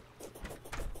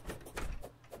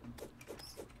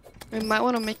 We might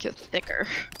want to make it thicker.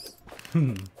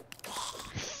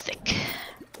 Thick.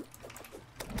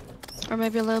 Or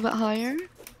maybe a little bit higher.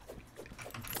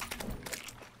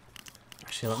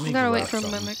 Actually, let me We gotta grab wait for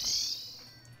some. mimics.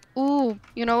 Ooh,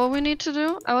 you know what we need to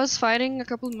do? I was fighting a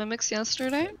couple of mimics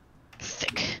yesterday.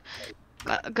 Thick.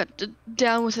 Got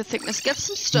down with the thickness. Get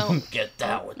some stone. Get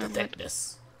down with the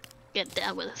thickness. Get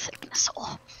down with the thickness.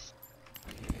 Oh.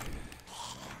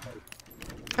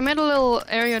 I made a little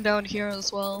area down here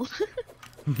as well.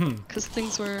 Because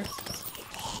things were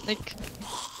like,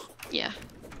 yeah.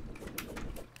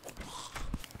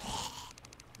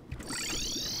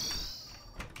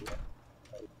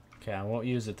 Okay, I won't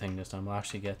use the thing this time. I'll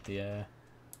actually get the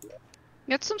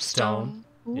Get some stone.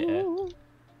 Yeah. Ooh.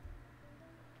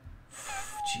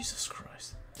 Jesus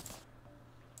Christ.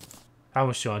 How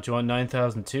much do you want? Do you want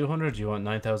 9,200? Do you want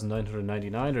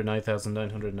 9,999 or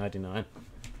 9,999?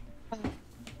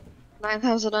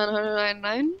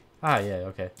 9,999? Ah, yeah,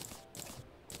 okay.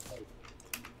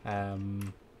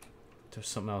 There's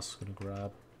something else I'm gonna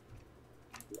grab.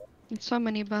 So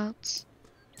many bats.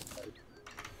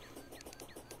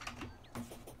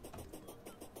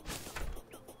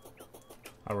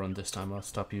 I'll run this time. I'll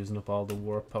stop using up all the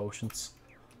warp potions.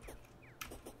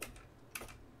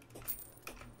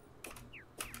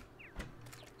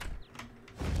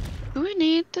 Do we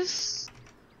need this?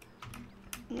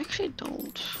 I actually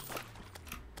don't.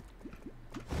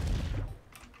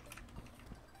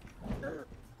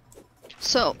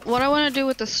 So, what I want to do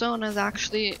with the stone is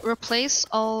actually replace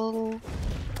all...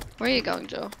 Where are you going,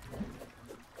 Joe?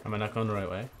 Am I not going the right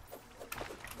way?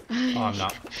 Oh, I'm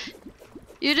not.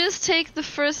 You just take the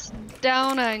first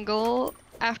down angle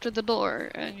after the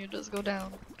door, and you just go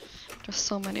down. There's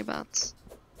so many bats.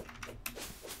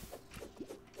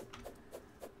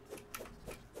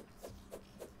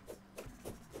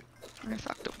 I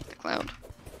fucked up with the cloud.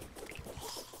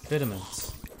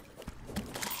 Vitamins.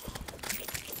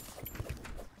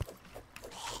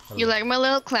 You like my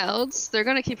little clouds? They're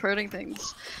gonna keep hurting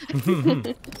things.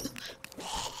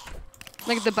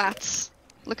 Like the bats.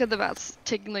 Look at the bats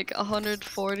taking like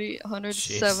 140,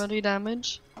 170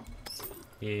 damage.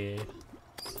 Yeah.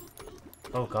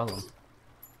 Oh, golem.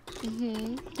 Do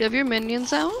you have your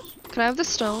minions out? Can I have the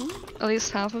stone? At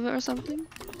least half of it or something?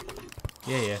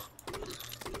 Yeah, yeah.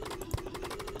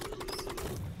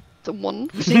 The one?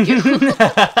 Thank you.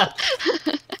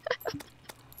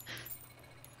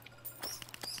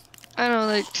 I don't know,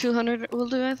 like 200 will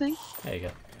do, I think. There you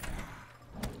go.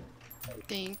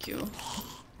 Thank you.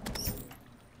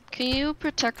 Can you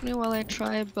protect me while I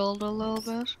try build a little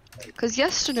bit? Cause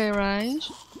yesterday, right?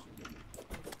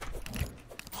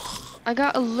 I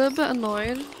got a little bit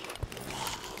annoyed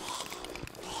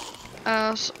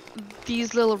at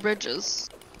these little ridges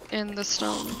in the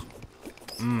stone.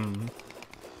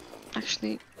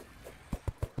 Actually,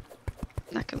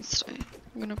 that can stay.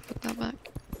 I'm gonna put that back.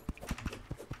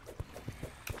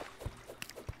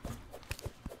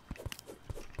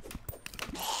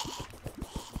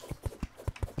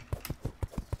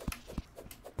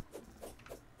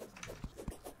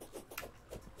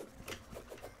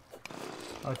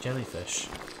 Oh, jellyfish.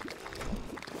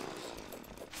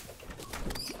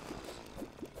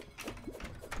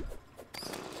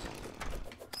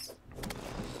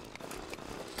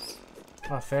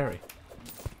 Oh, fairy.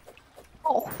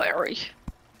 Oh, fairy.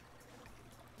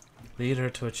 Lead her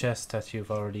to a chest that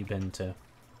you've already been to.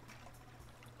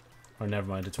 Or never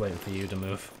mind, it's waiting for you to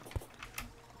move.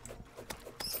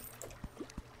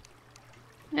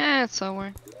 Yeah, it's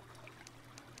somewhere.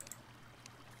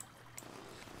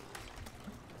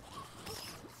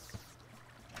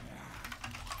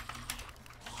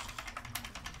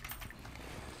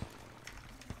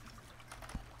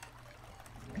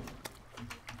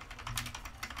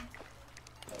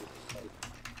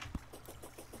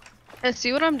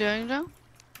 See what I'm doing now?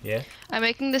 Yeah? I'm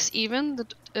making this even,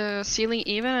 the ceiling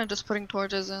even, and just putting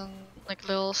torches in like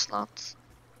little slots.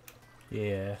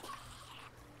 Yeah.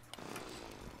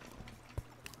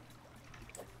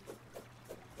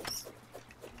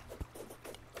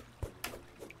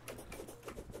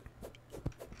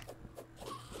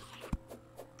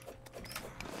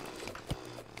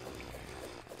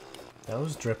 That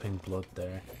was dripping blood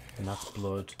there. And that's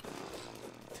blood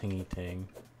thingy thing.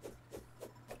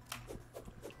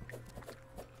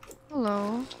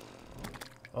 Hello.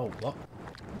 Oh, what?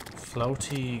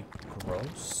 Floaty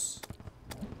gross?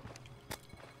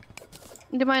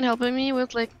 Do you mind helping me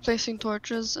with like placing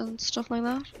torches and stuff like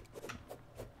that?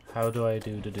 How do I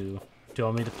do? Do you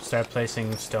want me to start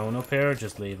placing stone up here or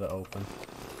just leave it open?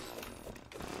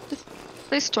 Just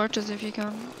place torches if you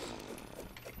can.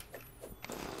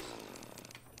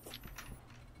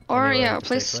 Or Anywhere yeah, in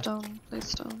place particular? stone. Place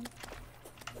stone.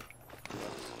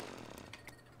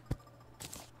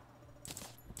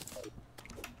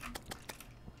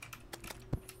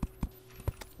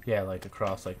 Yeah, like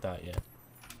across like that, yeah.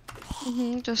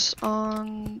 Just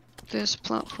on this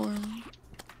platform.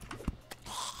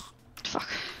 Fuck.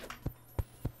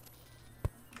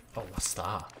 Oh, what's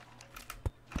that?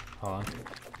 Hold on.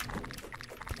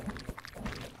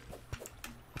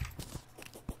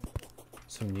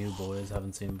 Some new boys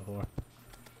haven't seen before.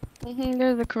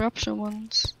 They're the corruption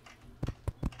ones.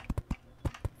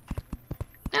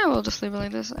 Yeah, we'll just leave it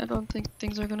like this. I don't think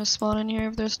things are gonna spawn in here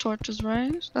if there's torches,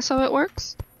 right? That's how it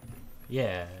works?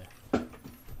 Yeah.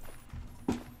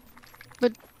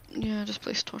 But, yeah, just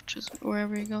place torches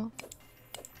wherever you go.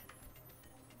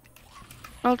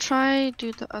 I'll try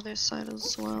do the other side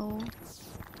as well.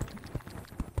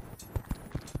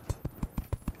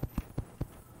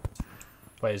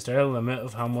 Wait, is there a limit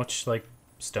of how much, like,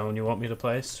 stone you want me to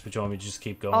place? Or do you want me to just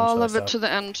keep going? All Shall I of it stop? to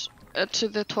the end, to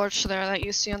the torch there that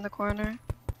you see in the corner.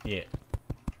 Yeah.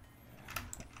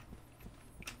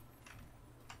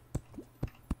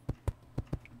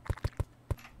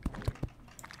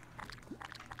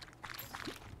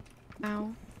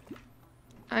 Ow.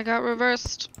 I got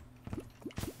reversed.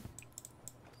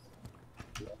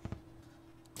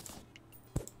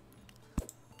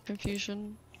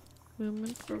 Confusion.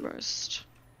 Movement reversed.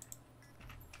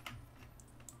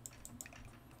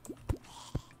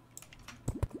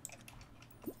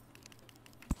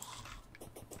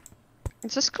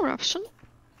 Is this corruption?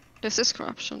 This is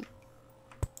corruption.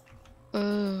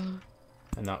 And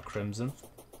not crimson.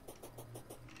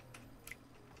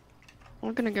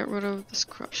 I'm gonna get rid of this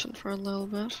corruption for a little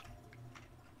bit.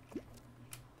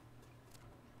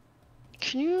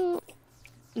 Can you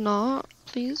not,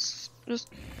 please? Just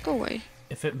go away.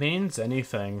 If it means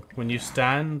anything, when you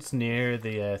stand near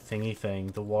the thingy thing,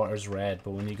 the water's red,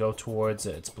 but when you go towards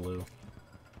it, it's blue.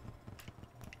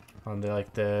 On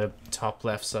the top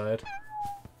left side.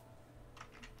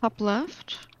 Top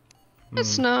left?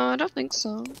 Yes, no, I don't think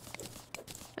so.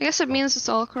 I guess it means it's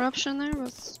all corruption there,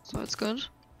 but so it's good.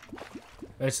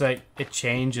 It's like, it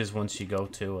changes once you go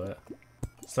to it.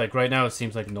 It's like, right now it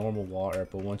seems like normal water,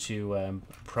 but once you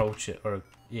approach it, or,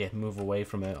 yeah, move away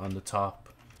from it on the top,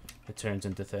 it turns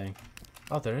into thing.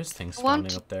 Oh, there is things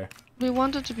spawning up there. We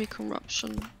want it to be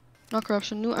corruption. Not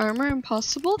corruption, new armor,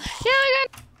 impossible? Yeah, we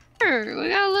got armor! We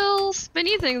got little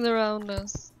spinny things around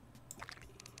us.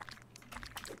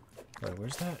 Wait,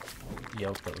 where's that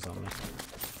yolk that was on me?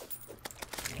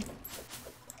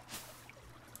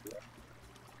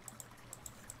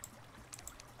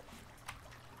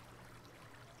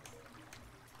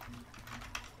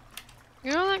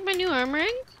 You don't like my new arm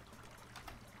ring?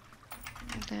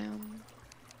 Damn.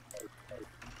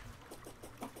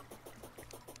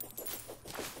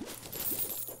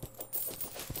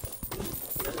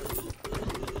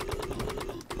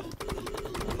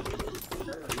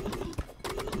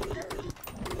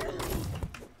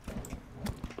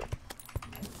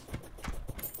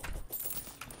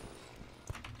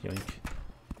 Yoink.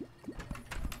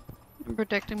 I'm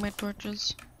protecting my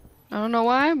torches. I don't know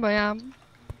why, but yeah.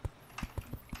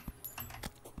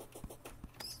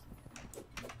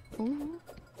 Ooh.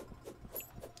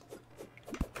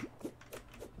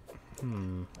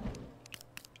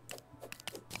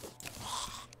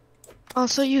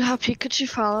 Also, you have Pikachu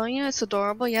following you. It's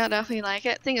adorable. Yeah, definitely like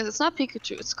it. Thing is, it's not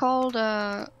Pikachu. It's called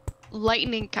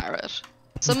Lightning Carrot.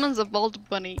 Someone's a Vault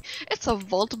Bunny. It's a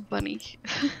Vault Bunny.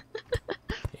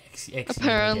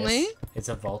 Apparently. Yes. It's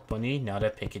a Vault Bunny, not a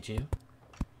Pikachu.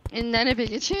 And then a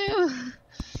Pikachu.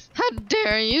 How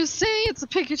dare you say it's a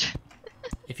Pikachu?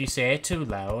 If you say it too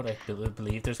loud, I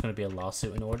believe there's going to be a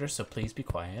lawsuit in order, so please be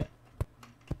quiet.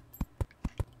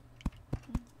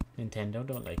 Nintendo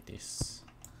don't like this.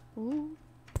 Ooh.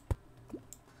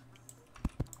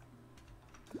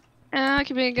 I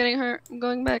keep getting hurt. I'm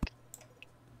going back.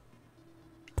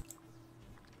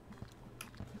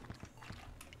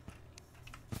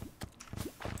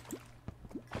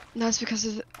 That's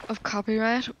because of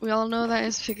copyright. We all know that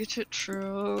is Pikachu.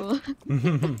 True.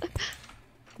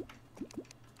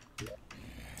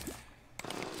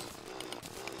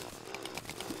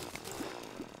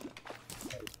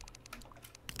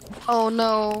 Oh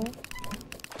no.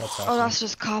 Oh, that's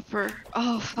just copper.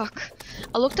 Oh fuck.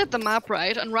 I looked at the map,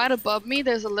 right, and right above me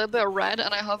there's a little bit of red,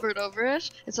 and I hovered over it.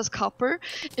 It says copper.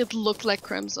 It looked like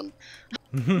crimson.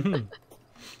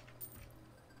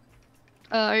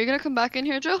 Are you gonna come back in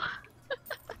here, Joe?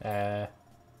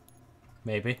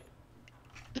 Maybe.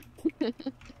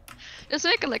 Just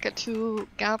make it like a 2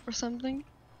 gap or something.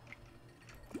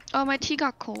 Oh, my tea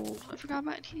got cold. I forgot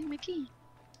about my tea.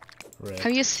 Right.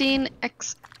 Have you seen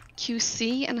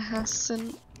XQC and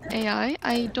Hassan AI?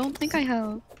 I don't think I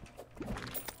have.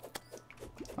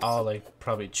 Oh, like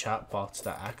probably chatbots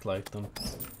that act like them.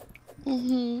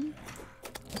 Mm-hmm.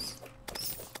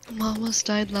 Almost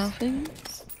died laughing.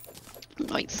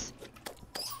 Nice.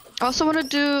 I also want to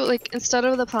do, like, instead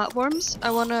of the platforms, I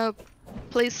want to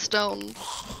place stone.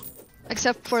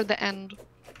 Except for the end.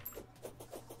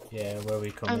 Yeah, where we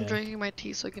come in. I'm drinking my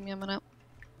tea, so give me a minute.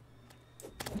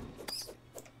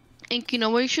 Ink, you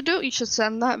know what you should do? You should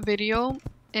send that video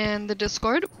in the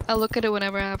Discord. I'll look at it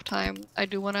whenever I have time. I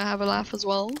do want to have a laugh as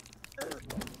well.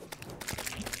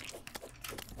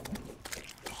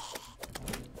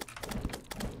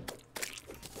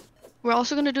 We're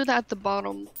also going to do that at the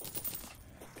bottom.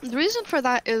 The reason for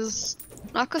that is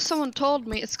not because someone told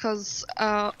me, it's because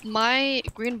my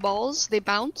green balls, they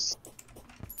bounce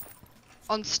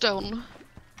on stone.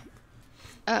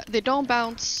 They don't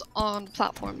bounce on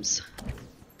platforms.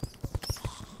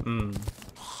 Hmm.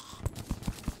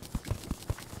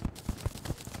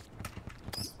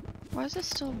 Why is it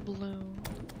still blue?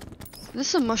 Is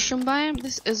this a mushroom biome?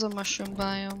 This is a mushroom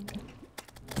biome.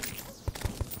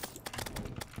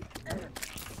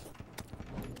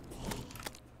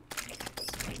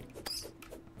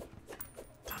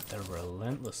 They're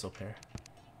relentless up here.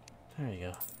 There you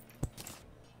go.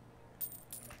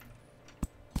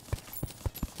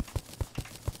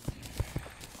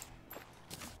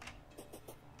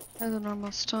 There's a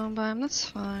normal stone biome, that's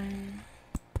fine.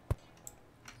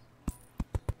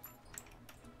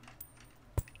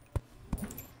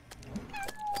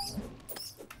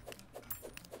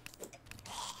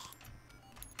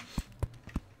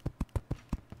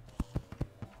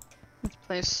 Let's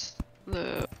place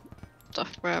the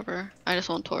stuff wherever. I just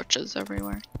want torches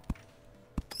everywhere.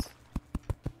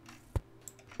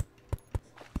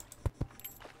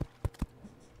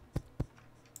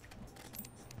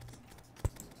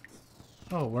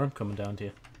 Oh, worm coming down to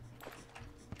you.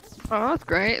 Oh, that's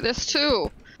great. This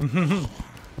too. I'm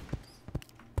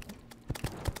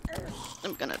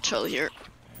gonna chill here.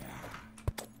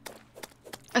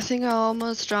 I think I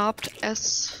almost dropped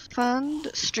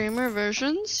S-Fund streamer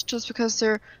versions just because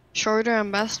they're shorter and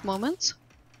best moments.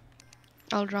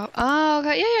 I'll drop. Oh,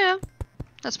 okay. Yeah.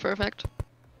 That's perfect.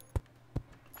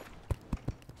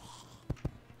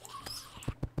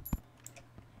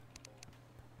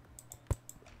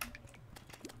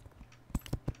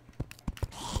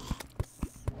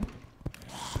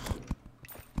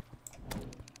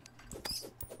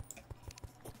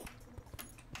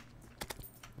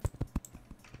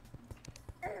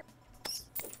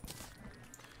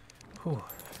 Whew.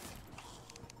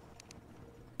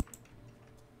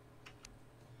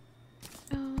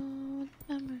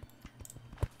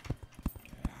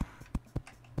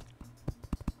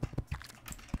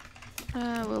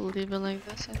 We'll leave it like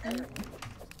this, I think.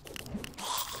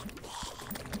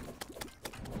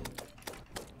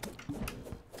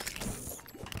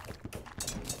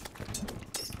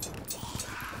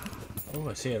 Oh,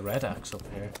 I see a red axe up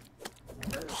here.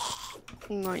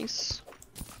 Nice.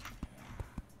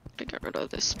 To get rid of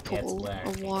this pool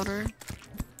of water.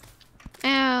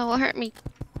 Ow, it hurt me.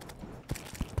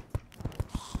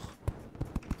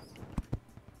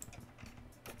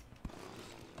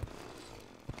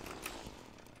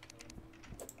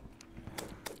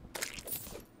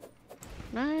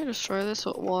 Can I destroy this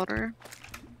with water?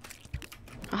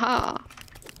 Aha!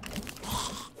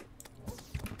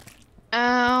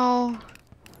 Ow!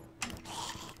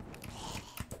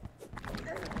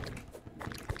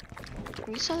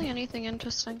 Are you selling anything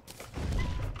interesting?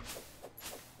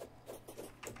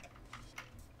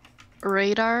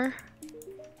 Radar?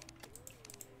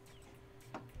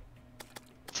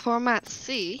 Format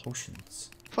C? Potions.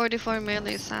 44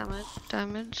 melee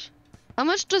damage. How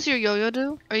much does your yo-yo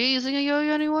do? Are you using a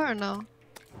yo-yo anymore or no?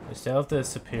 I still have the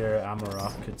superior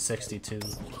Amarok at 62.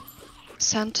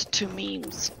 Sent to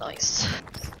memes. Nice.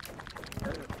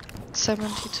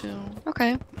 72.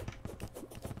 Okay.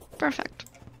 Perfect.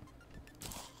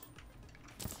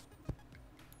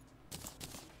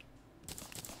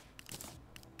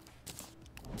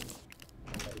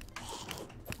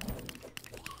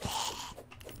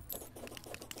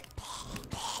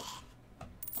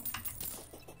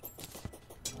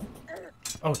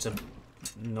 Oh, it's a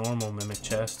normal mimic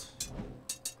chest.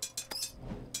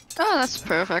 Oh, that's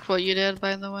perfect what you did,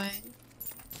 by the way.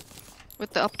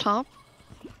 With the up top.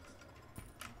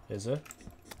 Is it?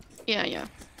 Yeah, yeah.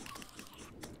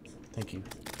 Thank you.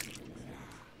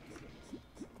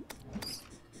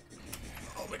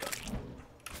 Oh my god.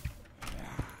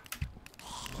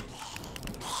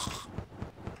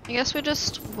 I guess we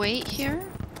just wait here.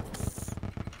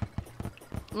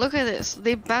 Look at this.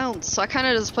 They bounce. So I kind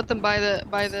of just put them by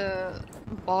the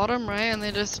bottom, right? And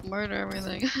they just murder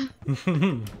everything. Is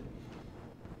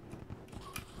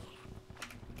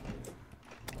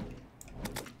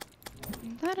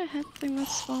that a head thing that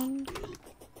spawned?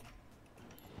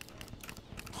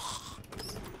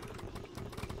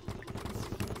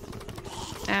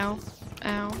 Ow.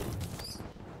 Ow.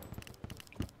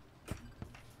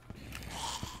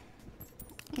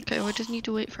 Okay, we just need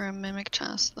to wait for a mimic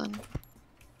chest then.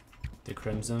 The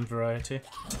crimson variety?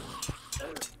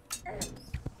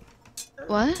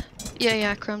 What? Yeah,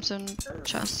 yeah, crimson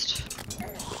chest.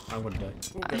 I'm gonna die.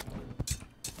 Okay.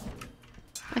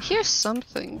 I hear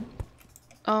something.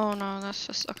 Oh no, that's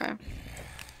just okay.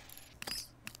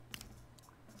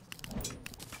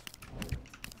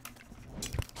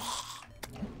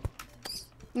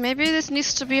 Maybe this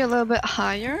needs to be a little bit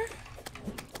higher.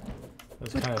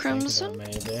 With crimson?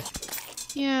 Maybe.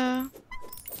 Yeah.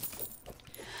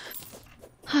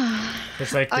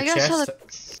 It's like the I guess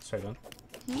chest. Sorry, go on.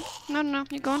 No, no,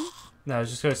 you gone? No, I was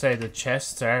just gonna say the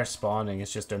chests are spawning,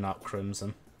 it's just they're not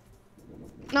crimson.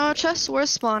 No, chests were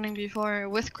spawning before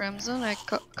with crimson. I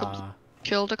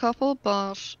killed a couple,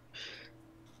 but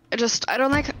I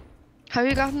don't like. Have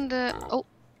you gotten the? Oh,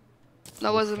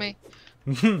 that wasn't me.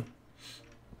 Have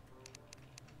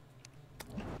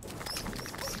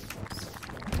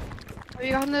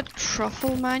you gotten the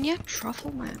truffle man yet?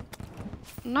 Truffle man.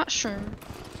 I'm not sure.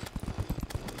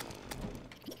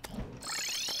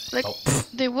 Like,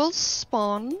 they will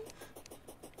spawn.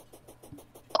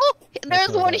 Oh,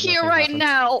 there's one here right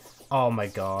now. Oh my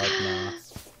god, no.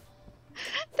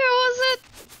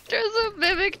 There's a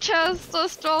mimic chest that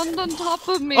spawned on top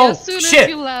of me Oh, as soon shit. as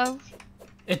you left.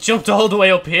 It jumped all the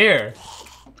way up here.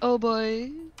 Oh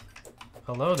boy.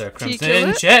 Hello there, Can you crimson kill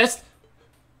it? chest.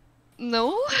 No?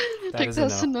 I think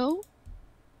that's a no.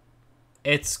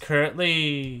 It's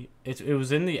currently it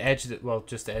was in the edge that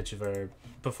just the edge of our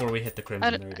before we hit the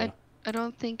crimson. There we go. I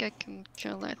don't think I can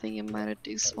kill it. I think it might have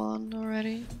despawned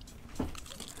already.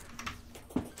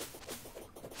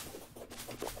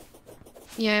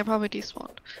 Yeah, it probably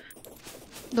despawned.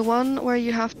 The one where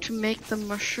you have to make the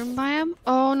mushroom biome?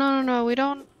 Oh no, we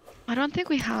don't. I don't think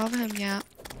we have him yet.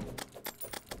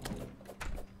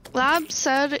 Lab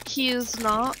said he is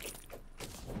not.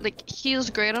 Like, he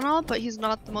is great and all, but he's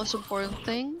not the most important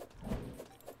thing.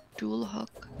 Dual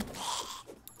hook.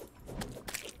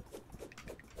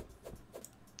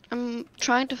 I'm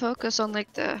trying to focus on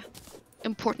like the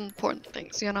important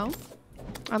things, you know?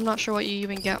 I'm not sure what you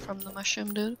even get from the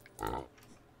mushroom, dude.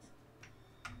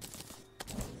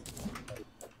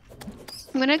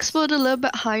 I'm gonna explode a little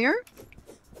bit higher.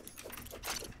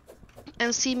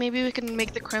 And see, maybe we can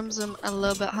make the crimson a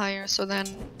little bit higher, so then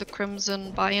the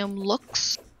crimson biome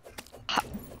looks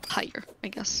higher, I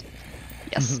guess.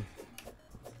 Yes.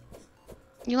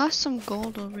 You lost some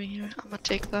gold over here. I'm gonna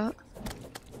take that.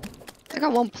 I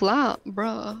got 1 plat,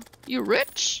 bruh. You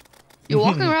rich? You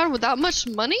walking around with that much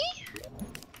money?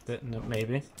 No,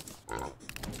 maybe.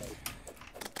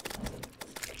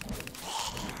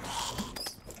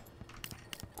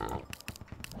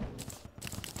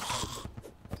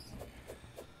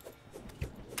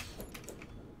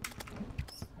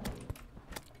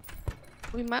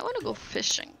 We might want to go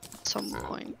fishing at some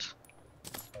point.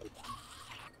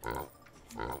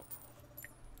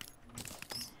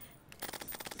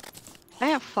 I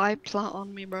have 5 plat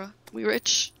on me, bruh. We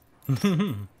rich.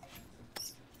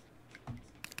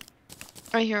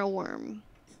 I hear a worm.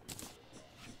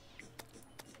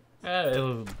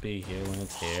 It'll be here when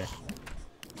it's here.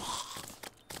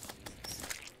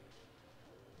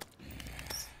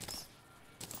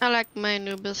 I like my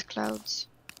Anubis clouds.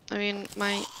 I mean,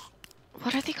 my...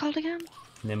 What are they called again?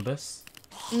 Nimbus?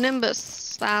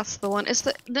 Nimbus. That's the one. Is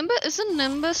the Nimbus? Isn't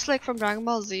Nimbus like from Dragon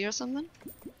Ball Z or something?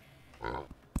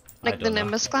 Like the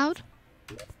Nimbus cloud?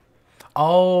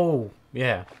 Oh,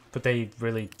 yeah. But they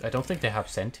really... I don't think they have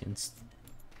sentience.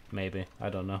 Maybe. I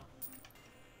don't know.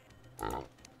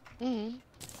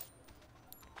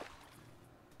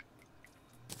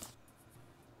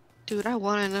 Dude, I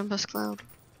want a Nimbus cloud.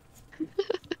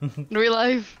 In real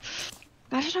life.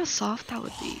 Imagine how soft that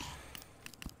would be.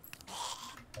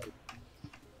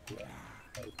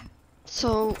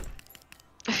 So,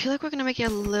 I feel like we're gonna make it a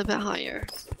little bit higher.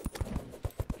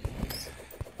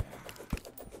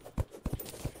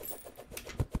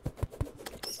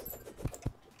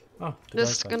 Oh,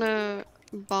 Just gonna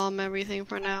bomb everything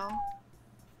for now.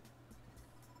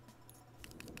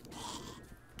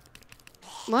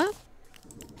 What?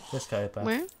 This guy back.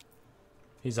 Where?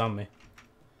 He's on me.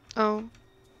 Oh,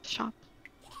 shop.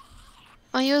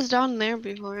 Oh, he was down there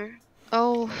before.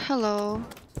 Oh, hello.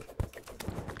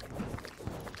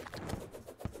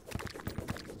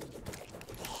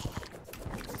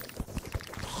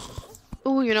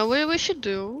 Oh, you know what we should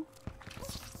do?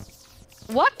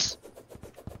 What?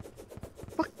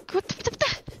 What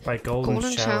the? By golden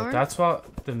Golden shower. shower? That's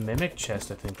what the mimic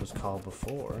chest I think was called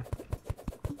before.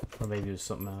 Or maybe it was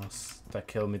something else that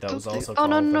killed me that was also Oh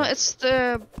called no, that.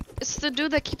 it's the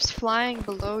dude that keeps flying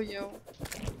below you.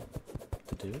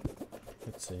 The dude?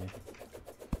 Let's see.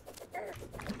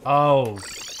 Oh,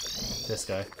 this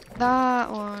guy.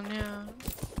 That one, yeah.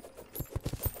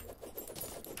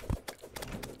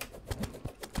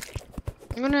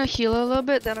 I'm gonna heal a little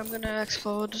bit, then I'm gonna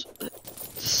explode the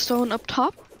stone up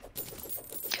top.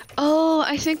 Oh,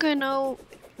 I think I know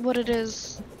what it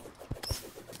is.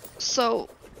 So,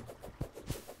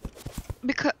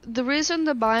 because the reason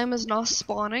the biome is not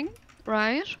spawning,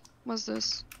 right? Was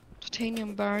this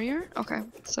titanium barrier? Okay,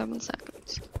 7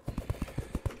 seconds.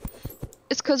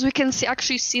 It's because we can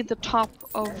actually see the top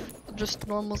of just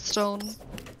normal stone.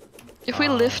 If we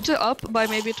lift it up by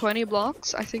maybe 20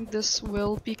 blocks, I think this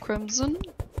will be crimson.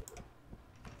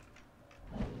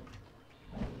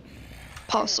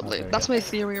 Possibly. That's my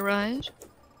theory, right?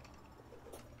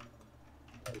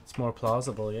 It's more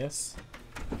plausible, yes,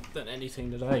 than anything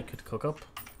that I could cook up.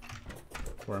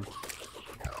 Worm.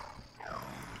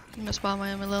 I'm gonna spawn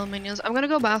my little minions. I'm gonna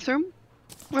go bathroom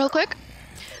real quick,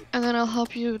 and then I'll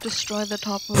help you destroy the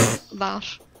top of that.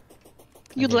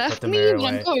 You left me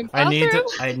when I'm going bathroom?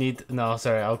 I need, no,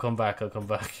 sorry, I'll come back.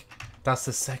 That's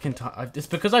the second time. It's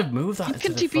because I've moved that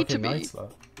into the fucking night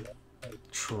slot.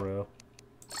 True.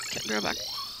 Okay, be right back.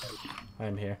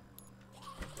 I'm here.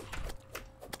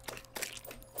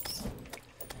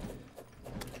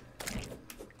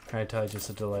 Can't tell, just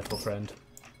a delightful friend.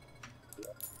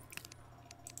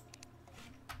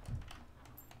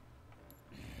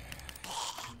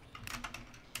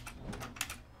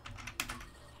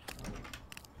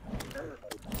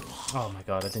 Oh my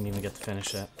god, I didn't even get to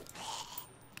finish it.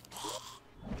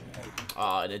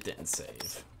 Oh, and it didn't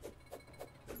save.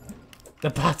 The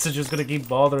bats are just gonna keep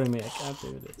bothering me. I can't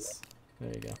do this.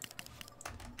 There you go.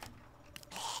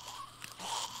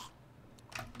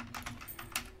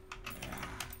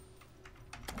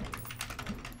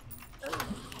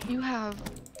 You have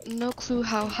no clue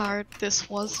how hard this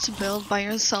was to build by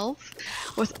yourself.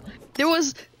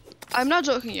 I'm not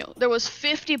joking you, there was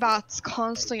 50 bats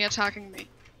constantly attacking me.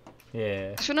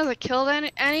 Yeah. As soon as I killed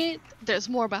any, there's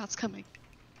more bats coming.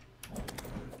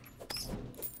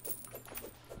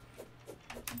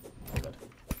 Good.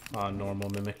 Oh, normal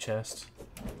mimic chest.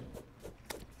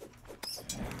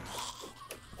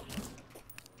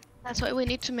 That's why we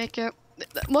need to make it.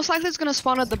 Most likely it's gonna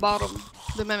spawn at the bottom,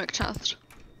 the mimic chest.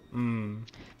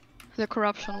 The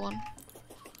corruption one.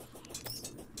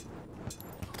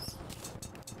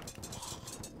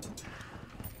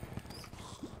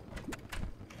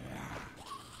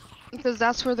 Because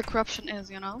that's where the corruption is,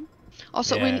 you know?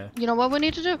 Also, Yeah. you know what we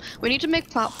need to do? We need to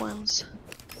make platforms.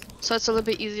 So it's a little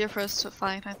bit easier for us to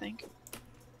fight, I think.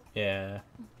 Yeah.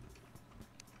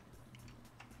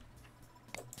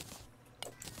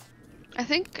 I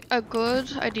think a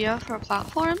good idea for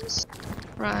platforms,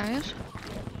 right,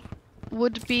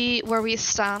 would be where we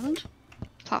stand.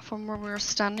 Platform where we're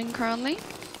standing currently.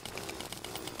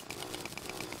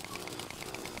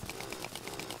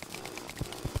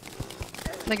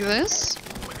 Like this.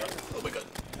 Oh my god.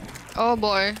 Oh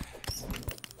boy.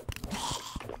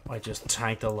 I just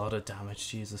tanked a lot of damage,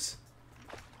 Jesus.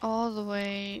 All the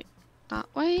way that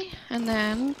way, and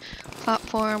then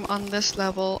platform on this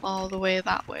level all the way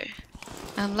that way.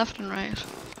 And left and right.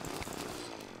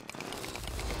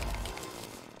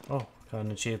 Oh, got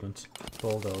an achievement.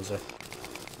 Bulldozer.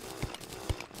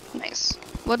 Nice.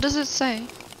 What does it say?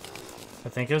 I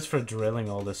think it's for drilling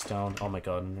all this stone. Oh my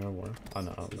god, another worm. Oh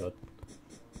no, I'm good.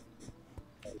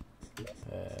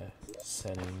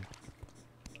 Setting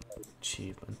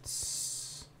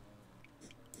achievements.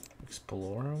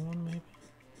 Explorer one, maybe?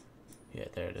 Yeah,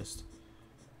 there it is.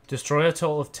 Destroy a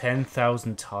total of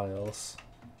 10,000 tiles.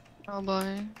 Oh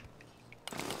boy.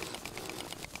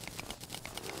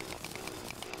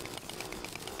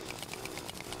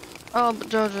 Oh,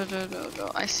 Joe,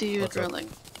 I see you What's up? drilling.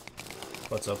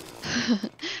 What's up?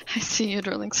 I see you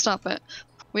drilling. Stop it.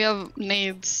 We have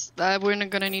nades. We're not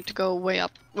gonna need to go way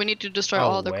up. We need to destroy Oh,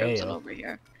 all the way crimson up. over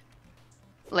here.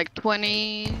 Like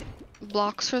 20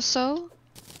 blocks or so.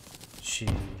 Gee.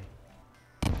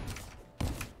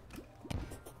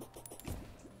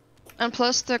 And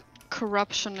plus the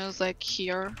corruption is like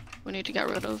here. We need to get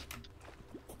rid of.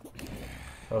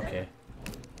 Okay.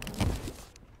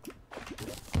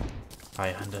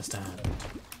 I understand.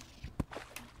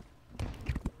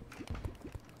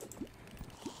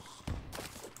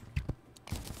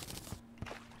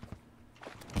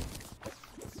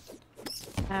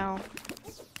 Ow.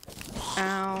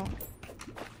 Ow.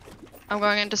 I'm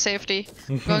going into safety.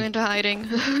 Going into hiding.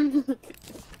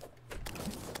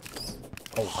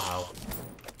 Oh wow.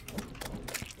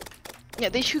 Yeah,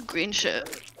 they shoot green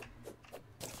shit.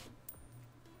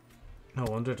 No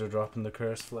wonder they're dropping the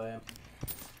cursed flame.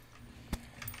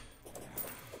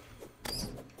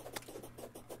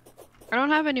 I don't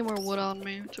have any more wood on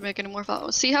me to make any more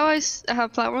platforms. See how I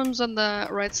have platforms on the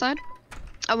right side?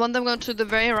 I want them going to the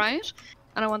very right,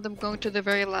 and I want them going to the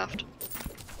very left.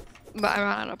 But I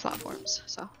ran out of platforms,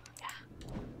 so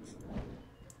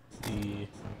yeah.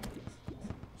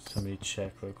 Let me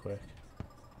check real quick.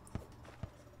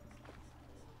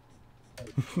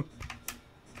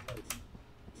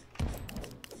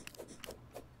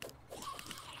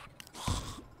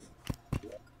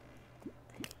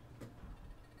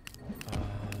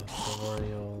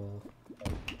 Boreal.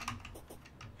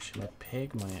 Actually, my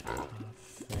pig might have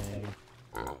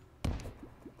a...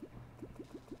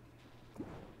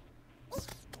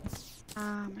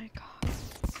 Oh my god.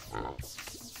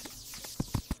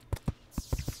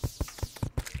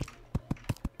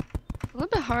 A little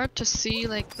bit hard to see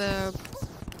like the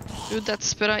dude that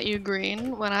spit at you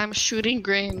green when I'm shooting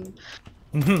green.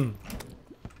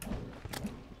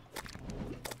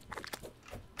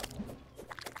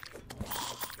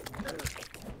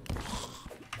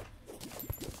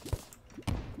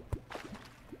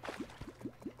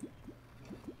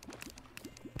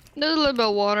 There's a little bit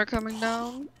of water coming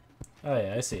down. Oh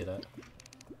yeah, I see that.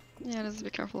 Yeah, just be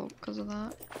careful because of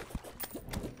that.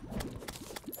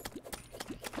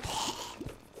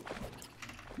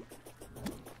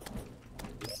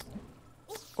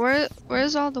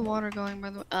 Where's all the water going, by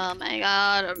the way? Oh my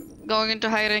god, I'm going into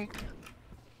hiding.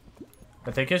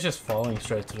 I think it's just falling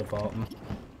straight to the bottom.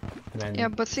 And then Yeah,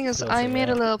 but thing is, fills I it made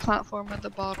a out. little platform at the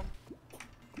bottom.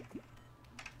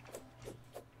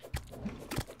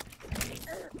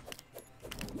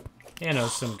 You know,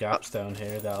 some gaps down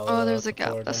here that'll Oh, there's a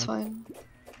pour gap, that's down. fine.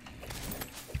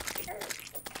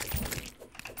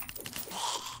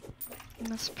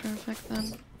 That's perfect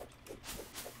then.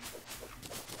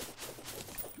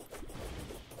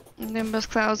 Nimbus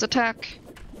clouds attack.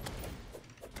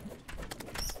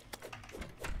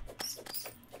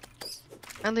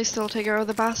 And they still take care of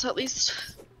the bass at least.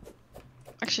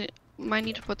 Actually, might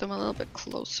need to put them a little bit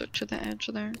closer to the edge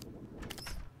there.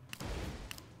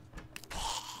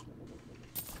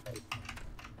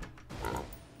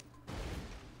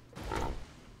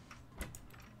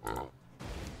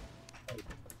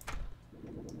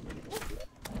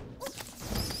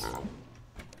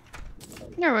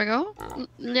 There we go.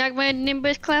 Like my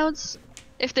Nimbus clouds.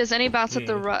 If there's any bats at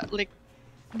the right, like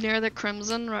near the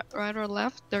crimson, right or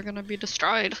left, they're gonna be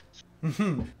destroyed.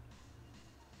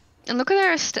 And look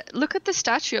at look at the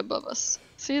statue above us.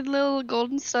 See the little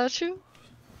golden statue?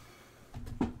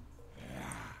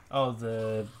 Oh,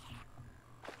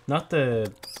 not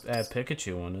the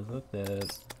Pikachu one, is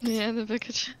it? Yeah, the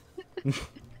Pikachu.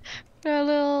 Got a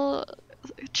little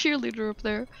cheerleader up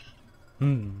there.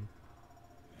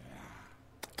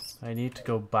 I need to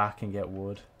go back and get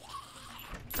wood.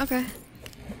 Okay.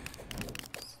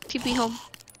 TP home.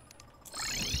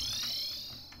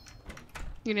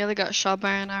 You nearly got shot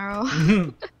by an arrow.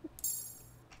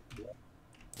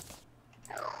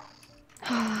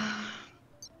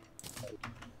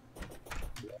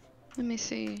 Let me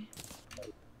see.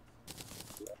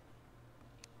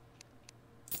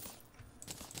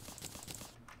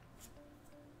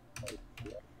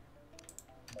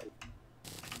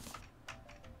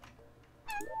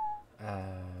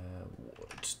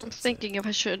 I'm thinking if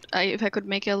I could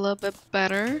make it a little bit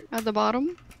better at the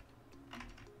bottom.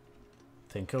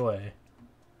 Think away.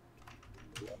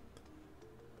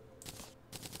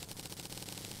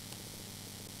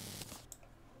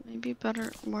 Maybe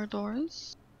better, more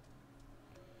doors.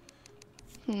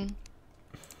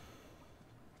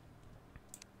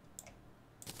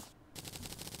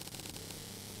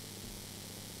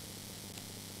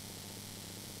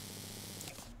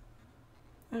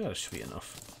 That should be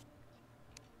enough.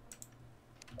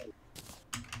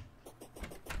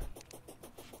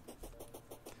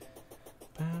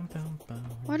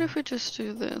 What if we just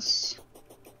do this?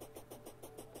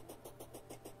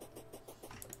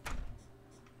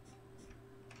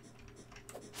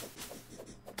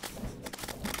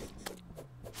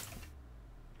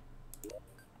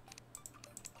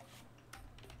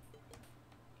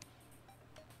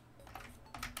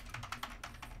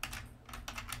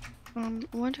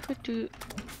 What if we do...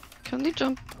 Can they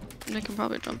jump? They can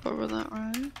probably jump over that,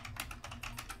 right?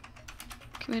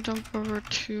 Can they jump over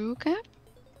 2 gap?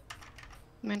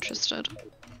 I'm interested.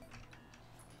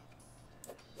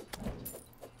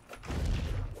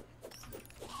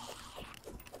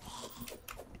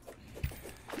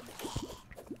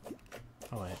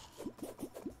 Oh wait.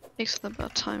 Takes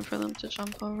about time for them to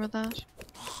jump over that.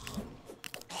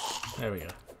 There we go.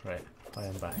 Right. I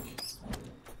am back.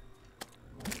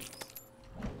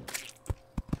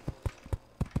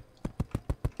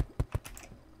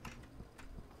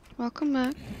 Welcome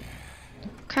back.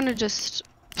 Kind of just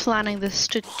planning this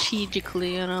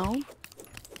strategically, you know?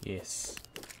 Yes.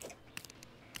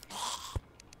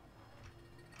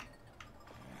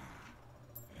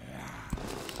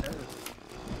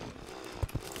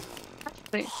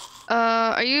 Wait.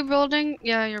 Are you building?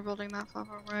 Yeah, you're building that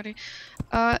platform already.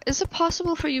 Is it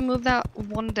possible for you move that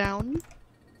one down?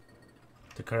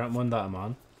 The current one that I'm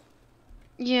on?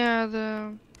 Yeah,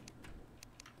 the...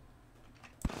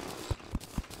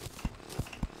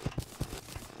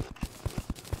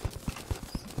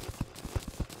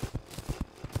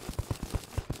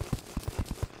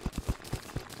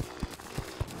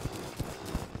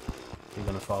 You're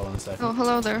gonna fall in a second. Oh,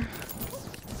 hello there.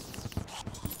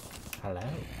 Hello.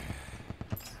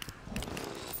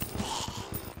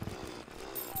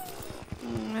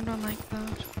 I don't like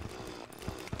that.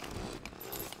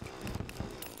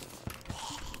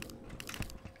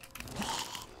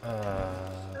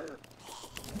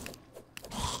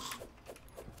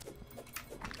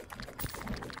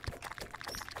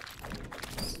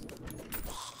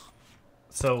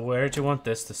 So where do you want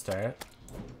this to start?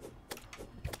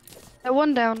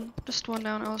 One down. Just one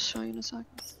down. I'll show you in a second.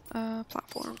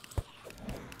 Platform.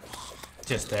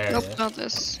 Just there, Nope, yeah? not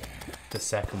this. The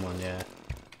second one, yeah.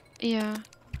 Yeah.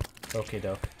 Okay,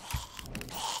 doke.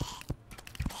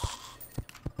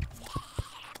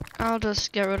 I'll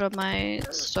just get rid of my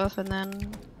stuff and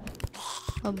then...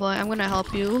 Oh boy, I'm gonna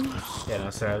help you. Yeah, no,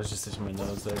 sorry, I was just touching my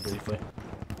nose there briefly.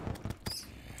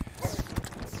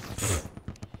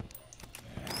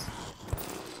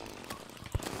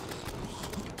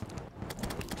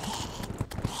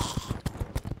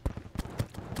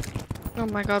 Oh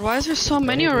my god, why is there so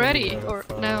many already? Or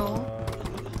no?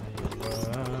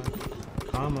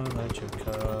 Come on, let your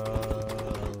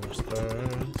colors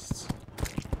burst.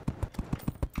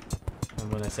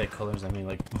 And when I say colors, I mean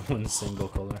like one single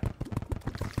color.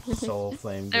 Soul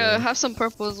flame green. Have some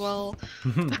purple as well.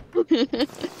 Okay.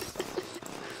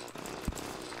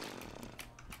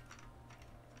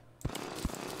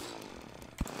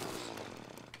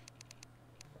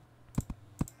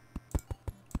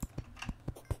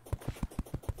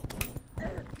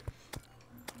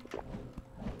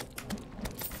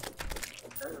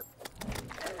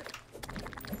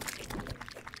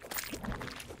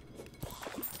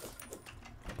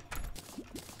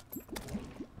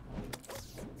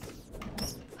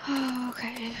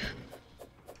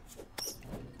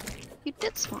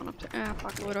 spawn up there. Ah,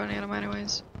 fuck, we don't need them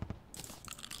anyways.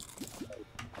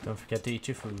 Don't forget to eat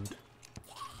your food.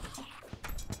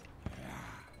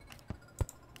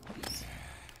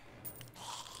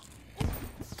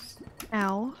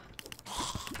 Ow.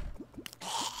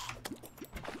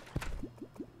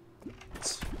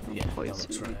 Yeah, that Poison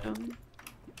looks right. them.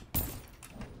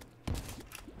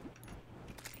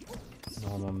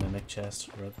 Normal mimic chest.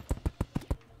 Rip.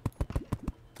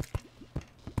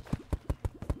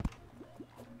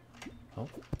 Oh.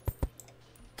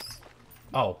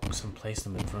 Oh, some placed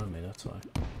them in front of me, that's why.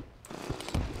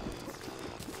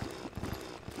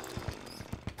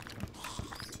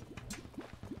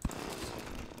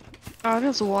 Oh,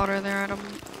 there's water there, Adam.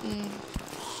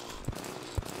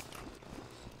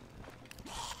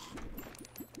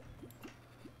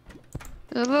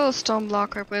 There's a little stone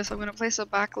block I placed. I'm gonna place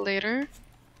it back later.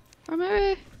 Or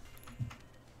maybe...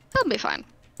 That'll be fine.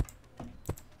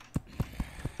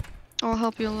 I'll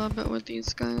help you a little bit with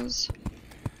these guys.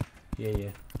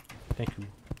 Yeah. Thank you.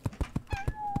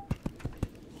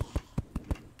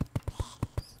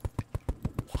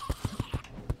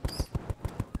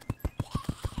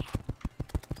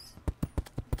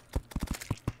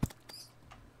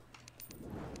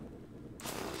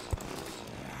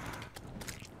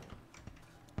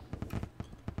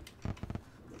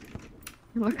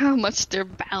 Look how much they're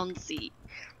bouncy.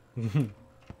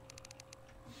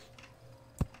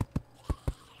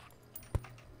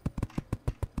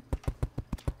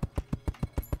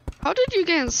 How did you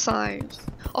get inside?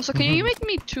 Also, can you make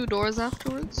me 2 doors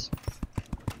afterwards?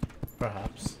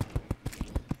 Perhaps.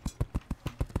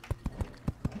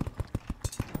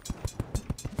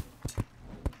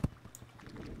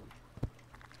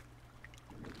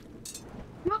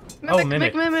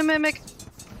 Mimic, mimic.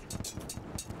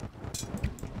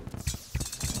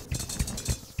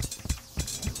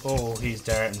 Oh, he's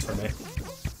darting for me.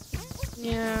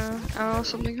 Yeah. Oh,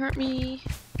 something hurt me.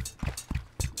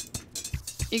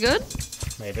 You good?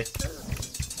 Maybe.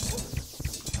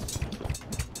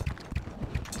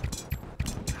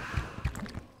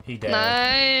 He dead.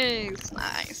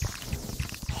 Nice.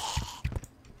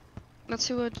 Let's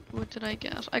see what did I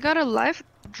get? I got a life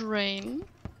drain.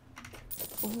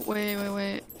 Oh,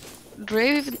 wait.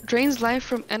 Drains life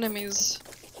from enemies.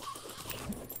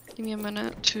 Give me a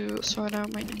minute to sort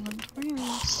out my inventory.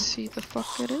 Let's see the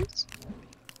fuck it is.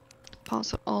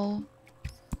 Pause it all.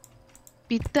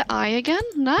 Beat the eye again?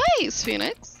 Nice,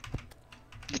 Phoenix.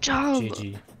 Good job.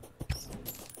 GG.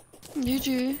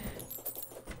 GG.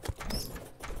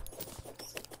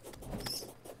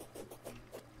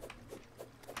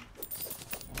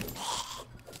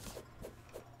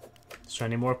 Is there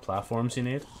any more platforms you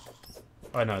need?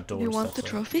 Oh no, doors. Do you want the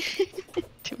that's all. trophy?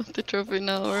 Do you want the trophy?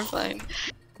 No, we're fine.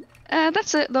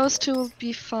 That's it. Those 2 will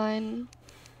be fine.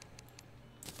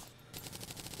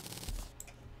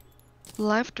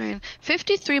 Life drain.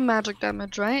 53 magic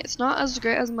damage, right? It's not as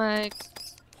great as my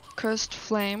cursed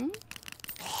flame.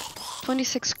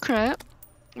 26 crit.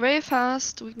 Very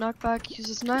fast. Weak knockback.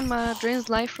 Uses 9 mana. Drains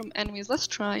life from enemies. Let's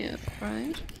try it,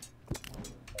 right?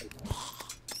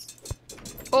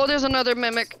 Oh, there's another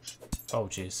mimic. Oh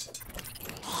jeez.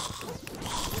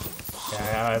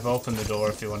 Yeah, I've opened the door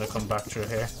if you want to come back through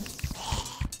here.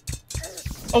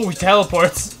 Oh, he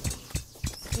teleports!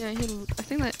 Yeah, I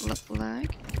think that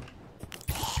lag.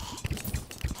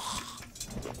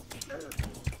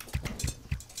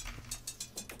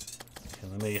 Okay,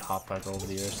 let me hop back over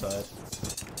to your side.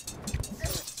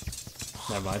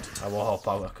 Never mind, I will hop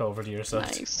back over to your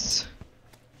side. Nice.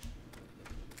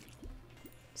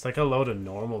 It's like a load of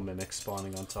normal mimics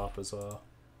spawning on top as well.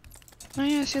 Oh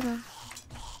yeah, I see that.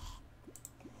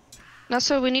 That's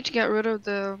why we need to get rid of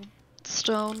the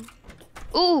stone.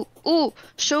 Ooh!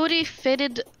 Shodi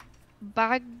fitted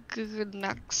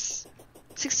Bagnax.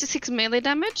 66 melee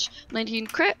damage, 19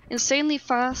 crit, insanely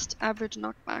fast, average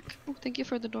knockback. Oh, thank you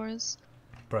for the doors.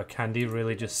 Bruh, Candy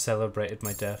really just celebrated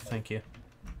my death, thank you.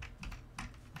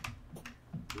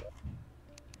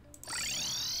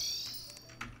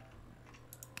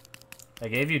 I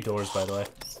gave you doors, by the way.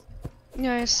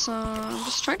 Yeah, I saw. I'm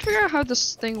just trying to figure out how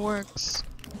this thing works.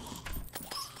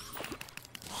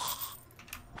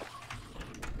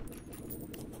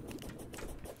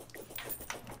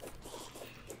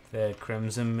 The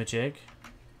Crimson Majig.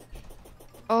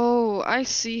 Oh, I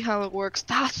see how it works.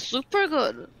 That's super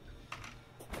good.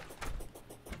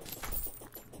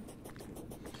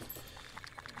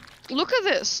 Look at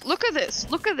this. Look at this.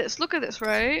 Look at this. Look at this,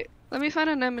 right? Let me find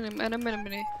an enemy.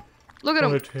 Look at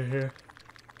him. Right here.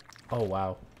 Oh,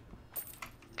 wow.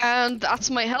 And that's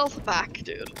my health back,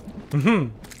 dude.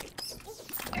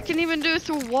 I can even do it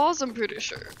through walls, I'm pretty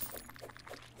sure.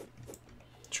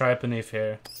 try beneath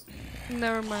here.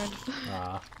 Never mind.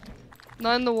 Ah.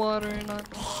 Not in the water, not in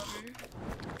the water.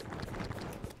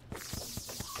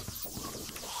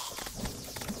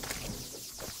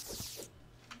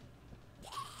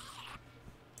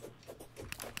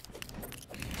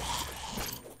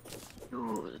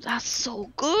 Ooh, that's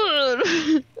so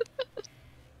good!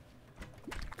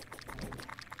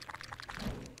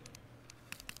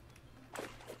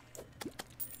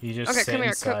 You just Okay, sit come here.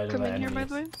 inside Come of in here, by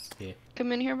the way. Yeah.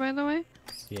 Come in here, by the way.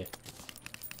 Yeah.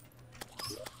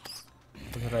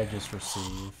 What did I just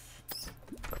receive?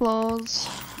 Claws.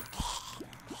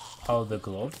 Oh, the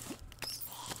glove?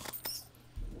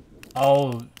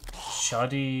 Oh,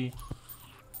 shoddy,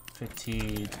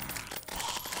 fatigued,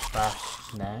 back,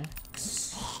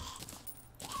 necks.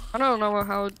 I don't know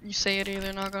how you say it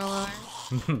either, not gonna lie.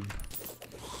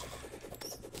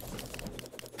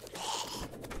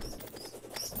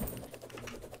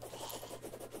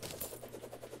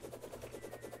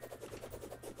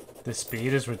 The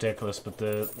speed is ridiculous, but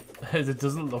it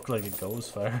doesn't look like it goes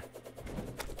far.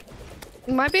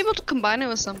 You might be able to combine it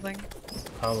with something.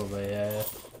 Probably, yeah.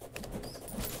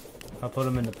 I'll put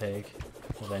him in the pig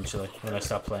eventually when I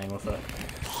stop playing with it.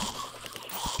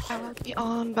 I will be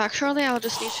on back shortly. I'll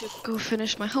just need to go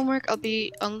finish my homework. I'll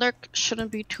be on lurk.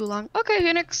 Shouldn't be too long. Okay,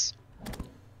 Phoenix.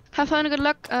 Have fun and good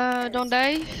luck. Don't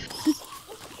die.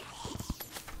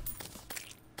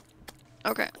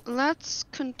 Okay, let's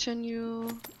continue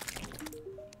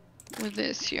with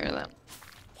this here then.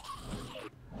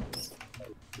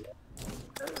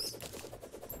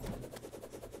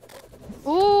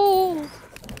 Ooh!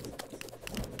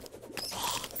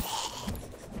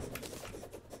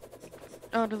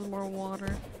 Oh, there's more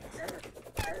water.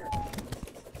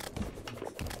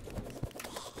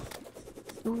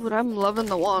 Ooh, but I'm loving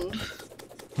the wand.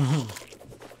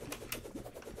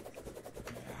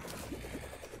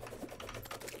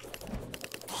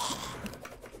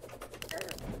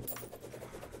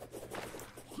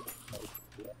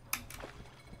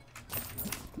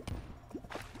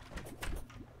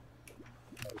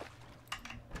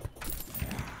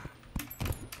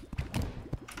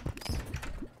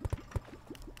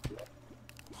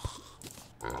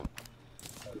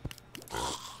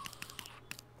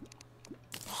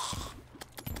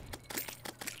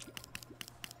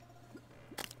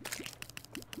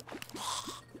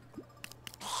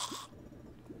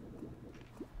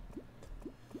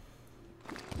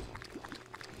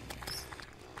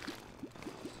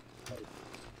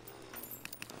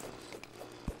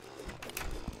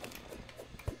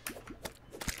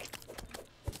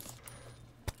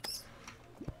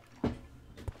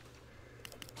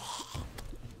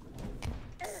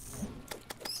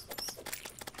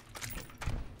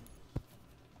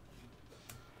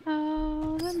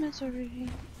 Oh, the misery.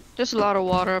 There's a lot of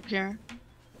water up here.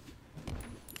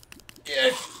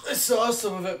 Yeah, I saw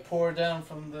some of it pour down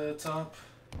from the top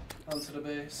onto the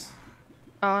base.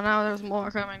 Oh, now there's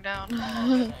more coming down.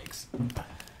 Oh, thanks.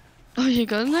 Oh, you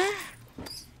good in there?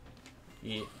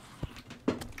 Yeah.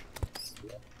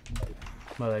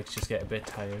 My legs just get a bit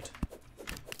tired.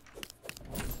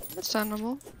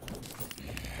 Understandable.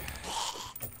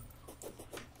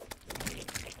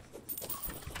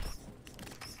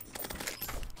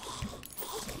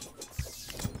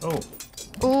 Oh.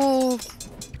 Ooh.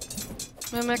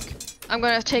 Mimic. I'm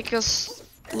gonna take his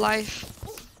life.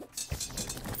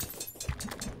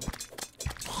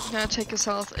 I'm gonna take his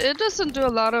health. It doesn't do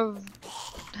a lot of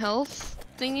health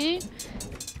thingy.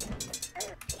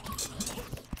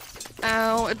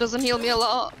 Ow, it doesn't heal me a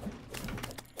lot.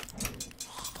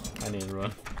 I need to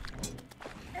run.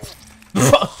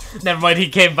 Never mind, he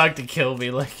came back to kill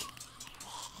me, like.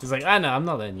 He's like, I know, I'm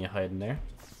not letting you hide in there.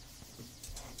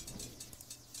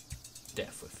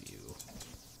 Death with you.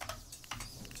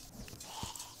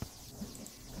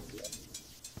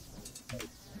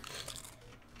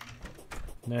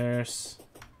 Nurse.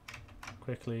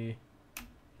 Quickly.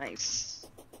 Nice.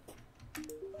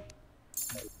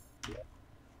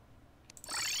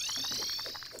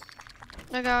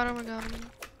 I got him, I got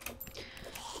him.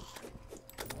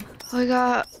 I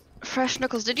got fresh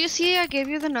knuckles. Did you see I gave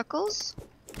you the knuckles?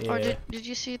 Yeah. Or did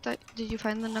you see that? Did you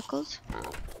find the knuckles?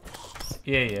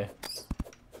 Yeah, yeah.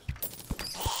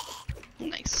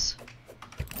 Nice.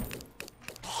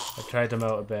 I tried them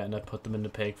out a bit and I put them in the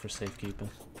pig for safekeeping.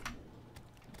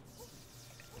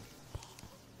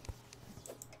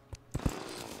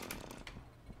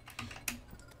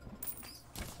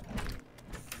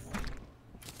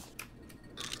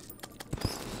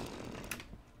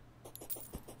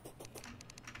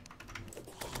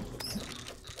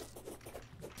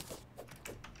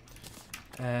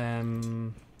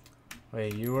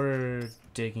 Wait, you were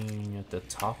digging at the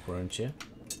top, weren't you?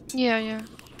 Yeah, yeah.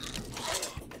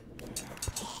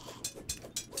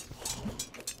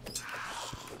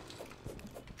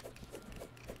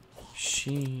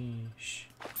 Sheesh.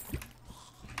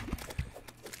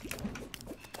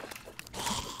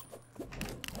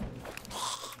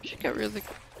 Should get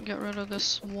rid of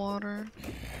this water.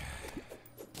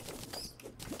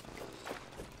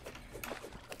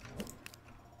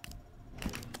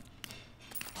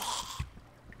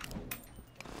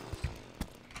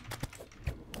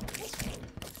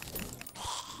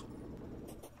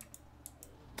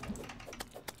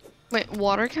 Wait,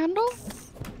 water candle?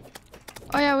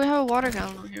 Oh yeah, we have a water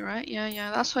candle here, right? Yeah,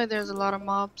 yeah, that's why there's a lot of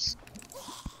mobs.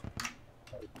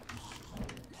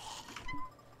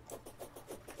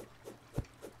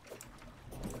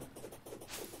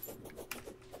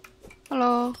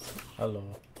 Hello. Hello.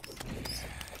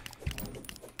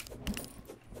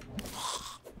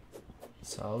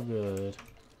 It's all good.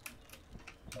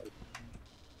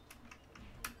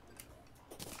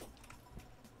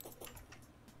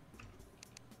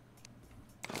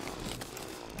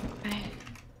 Okay. I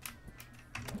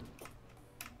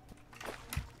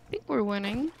think we're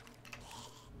winning.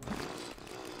 I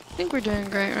think we're doing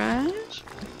great, right?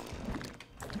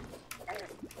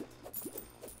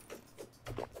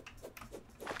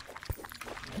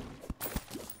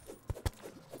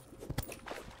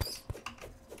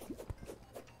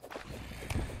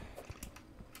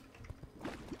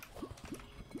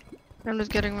 I'm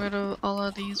just getting rid of all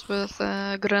of these with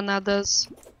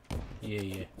granadas. Yeah,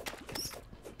 yeah.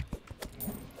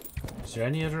 Is there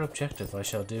any other objective I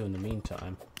shall do in the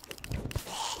meantime?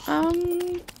 Or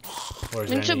We is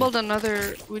need there to any build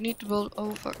another. We need to build.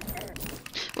 Oh fuck.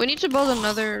 We need to build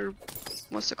another.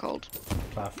 What's it called?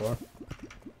 platform?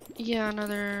 Yeah,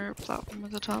 another platform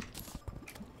at the top.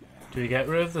 Do we get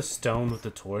rid of the stone with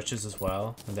the torches as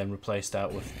well, and then replace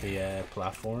that with the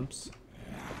platforms?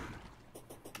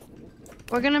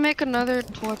 We're gonna make another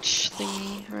torch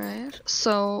thingy, right?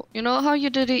 So, you know how you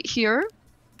did it here?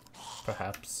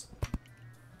 Perhaps.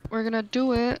 We're gonna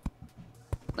do it,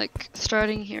 like,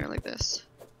 starting here, like this.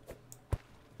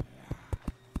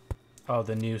 Oh,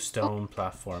 the new stone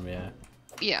platform, yeah.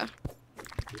 Yeah.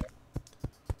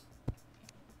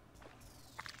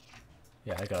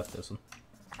 Yeah, I got this one.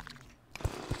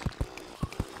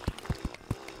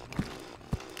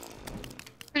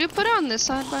 Could you put it on this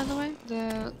side, by the way?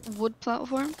 The wood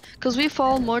platform? Because we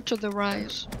fall more to the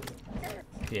right.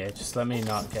 Yeah, just let me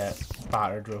not get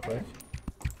battered real quick.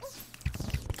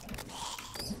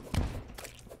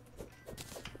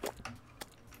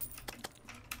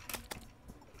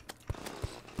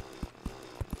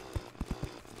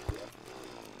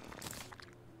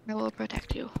 I will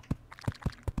protect you.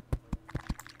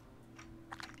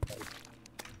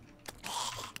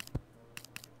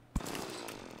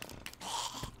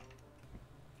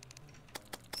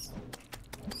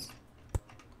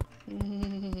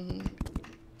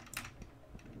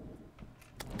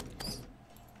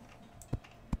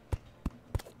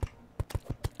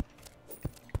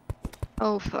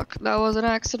 Oh fuck, that was an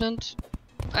accident.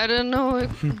 I didn't know it.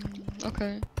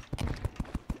 Okay.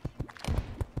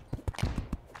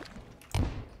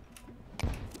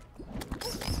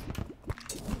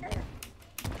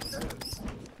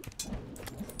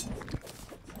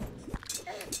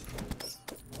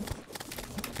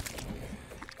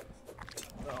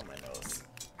 Oh, my nose.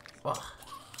 Oh.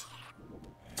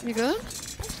 You good?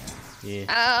 Yeah.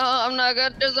 Oh, I'm not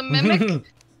good. There's a mimic.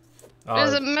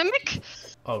 There's a mimic.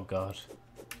 Oh god.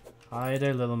 Hi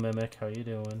there, little mimic. How you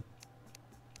doing?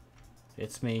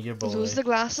 It's me, your boy. Lose the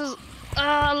glasses.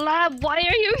 Lab, why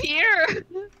are you here?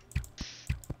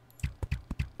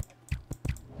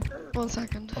 1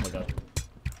 second. Oh my god.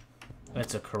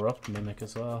 It's a corrupt mimic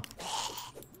as well.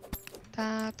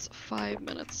 That's 5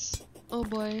 minutes. Oh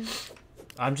boy.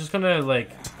 I'm just gonna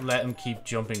like let him keep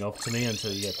jumping up to me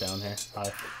until you get down here.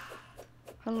 Hi.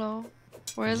 Hello.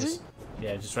 Where is he?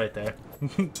 Yeah, just right there.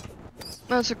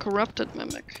 That's a corrupted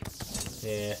mimic.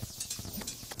 Yeah.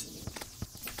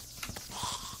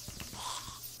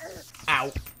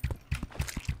 Ow.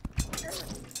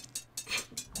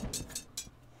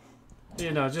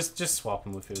 You know, just swap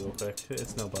him with you real quick.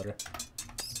 It's no butter.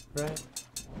 Right?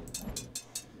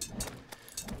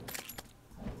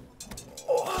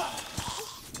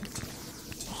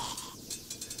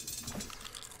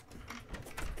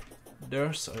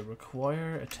 Nurse, I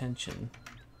require attention.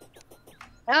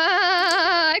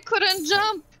 Ah, I couldn't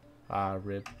jump. Ah,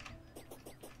 rib.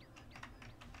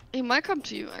 He might come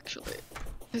to you actually,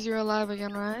 because you're alive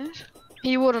again, right?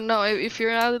 He wouldn't know if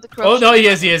you're out of the Oh corruption. no, he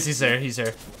is, he's here, he's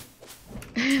here.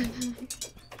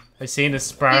 I seen a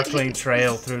sparkling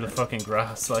trail through the fucking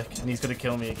grass, like, and he's gonna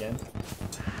kill me again.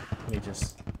 Let me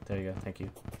just... There you go, thank you.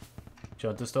 Do you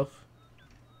want this stuff?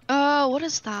 What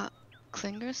is that?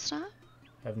 Clinger staff?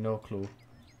 I have no clue.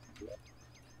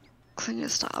 Clinger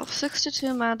staff.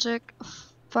 62 magic.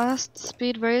 Fast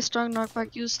speed, very strong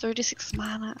knockback, use 36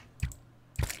 mana.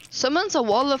 Summons a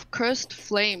wall of cursed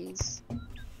flames.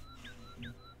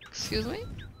 Excuse me?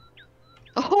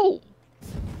 Oh!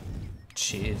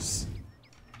 Jeez.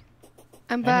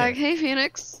 I'm back. Hey,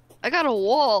 Phoenix. I got a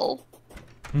wall.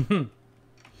 I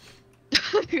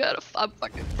I'm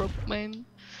fucking broke, man.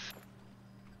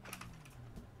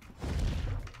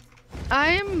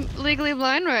 I'm legally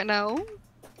blind right now.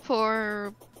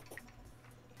 For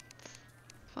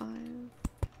 5.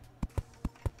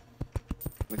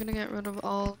 We're gonna get rid of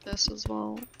all of this as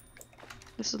well.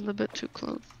 This is a little bit too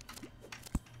close.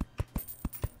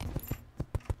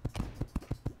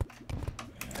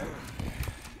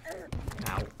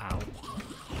 Ow, ow.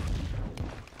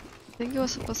 I think it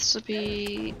was supposed to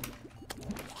be...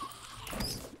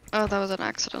 Oh, that was an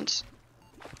accident.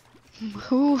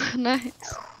 Ooh, nice.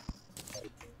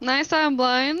 Nice, I'm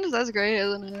blind. That's great,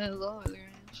 isn't it? It's always great.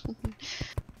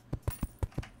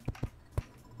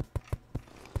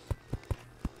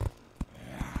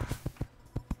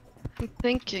 I'm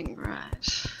thinking,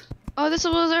 right. Oh, this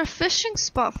was our fishing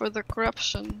spot for the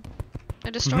corruption. I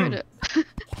destroyed it.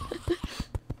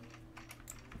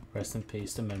 Rest in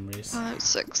peace to memories. 5,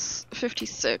 6,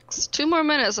 56. 2 more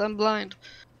minutes, I'm blind.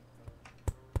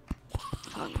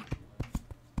 Fun.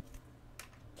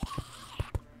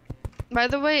 By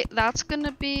the way, that's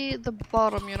gonna be the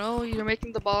bottom, you know? You're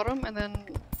making the bottom and then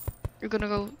you're gonna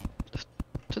go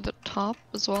to the top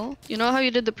as well. You know how you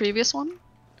did the previous one?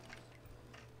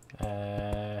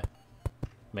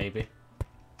 Maybe.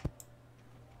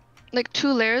 Like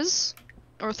 2 layers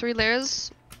or 3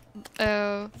 layers.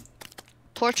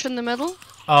 Torch in the middle.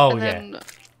 Oh, and yeah. Then,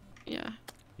 yeah.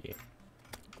 Yeah.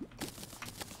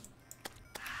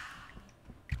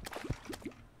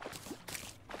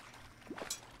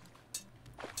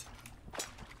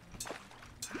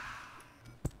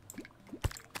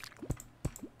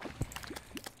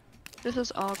 This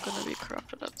is all gonna be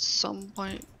corrupted at some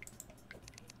point.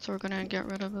 So we're gonna get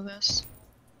rid of this.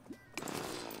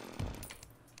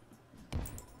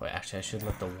 Wait, actually, I should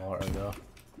let the water go.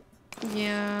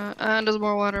 Yeah, and there's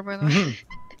more water by the way.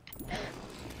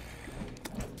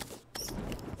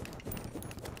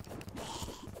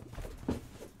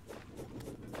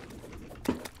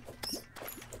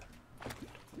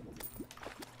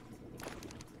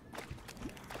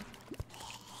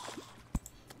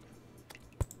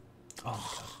 Oh my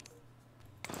god.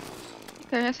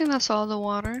 Okay, I think that's all the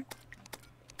water.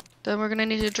 Then we're gonna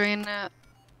need to drain it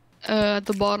at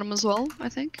the bottom as well, I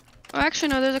think. Oh, actually,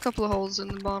 no, there's a couple of holes in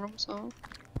the bottom, so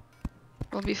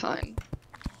we'll be fine.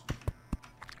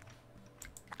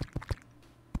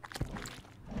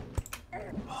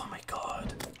 Oh my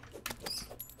god.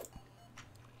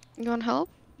 You want help?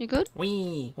 You good?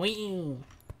 Wee! Wee!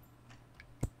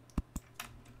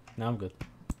 No, I'm good.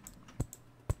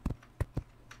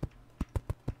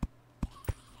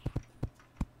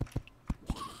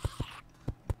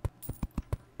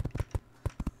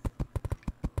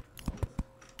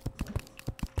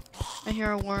 I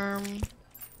hear a worm.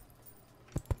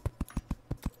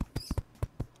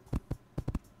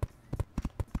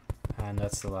 And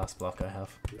that's the last block I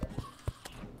have.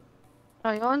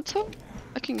 Oh, you want some?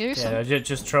 I can give you some. Yeah,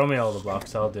 just throw me all the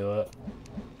blocks, I'll do it.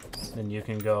 Then you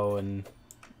can go and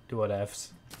do whatevs.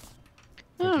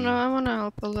 I don't know, I wanna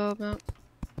help a little bit.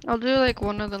 I'll do like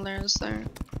one of the layers there.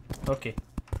 Okay.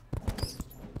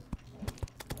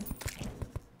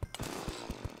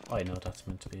 Oh, I know that's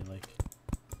meant to be like...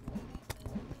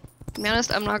 To be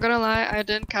honest, I'm not gonna lie, I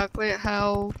didn't calculate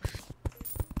how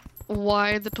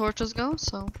wide the torches go,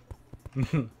 so.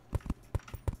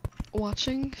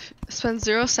 Watching? Spend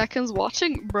 0 seconds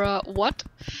watching? Bruh, what?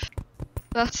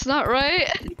 That's not right.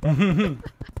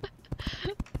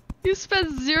 You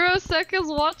spent 0 seconds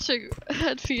watching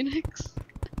at Phoenix.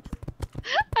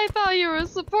 I thought you were a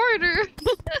supporter.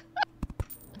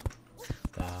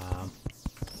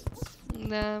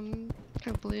 Damn.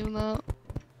 Can't believe that.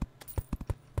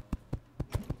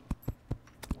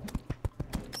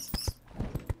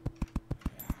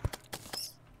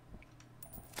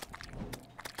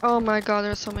 Oh my god,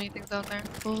 there's so many things down there.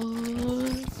 Oh.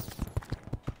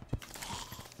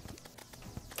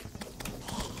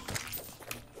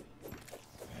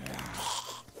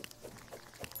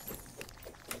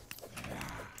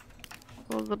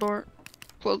 Close the door.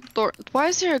 Close the door. Why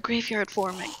is there a graveyard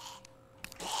forming?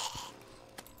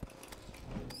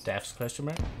 Death's question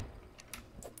mark?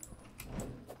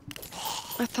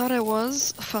 I thought I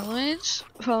was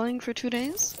following for 2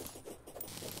 days.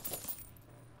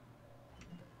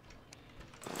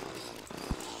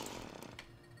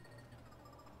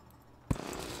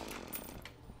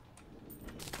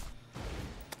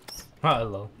 Oh,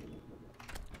 hello.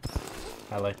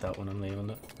 I like that one, I'm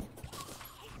leaving it.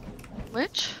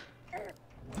 Which?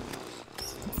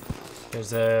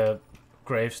 There's a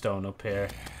gravestone up here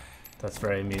that's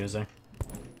very amusing.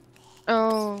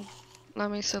 Oh, let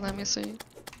me see.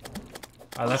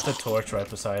 I left a torch right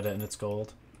beside it and it's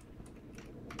gold.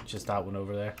 Just that one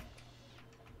over there.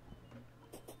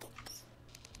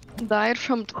 Died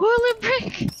from toilet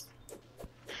break?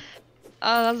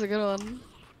 Oh, that's a good one.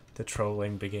 The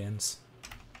trolling begins.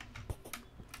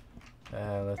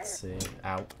 Let's see.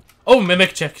 Ow. Oh,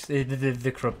 Mimic check!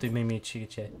 The corrupted Mimic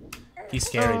check. He's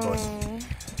scary, boys.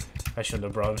 I shouldn't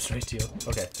have brought him straight to you.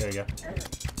 Okay, there you go.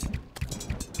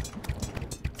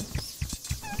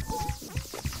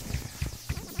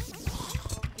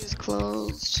 He's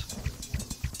closed.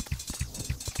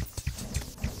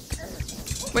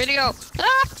 Way to go!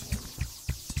 Ah!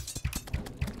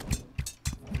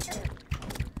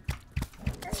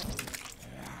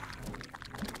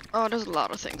 Oh, there's a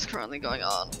lot of things currently going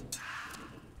on.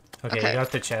 Okay, you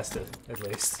got the chest at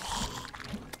least.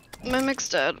 Mimic's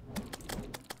dead.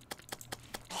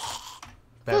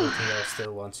 But everything else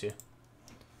still wants you.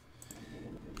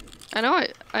 I know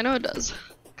it does.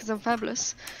 Because I'm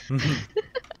fabulous.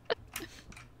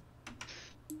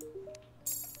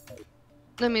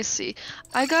 Let me see.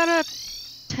 I got a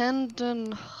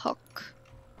tendon hook.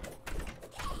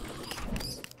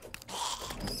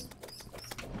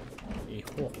 A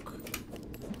hook.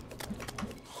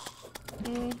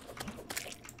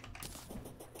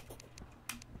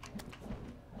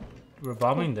 We're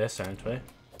bombing this, aren't we?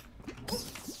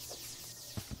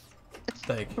 It's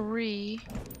like 3.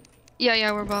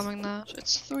 Yeah, we're bombing that.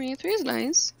 It's 3. 3 is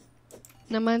nice.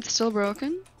 No, mine's still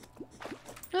broken.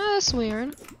 Oh, that's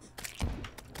weird.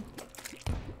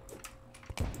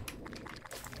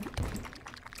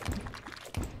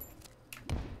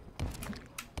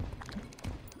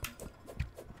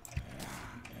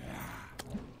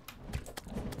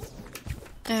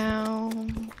 Ow.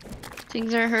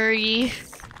 Things are hurry.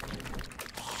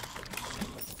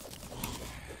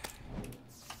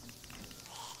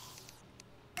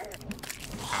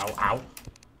 Ow.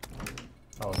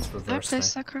 Oh, it's Did I reversed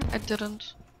place now. that correct? I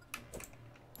didn't.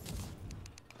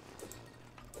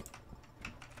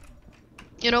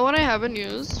 You know what I haven't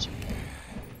used?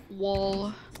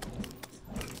 Wall.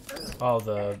 Oh,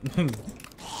 the...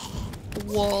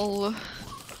 Wall.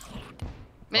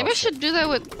 Maybe Oh, I should do that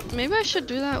with. Maybe I should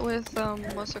do that with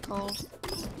what's it called?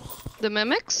 The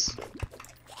mimics.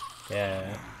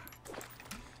 Yeah.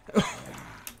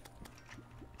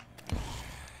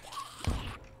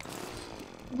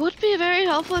 Would be very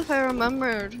helpful if I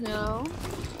remembered, you know.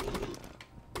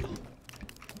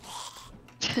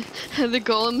 And the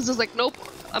golem's just like, nope,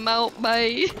 I'm out.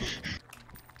 Bye.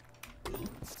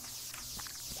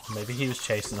 Maybe he was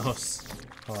chasing us.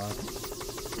 Hold on.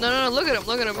 No, look at him.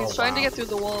 He's Oh, trying to wow. get through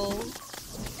the wall.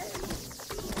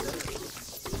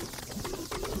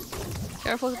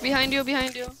 Careful, behind you. Do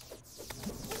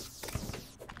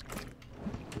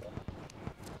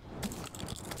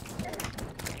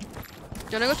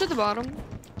you wanna go to the bottom?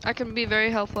 I can be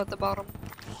very helpful at the bottom.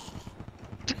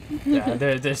 Yeah,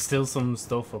 there's still some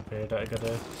stuff up here that I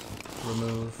gotta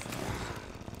remove.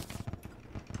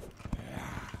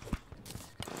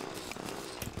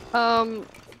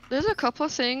 There's a couple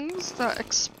of things that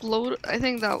explode. I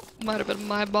think that might have been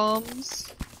my bombs.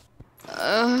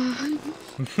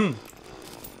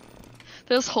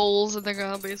 There's holes in the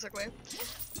ground, basically.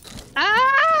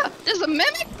 Ah! There's a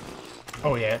mimic!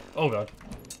 Oh yeah. Oh god.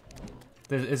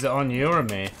 Is it on you or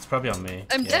me? It's probably on me.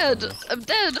 I'm Yeah, dead. it's on me. I'm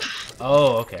dead.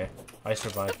 Oh, okay. I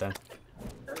survived then.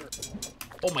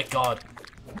 Oh my god.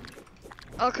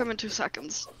 I'll come in 2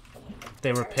 seconds.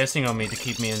 They were pissing on me to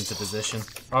keep me into position.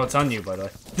 Oh, it's on you, by the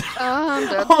way. I'm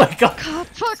dead. Oh my god. God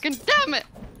fucking damn it!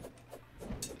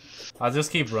 I'll just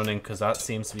keep running because that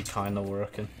seems to be kind of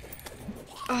working.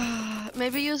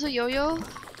 Maybe use a yo-yo?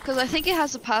 Because I think it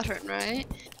has a pattern, right?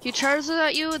 He charges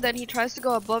at you, then he tries to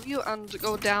go above you and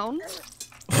go down.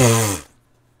 I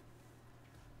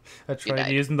tried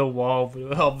using the wall,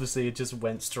 but obviously it just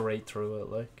went straight through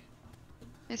it, like.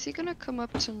 Is he gonna come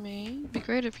up to me? Be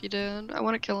great if he did. I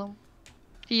want to kill him.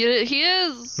 He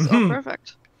is! Oh,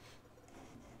 perfect.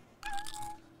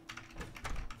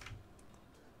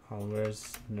 Oh,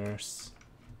 where's Nurse?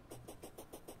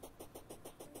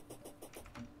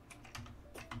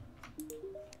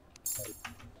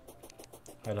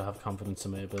 I don't have confidence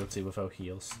in my ability without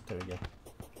heals. There we go.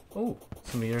 Oh,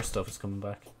 some of your stuff is coming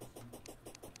back.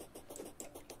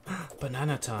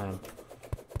 Banana time.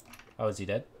 Oh, is he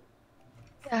dead?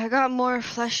 Yeah, I got more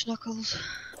flesh knuckles.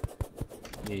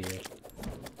 Yeah.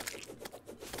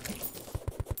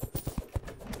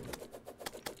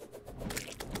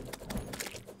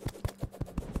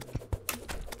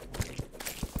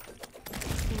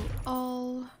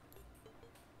 All.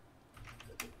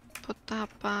 Put that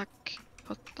back.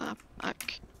 Put that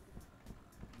back.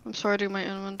 I'm sorting my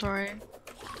inventory.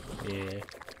 Yeah.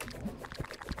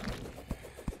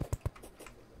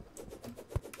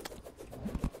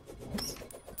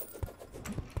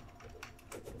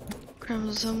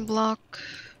 Crimson block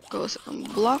goes in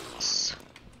blocks.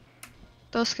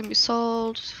 Those can be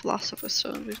sold. Philosopher's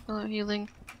Stone, refill healing.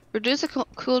 Reduce the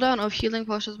cooldown of healing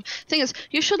potions. Thing is,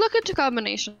 you should look into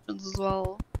combinations as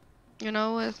well. You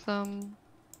know, with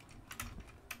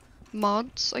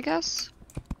mods, I guess.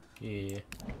 Yeah.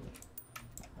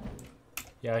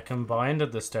 Yeah, I combined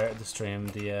at the start of the stream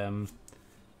the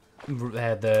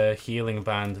healing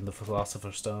band and the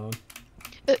philosopher's stone.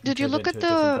 Did you look at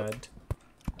the?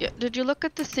 Yeah. Did you look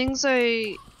at the things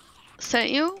I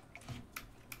sent you?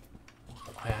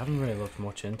 I haven't really looked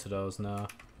much into those now.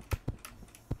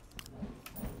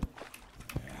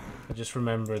 I just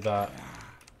remember that.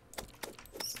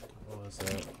 What was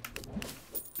it?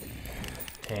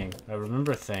 Thing. I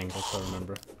remember thing. That's what I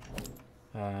remember.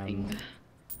 Thing.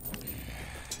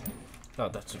 Oh,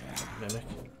 that's a mimic.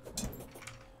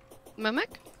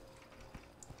 Mimic?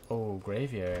 Oh,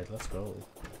 graveyard. Let's go.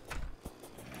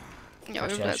 Yeah,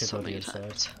 we've Actually, I read should so go to many your side.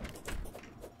 times.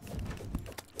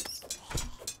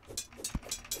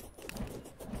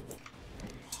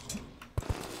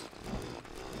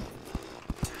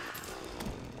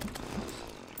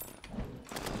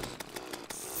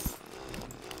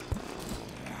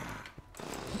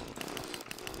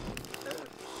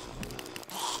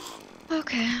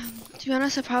 Okay, to be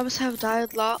honest, I probably have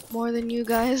died a lot more than you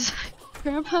guys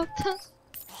care about that.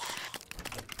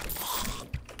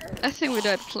 I think we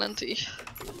died plenty.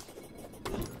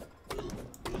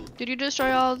 Did you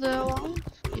destroy all the walls?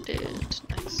 You did,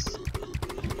 nice.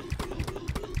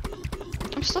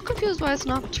 I'm still confused why it's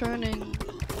not turning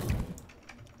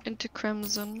into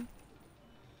crimson.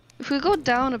 If we go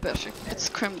down a bit, it's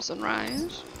crimson, right?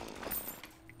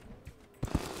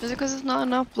 Is it because it's not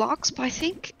enough blocks? But I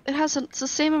think it has it's the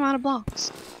same amount of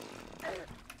blocks.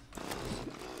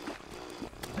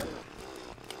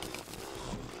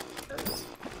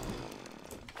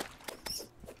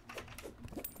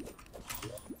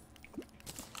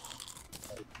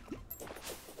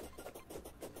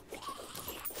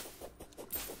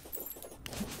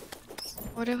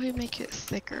 What if we make it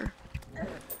thicker?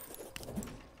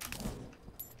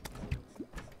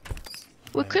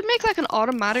 We could make like an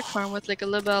automatic farm with like a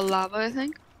little bit of lava, I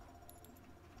think.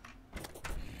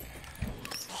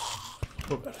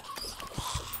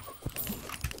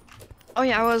 Oh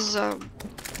yeah, I was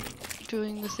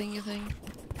doing the thingy thing.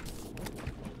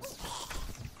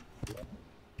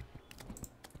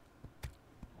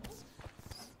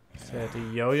 So the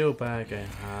yo-yo bag I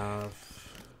have.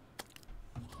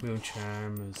 Moon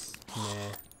charm is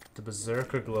meh. The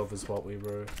berserker glove is what we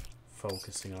were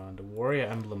focusing on. The warrior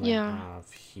emblem I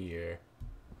have here.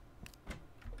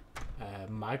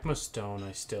 Magma stone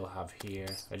I still have here.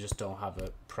 I just don't have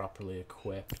it properly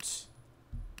equipped.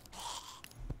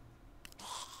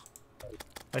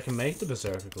 I can make the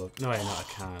berserker glove. No, I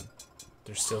can't.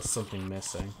 There's still something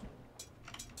missing.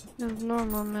 There's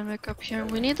normal mimic up here.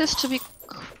 We need this to be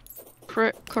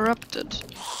corrupted.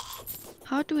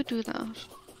 How do we do that?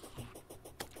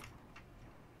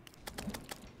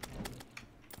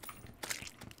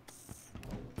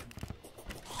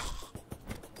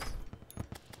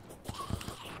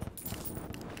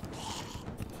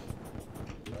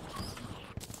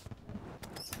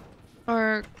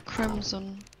 Or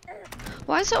crimson.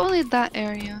 Why is it only that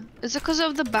area? Is it because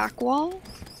of the back wall?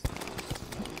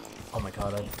 Oh my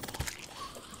god,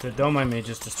 don't mind me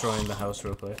just destroying the house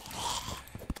real quick.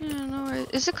 Yeah, no worries.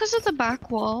 Is it because of the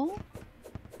back wall?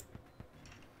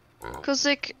 Because,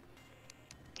 like,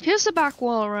 here's the back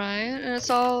wall, right? And it's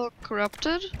all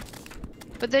corrupted.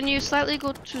 But then you slightly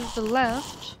go to the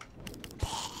left.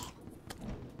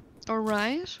 Or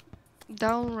right.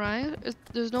 Down right.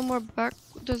 There's no more back.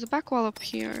 There's a back wall up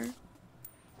here.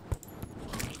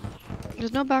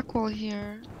 There's no back wall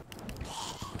here.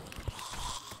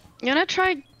 You gonna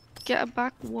try get a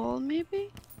back wall, maybe?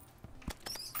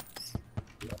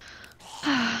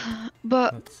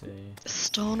 But Let's see.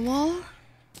 stone wall?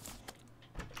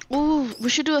 Ooh, we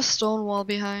should do a stone wall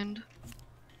behind.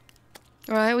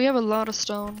 Right, we have a lot of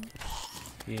stone.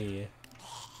 Yeah.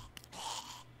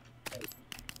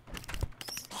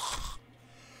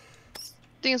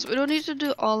 Thing is, we don't need to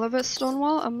do all of it stone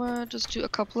wall. I'm gonna just do a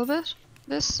couple of it.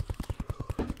 This.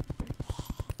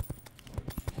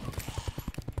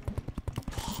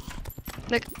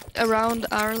 Like, around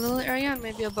our little area and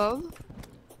maybe above.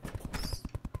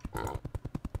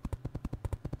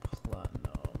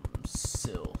 Platinum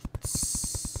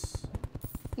silts.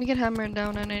 You can hammer it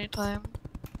down at any time.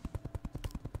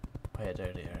 Oh yeah,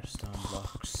 there they are, stone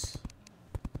blocks.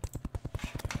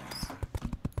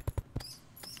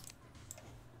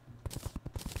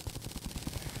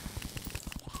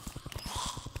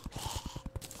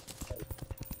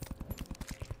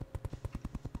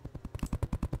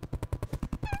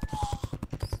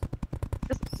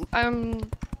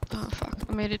 Oh fuck,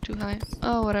 I made it too high.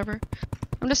 Oh, whatever.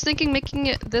 I'm just thinking making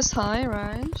it this high,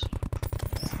 right?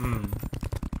 Hmm.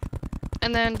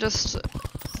 And then just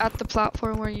at the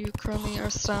platform where you currently are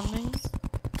standing.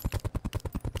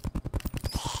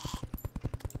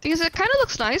 Because it kind of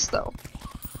looks nice though.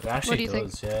 It actually What do you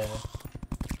does, think? yeah.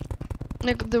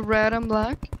 Like the red and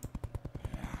black.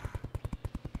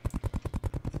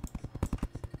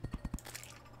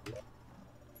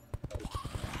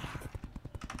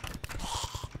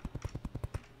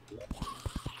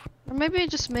 Or maybe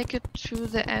just make it to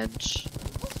the edge.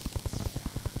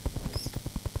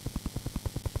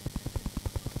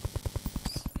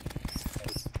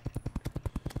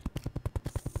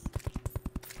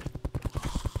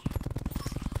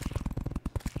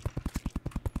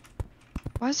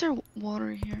 Why is there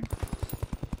water here?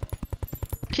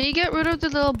 Can you get rid of the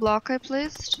little block I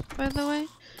placed, by the way?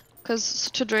 Because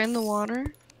to drain the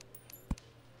water.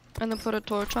 And then put a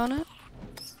torch on it.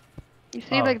 You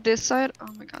see, Oh. like this side?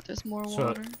 Oh my god, there's more So,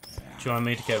 water. do you want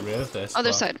me to get rid of this? Other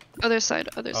block? side, other side,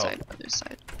 other Oh. side, other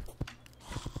side.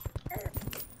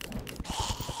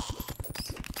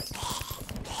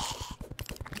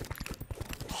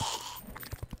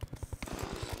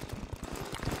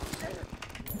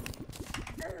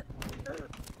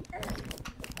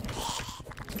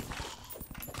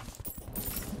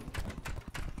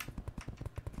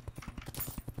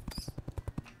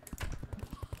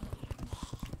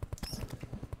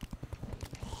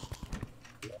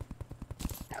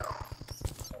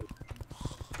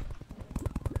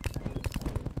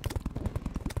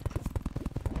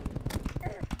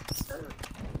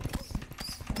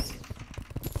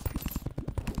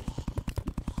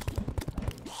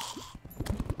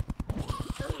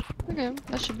 Okay,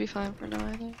 that should be fine for now,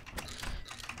 I think.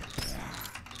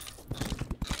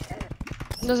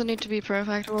 It doesn't need to be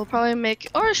perfect. We'll probably make,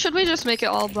 or should we just make it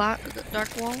all black, dark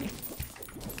wall?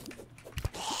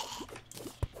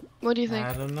 What do you think?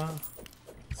 I don't know.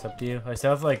 It's up to you. I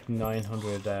still have like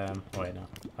 900, wait no.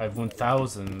 I have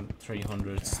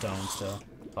 1,300 stone still.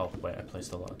 Oh wait, I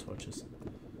placed a lot of torches.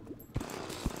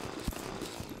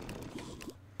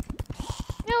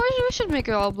 Yeah, we should make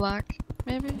it all black,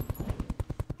 maybe.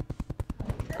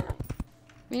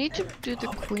 We need to do the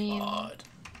queen. God.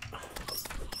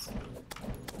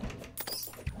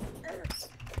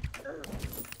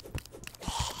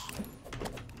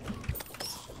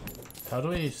 How do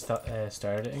we start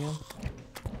it again?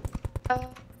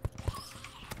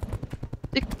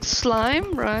 The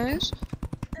slime, right?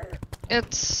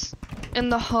 It's in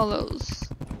the hollows.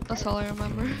 That's all I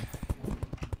remember.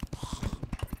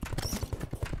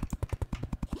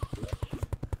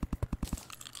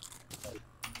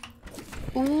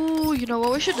 Ooh, you know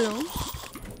what we should do?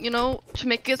 You know, to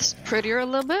make it prettier a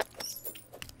little bit?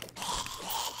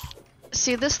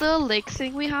 See this little lake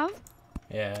thing we have?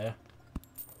 Yeah.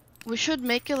 We should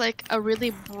make it like a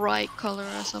really bright color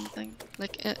or something.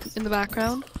 Like in the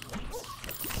background.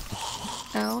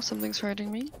 Ow, something's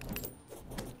hurting me.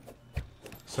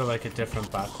 So like a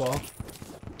different back wall?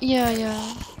 Yeah,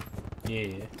 yeah.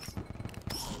 Yeah.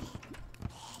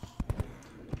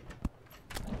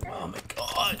 Oh my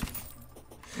god.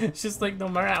 It's just like no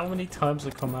matter how many times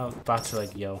I come out, bats are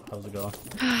like, yo, how's it going?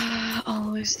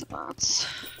 Always the bots.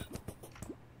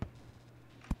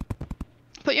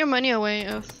 Put your money away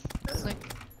if, like,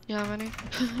 you have any.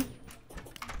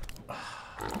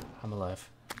 I'm alive.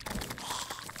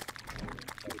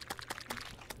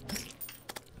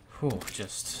 Whew,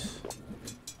 just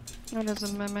That is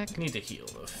a mimic. need to heal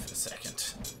a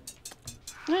second.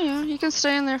 Oh yeah, you can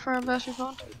stay in there for a bit if you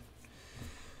want.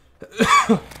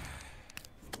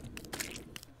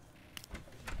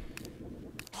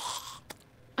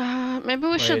 Maybe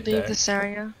we should leave there. this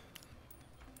area.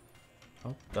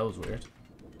 Oh, that was weird.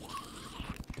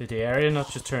 Did the area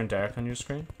not just turn dark on your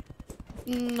screen?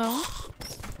 No.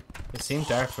 It seemed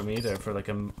dark for me there for like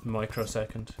a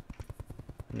microsecond.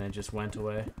 And then just went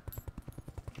away.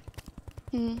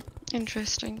 Hmm,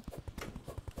 interesting.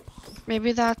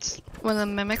 Maybe that's when the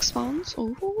mimic spawns.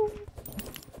 Ooh.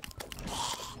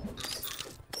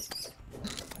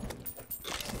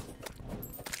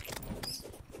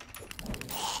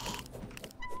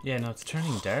 Yeah, no, it's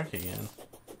turning dark again.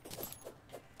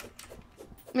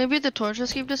 Maybe the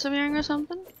torches keep disappearing or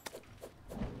something?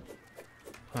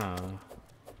 Huh.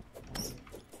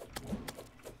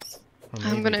 Or I'm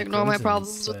maybe gonna the ignore my crimson's,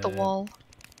 problems with the wall.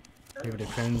 Maybe the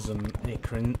crimson...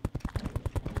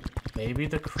 maybe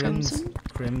the Crimson?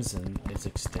 crimson is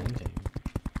extending.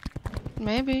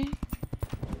 Maybe.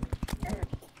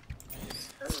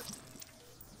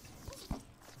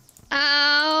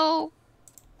 Ow!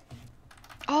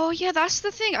 Oh yeah, that's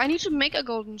the thing. I need to make a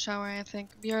golden shower, I think.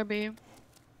 BRB.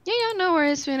 Yeah, no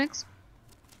worries, Phoenix.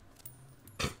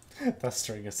 That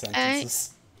string of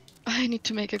sentences. I need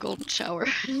to make a golden shower.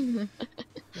 I need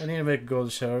to make a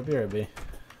golden shower, BRB.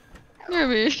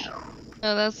 BRB.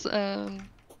 Oh, that's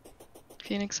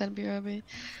Phoenix said BRB.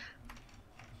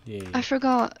 Yeah. I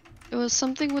forgot. It was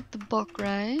something with the book,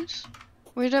 right?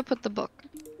 Where did I put the book?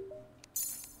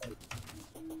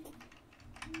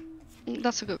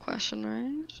 That's a good question,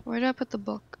 right? Where did I put the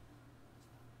book?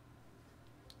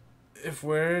 If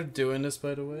we're doing this,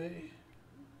 by the way,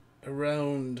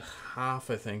 around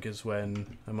half, I think, is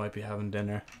when I might be having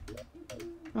dinner.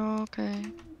 Oh, okay.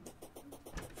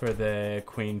 For the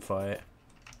queen fight.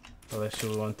 Unless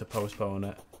you want to postpone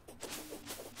it.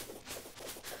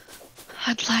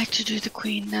 I'd like to do the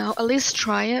queen now. At least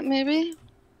try it, maybe?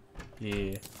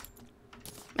 Yeah.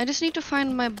 I just need to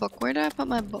find my book. Where did I put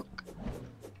my book?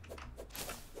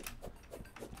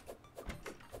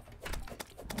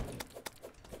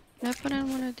 Did I put in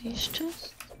one of these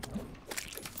chests?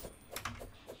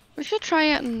 We should try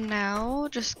it now.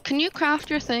 Just, can you craft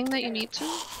your thing that you need to?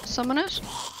 Summon it?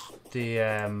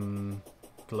 The,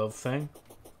 glove thing?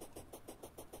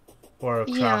 Or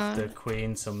craft Yeah. the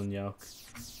queen summon yoke?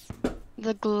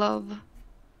 The glove.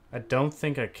 I don't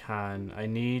think I can. I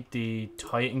need the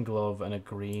Titan glove and a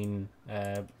green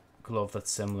glove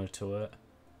that's similar to it.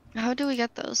 How do we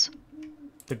get those?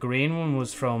 The green one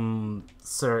was from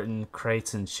certain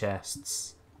crates and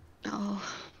chests. Oh.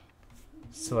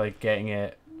 So like getting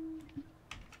it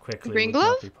quickly Green would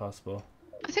glove? not be possible.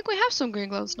 I think we have some green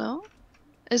gloves now.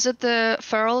 Is it the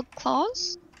feral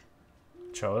claws?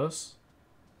 Show us.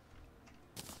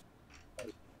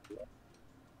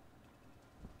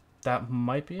 That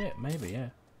might be it, maybe, yeah.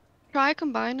 Try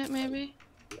combine it, maybe?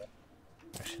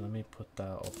 Actually, let me put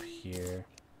that up here.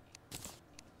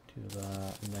 Do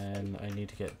that, and then I need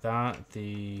to get that,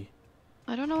 I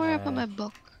don't know where I put my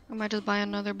book. I might just buy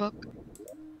another book.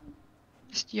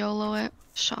 Just YOLO it.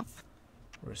 Shop.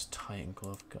 Where's Titan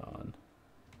glove gone?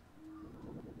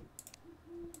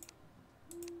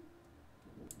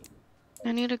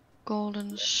 I need a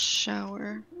golden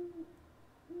shower.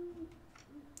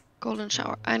 Golden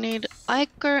shower. I need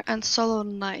Ichor and Solo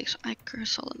Knight. Ichor,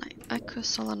 Solo Knight. Ichor,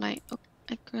 Solo Knight. Oh,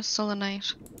 Ichor, Solo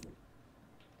Knight.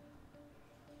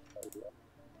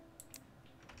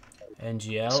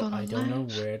 NGL, Solo I don't know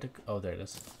Knight. where to... Oh, there it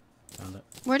is. Found it.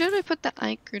 Where did I put the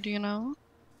Ichor, do you know?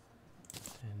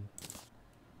 And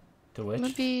the witch?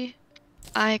 Maybe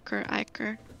Ichor,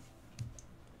 Ichor.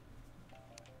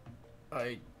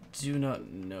 I do not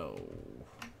know.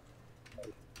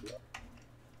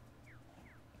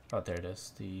 Oh, there it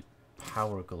is. The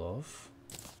power glove.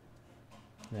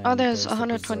 Then Oh, there's the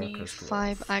 125 Berserker's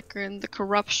glove. Ichor in the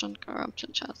corruption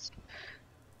chest.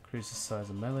 Increase the size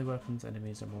of melee weapons.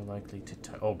 Enemies are more likely to...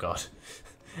 Oh, God.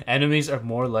 Enemies are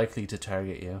more likely to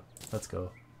target you. Let's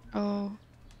go. Oh.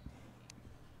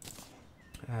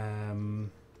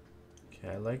 Okay,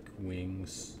 I like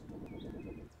wings.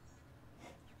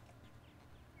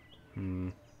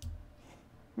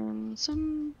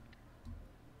 Some...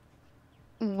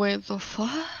 Wait, the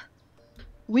fuck?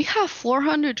 We have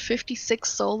 456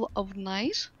 Soul of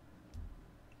Night?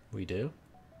 We do?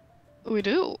 We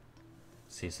do.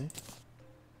 Cece?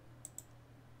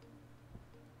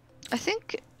 I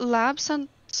think Lab said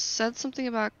something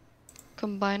about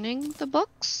combining the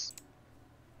books?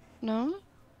 No?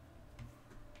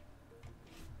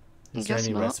 Is there Guess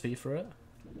any not. recipe for it?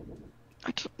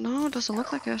 I don't know, it doesn't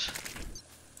look like it.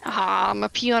 Ah, I'm a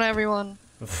pee on everyone.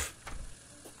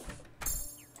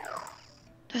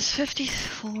 There's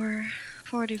 54,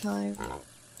 45.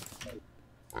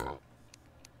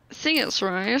 The thing is,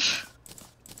 right?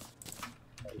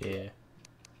 Yeah.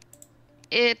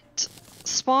 It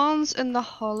spawns in the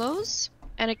hollows,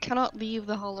 and it cannot leave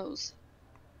the hollows.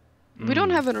 We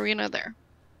don't have an arena there.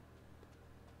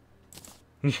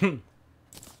 We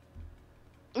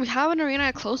have an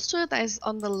arena close to it that is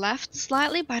on the left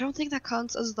slightly, but I don't think that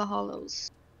counts as the hollows.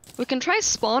 We can try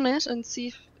spawn it and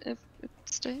see if it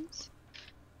stays.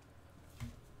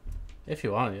 If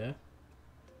you want, yeah.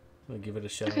 We'll give it a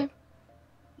shot. Okay.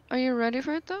 Are you ready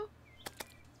for it though?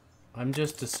 I'm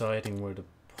just deciding where to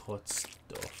put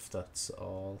stuff, that's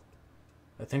all.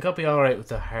 I think I'll be alright with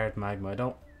the hard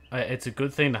magma. It's a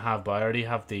good thing to have, but I already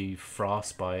have the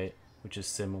frostbite, which is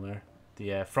similar. The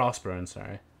frostburn,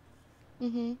 sorry.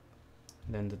 Mm-hmm. And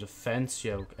then the defense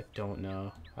yoke, I don't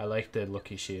know. I like the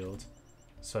lucky shield,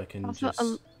 so I can Also,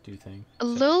 just do things. A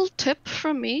little tip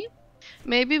from me: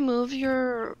 maybe move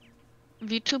your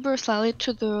VTuber slightly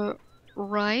to the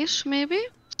right, maybe,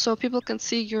 so people can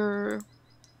see your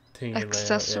Thingy layout,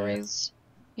 accessories.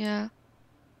 Yeah.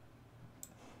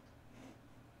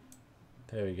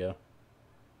 There we go.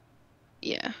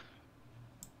 Yeah.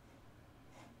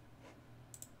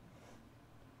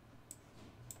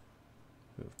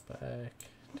 Move back,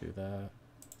 do that.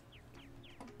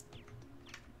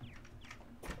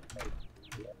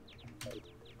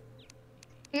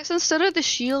 I guess instead of the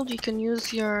shield, you can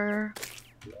use your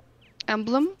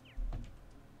emblem.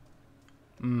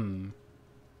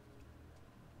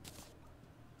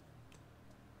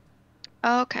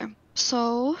 Okay,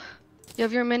 so you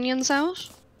have your minions out?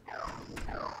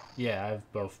 Yeah, I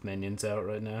have both minions out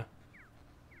right now.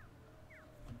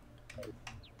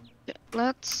 Yeah,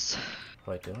 let's...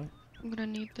 What do I? I'm gonna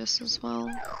need this as well.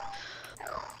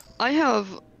 I have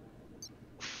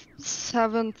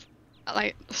seven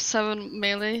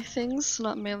melee things,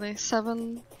 not melee,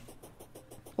 7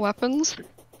 weapons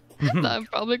that I'm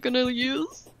probably gonna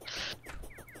use.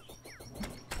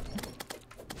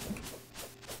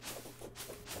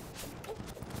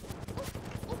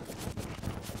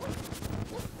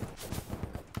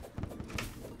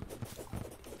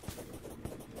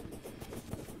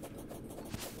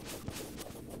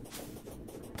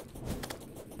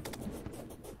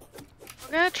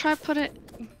 I'm gonna try put it,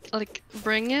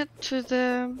 bring it to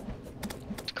the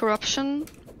corruption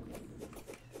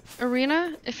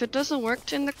arena. If it doesn't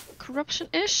work in the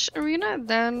corruption-ish arena,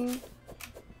 then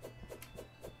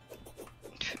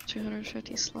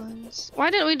 250 slimes.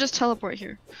 Why didn't we just teleport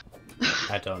here?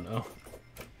 I don't know.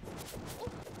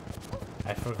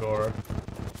 I forgot.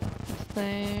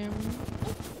 Same.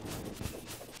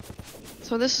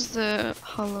 So this is the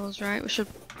hollows, right? We should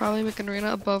probably make an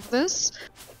arena above this.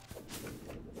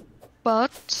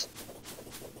 But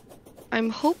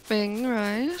I'm hoping,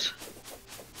 right?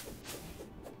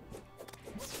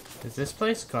 Is this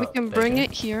place got We can bring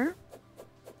it here.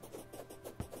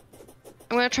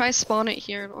 I'm gonna try spawn it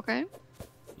here, okay?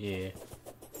 Yeah.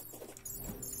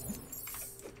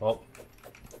 Oh.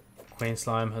 Queen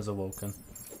Slime has awoken.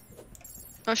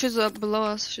 Oh, she's below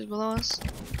us. She's below us.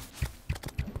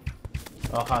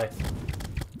 Oh, hi.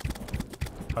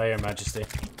 Hi, Your Majesty.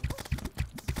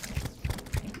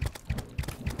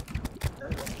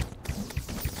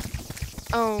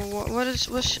 Oh,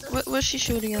 what was she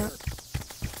shooting at?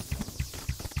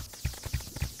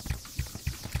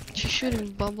 She's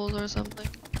shooting bubbles or something.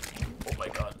 Oh my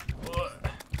god.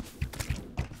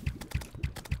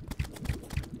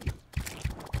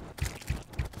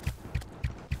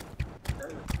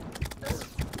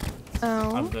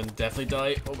 Ow. I'm gonna definitely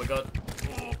die. Oh my god.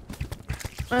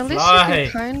 At least Fly.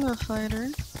 you can kind of fight her.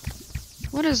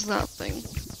 What is that thing?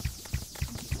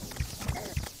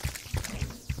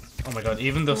 Oh my god,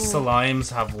 even the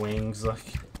slimes have wings,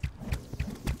 like.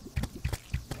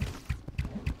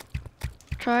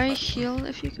 Try heal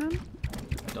if you can.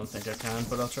 I don't think I can,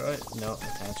 but I'll try. No, I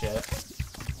can't yet.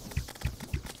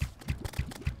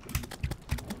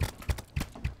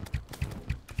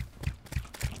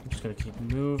 I'm just gonna keep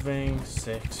moving.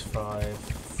 6, 5,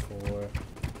 4,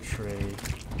 3,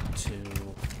 2,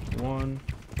 1.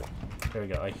 There we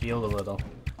go, I healed a little.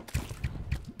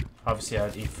 Obviously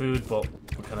I'd eat food, but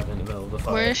we're kind of in the middle of the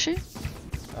fight. Where is she?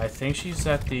 I think she's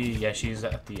at the, yeah, she's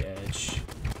at the edge.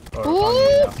 Or Ooh! on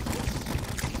me now.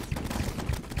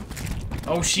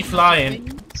 Oh, she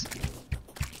flying.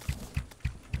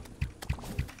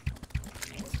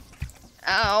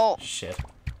 Ow. Shit.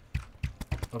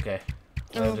 Okay.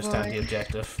 I Oh understand boy. the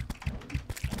objective.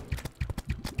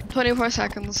 24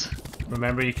 seconds.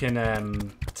 Remember you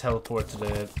can teleport to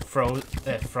the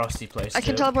frosty place I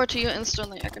can too. teleport to you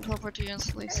instantly.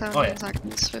 17 Oh, yeah.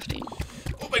 seconds, 15.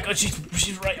 Oh my god,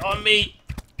 she's right on me!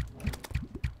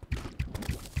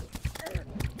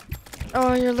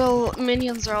 Oh, your little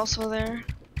minions are also there.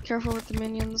 Careful with the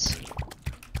minions.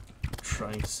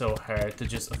 Trying so hard to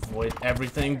just avoid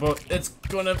everything, but it's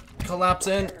gonna collapse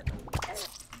in.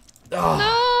 Oh.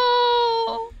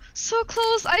 No! So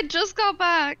close! I just got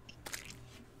back!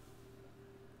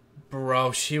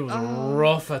 Bro, she was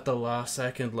rough at the last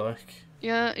second, like.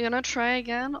 Yeah, you wanna try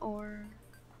again, or...?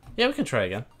 Yeah, we can try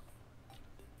again.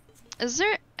 is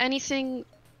there anything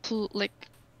like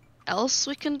else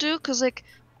we can do? Cause like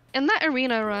in that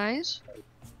arena, right?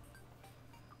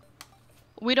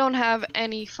 We don't have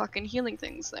any fucking healing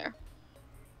things there.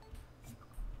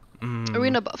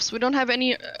 Arena buffs. We don't have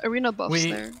any arena buffs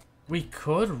there. We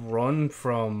could run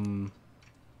from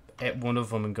one of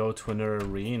them and go to another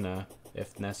arena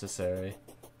if necessary.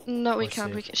 No, we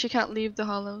can't. She can't leave the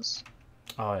hollows.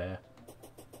 Oh yeah.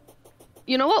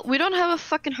 You know what? We don't have a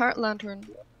fucking heart lantern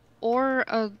or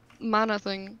a mana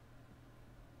thing.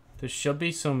 There should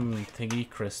be some thingy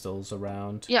crystals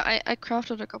around. Yeah, I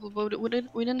crafted a couple, but we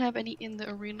didn't have any in the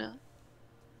arena.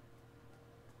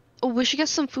 Oh, we should get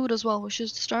some food as well. We should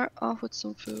start off with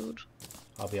some food.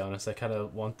 I'll be honest, I kind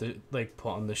of want to like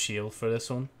put on the shield for this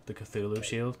one, the Cthulhu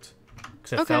shield,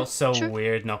 because it felt so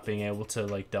weird not being able to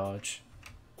like dodge.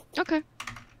 Okay.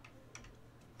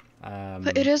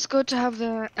 But it is good to have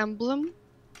the emblem,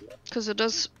 because it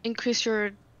does increase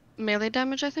your melee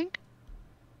damage, I think.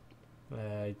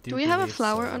 Do we have a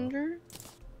flower under?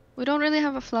 We don't really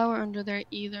have a flower under there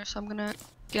either, so I'm gonna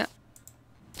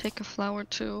take a flower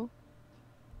too.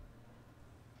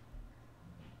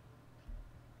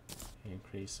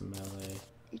 Increase melee.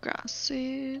 Grass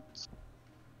seeds.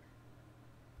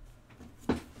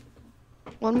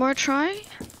 One more try.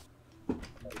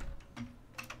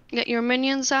 Get your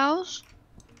minions out.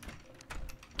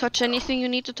 Touch anything you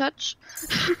need to touch.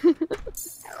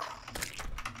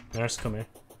 Nurse, come here.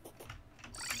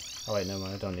 Oh wait, no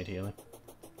mind, I don't need healing.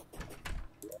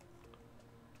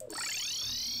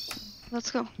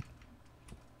 Let's go.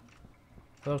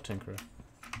 Hello, Tinkerer.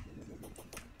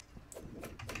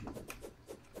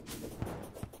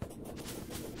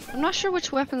 I'm not sure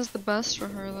which weapon's the best for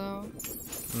her though.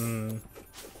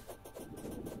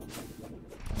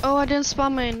 Oh, I didn't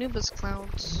spawn my Anubis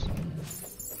clouds.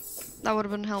 That would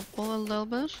have been helpful a little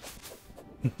bit.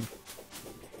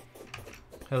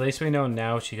 At least we know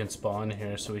now she can spawn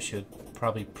here, so we should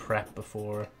probably prep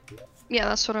before. Yeah,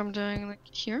 that's what I'm doing. Like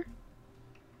here.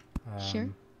 Here.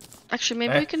 Actually,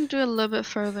 maybe we can do a little bit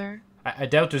further. I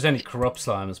doubt there's any corrupt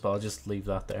slimes, but I'll just leave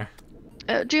that there.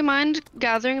 Do you mind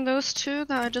gathering those two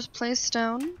that I just placed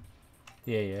down?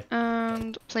 Yeah.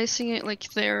 And placing it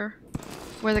like there,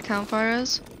 where the campfire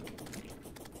is?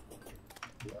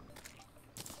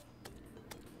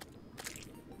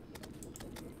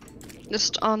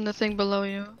 Just on the thing below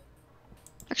you.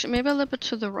 Actually, maybe a little bit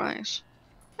to the right.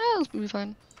 Yeah, that'll be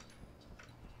fine.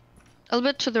 A little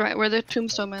bit to the right, where the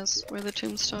tombstone is. Where the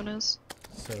tombstone is.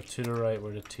 So to the right,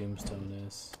 where the tombstone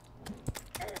is.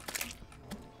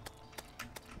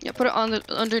 Yeah, put it on the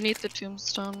underneath the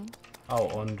tombstone.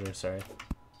 Oh, under. Sorry.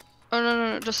 Oh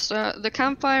no, just the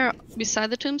campfire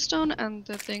beside the tombstone and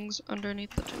the things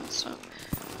underneath the tombstone.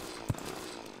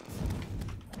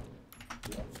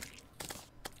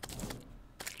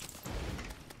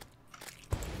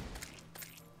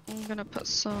 I'm gonna put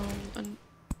some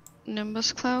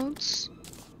nimbus clouds.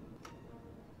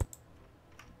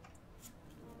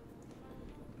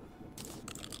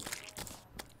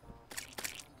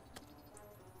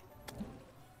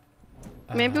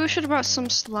 Maybe we should have brought some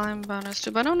slime banners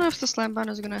too, but I don't know if the slime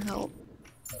banner is gonna help.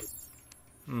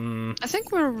 I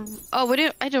think we're. Oh, we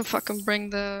didn't. I didn't fucking bring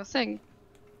the thing.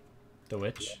 The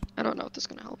witch? I don't know if this is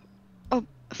gonna help. Oh,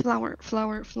 flower.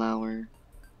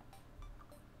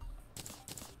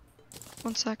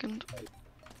 1 second.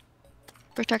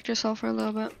 Protect yourself for a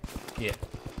little bit. Yeah.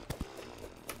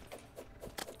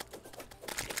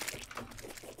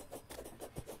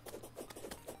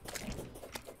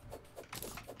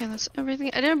 Yeah, that's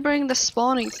everything. I didn't bring the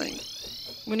spawning thing.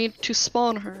 We need to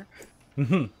spawn her.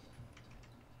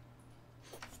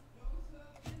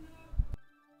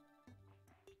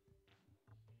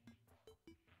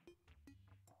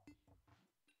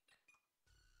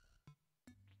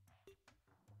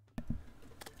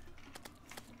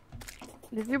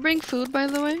 Did you bring food, by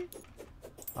the way?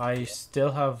 I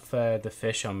still have the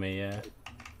fish on me, yeah.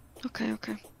 Okay.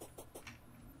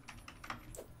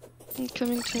 I'm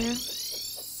coming to you.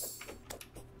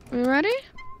 We ready?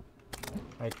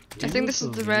 I think this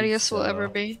is the readiest we'll ever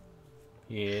be.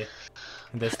 Yeah.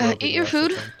 And this will be eat your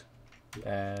food.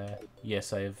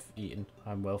 Yes, I have eaten.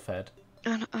 I'm well fed.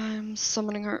 And I'm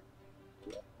summoning her.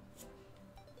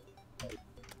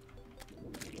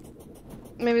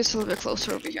 Maybe it's a little bit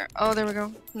closer over here. Oh, there we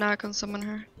go. Now I can summon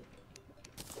her.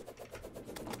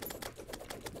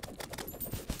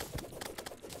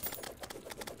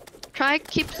 Try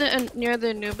keep the near the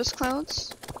Anubis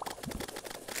clouds.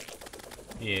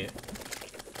 Yeah.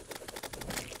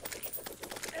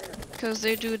 Because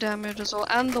they do damage as well.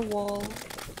 And the wall.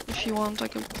 If you want, I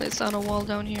can place down a wall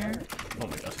down here. Oh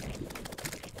my god.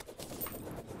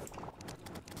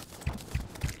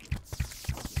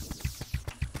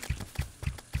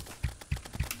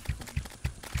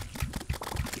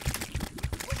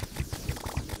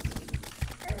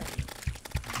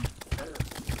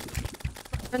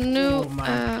 A new, Oh,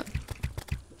 man.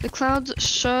 the clouds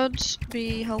should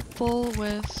be helpful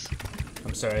with...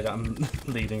 I'm sorry that I'm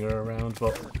leading her around,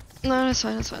 but... No, it's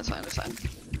fine, it's fine, it's fine, it's fine.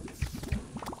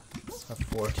 I have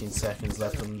 14 seconds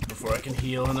left before I can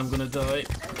heal and I'm gonna die.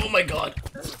 Oh my god!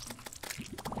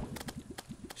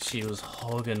 She was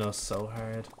hugging us so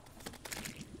hard.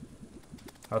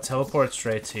 I'll teleport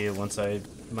straight to you once I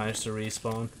manage to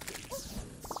respawn.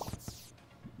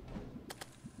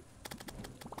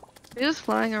 You're just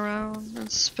flying around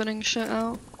and spitting shit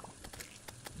out.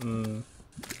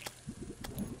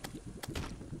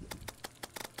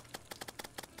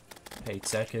 8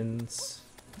 seconds.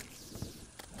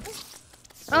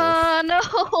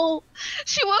 No!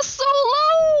 She was so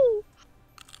low!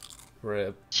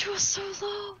 Rip. She was so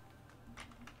low.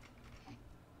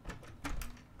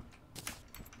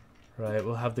 Right,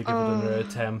 we'll have to give it another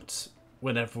attempt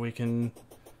whenever we can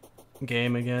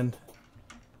game again.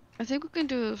 I think we can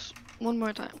do this one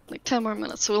more time. Like 10 more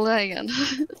minutes, so we'll die again.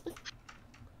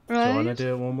 Right? Do you want to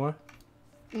do it one more?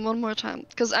 One more time.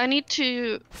 Because I need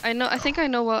to... I think I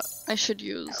know what I should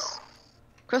use.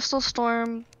 Crystal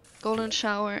Storm, Golden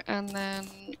Shower, and then...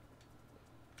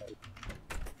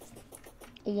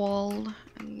 Wall,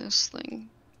 and this thing.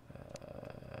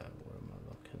 Where am I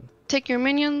looking? Take your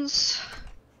minions.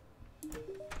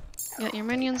 Get your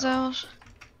minions out.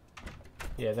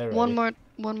 Yeah, they're ready.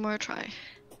 One more try.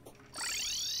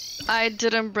 I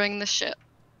didn't bring the shit.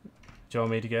 Do you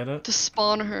want me to get it? To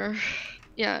spawn her.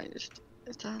 Yeah,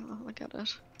 look at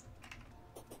it.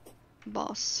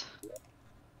 Boss.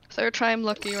 Third time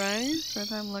lucky, right? Third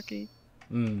time lucky.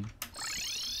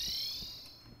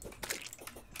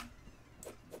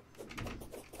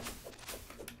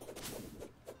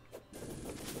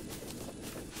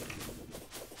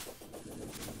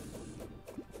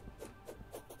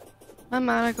 My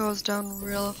mana goes down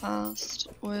real fast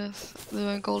with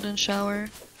the golden shower.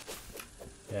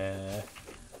 Yeah.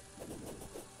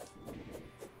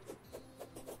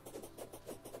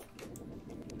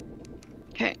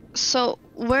 Okay, so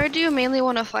where do you mainly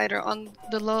want to fight her? On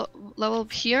the level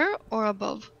here or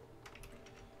above?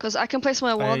 Because I can place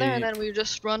my wall there and then we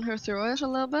just run her through it a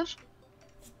little bit.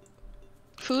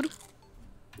 Food?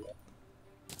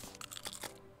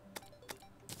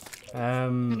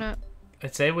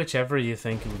 I'd say whichever you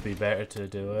think it would be better to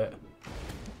do it.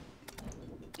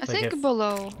 I think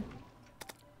below.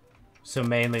 So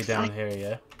mainly down here,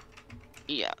 yeah?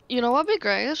 Yeah. You know what'd be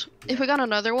great? If we got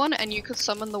another one and you could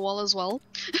summon the wall as well.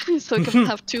 So we can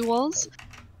have 2 walls.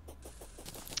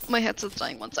 My headset's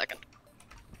dying, 1 second.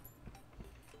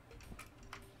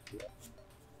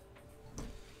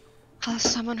 I'll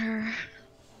summon her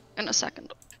in a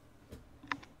second.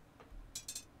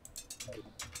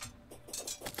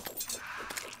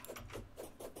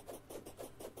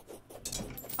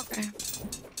 Okay.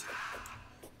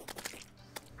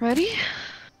 Ready?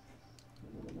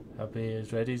 I'll be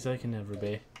as ready as I can ever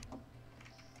be.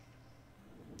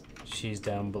 She's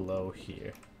down below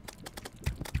here.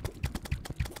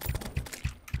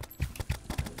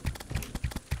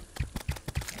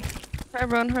 I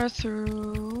run her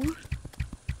through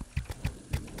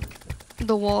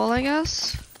the wall, I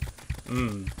guess.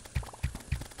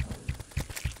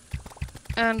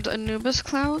 And Anubis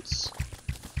clouds.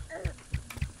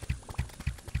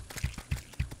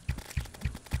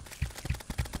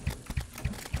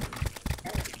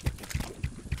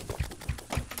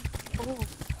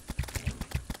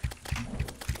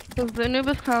 The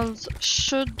Anubis clouds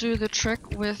should do the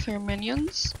trick with her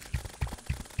minions.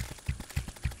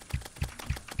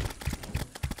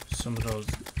 Some of those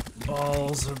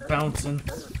balls are bouncing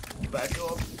back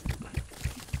up.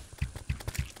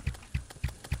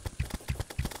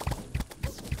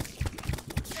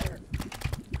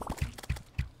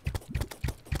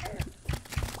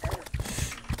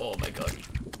 Oh my god.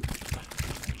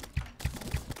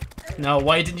 No,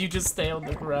 why didn't you just stay on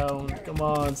the ground? Come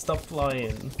on, stop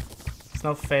flying. It's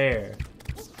not fair.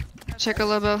 Take a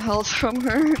little bit of health from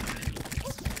her.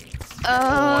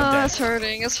 It's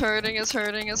hurting, it's hurting, it's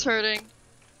hurting, it's hurting.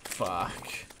 Fuck.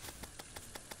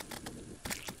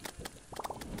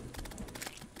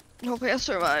 Hope I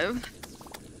survive.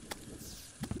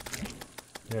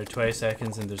 There are 20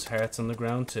 seconds and there's hearts on the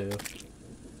ground too.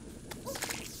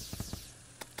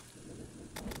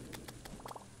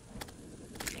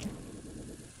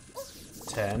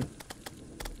 10.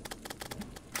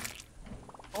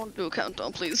 Don't do a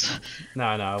countdown, please. No,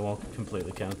 I won't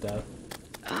completely count that.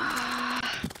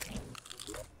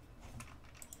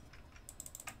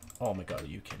 Oh my god, are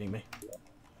you kidding me?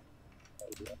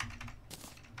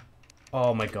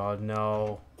 Oh my god,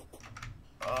 no.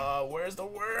 Where's the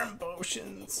worm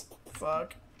potions?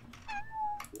 Fuck.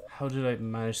 How did I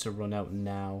manage to run out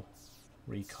now?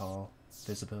 Recall,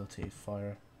 visibility,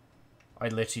 fire. I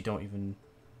literally don't even...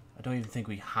 I don't even think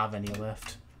we have any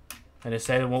left. And it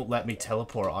said it won't let me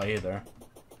teleport either.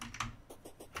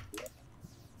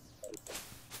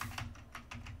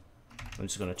 I'm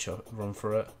just gonna run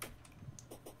for it.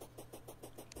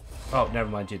 Oh, never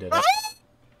mind, you did it.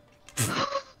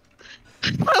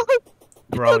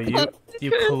 Bro,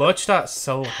 you clutched that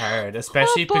so hard,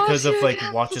 especially because of like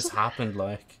what just happened.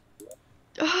 Like,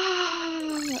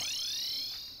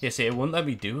 yeah, see, it wouldn't let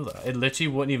me do that. It literally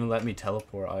wouldn't even let me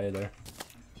teleport either.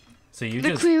 So you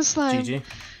just Queen slime. GG.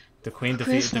 The queen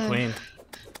defeated the queen.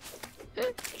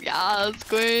 Yes,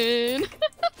 queen.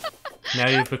 Now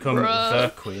you've become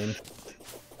the queen.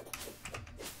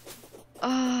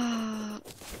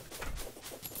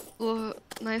 Well,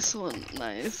 nice one,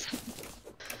 nice.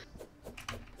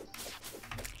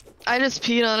 I just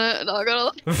peed on it, not gonna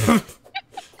lie.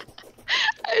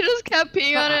 I just kept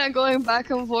peeing on it and going back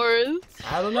and forth.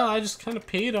 I don't know, I just kind of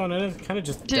peed on it and it kind of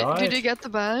just died. Did you get the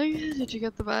bag? Did you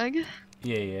get the bag?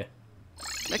 Yeah.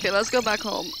 Okay, let's go back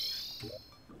home.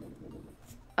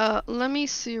 Let me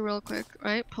see real quick,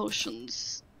 right?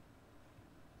 Potions.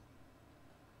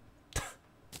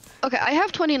 Okay, I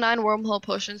have 29 wormhole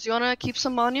potions. You wanna keep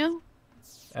some on you?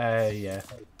 Yeah.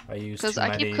 I used because too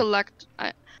many.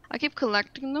 I keep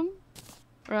collecting them,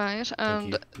 right?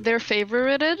 And they're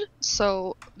favorited,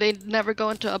 so they never go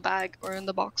into a bag or in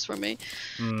the box for me.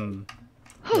 Yeah, no,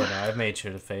 I've made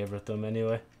sure to favorite them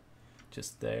anyway.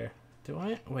 Just there. Do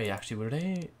I? Wait, actually, were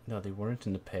they? No, they weren't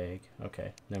in the peg.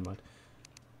 Okay, never mind.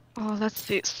 Oh, let's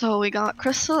see. So we got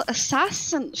Crystal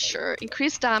Assassin, sure.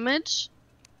 Increased damage,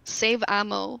 save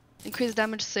ammo, increased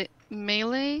damage,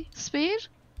 melee speed,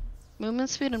 movement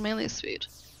speed, and melee speed.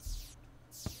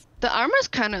 The armor's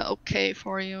kind of okay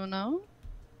for you, no?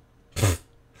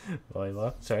 Wait,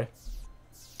 what? Sorry.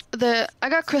 I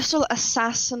got Crystal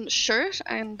Assassin shirt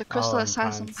and the Crystal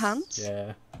Assassin pants.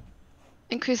 Yeah.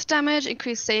 Increased damage,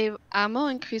 increased save ammo,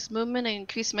 increased movement, and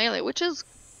increased melee, which is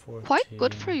 14. quite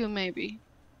good for you, maybe.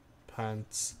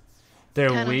 Pants.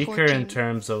 They're weaker in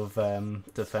terms of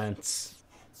defense.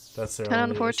 That's their 10 only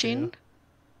and 14?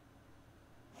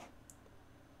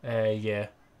 Issue. Yeah.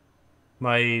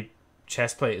 My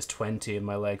chest plate is 20 and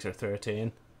my legs are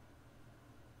 13.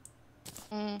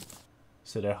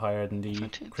 So they're higher than the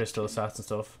 20, Crystal Assassin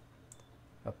stuff.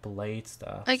 A blade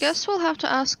staff. I guess we'll have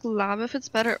to ask Lab if it's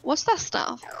better. What's that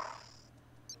staff?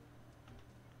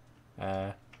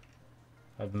 I've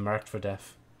marked for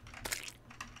death.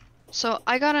 So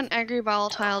I got an angry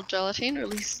volatile gelatin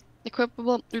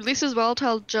equipable releases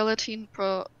volatile gelatin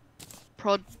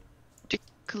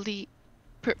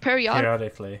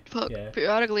periodically.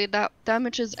 Periodically that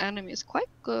damages enemies. Quite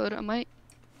good. I might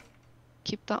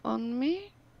keep that on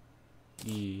me.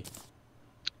 Yeah.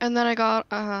 And then I got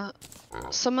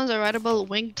summons a rideable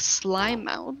winged slime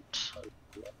mount.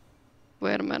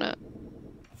 Wait a minute.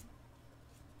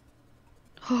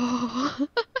 Oh,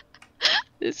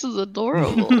 this is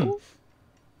adorable.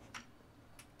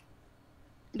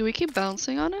 Do we keep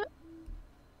bouncing on it?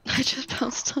 I just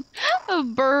bounced on a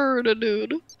bird,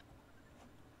 dude.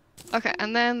 Okay,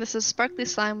 and then this is sparkly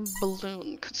slime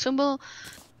balloon. Consumable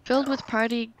filled with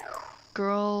party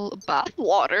girl bath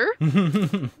water.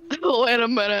 Wait a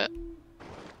minute.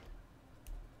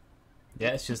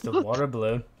 Yeah, it's just a water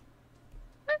balloon.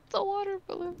 It's a water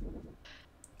balloon.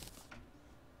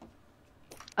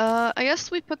 I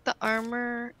guess we put the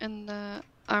armor in the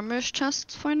armor's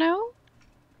chest for now.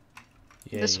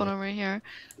 Yeah, this one over here.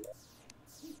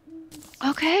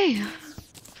 Okay.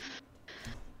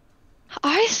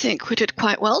 I think we did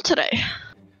quite well today.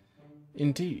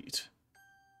 Indeed.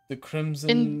 The Crimson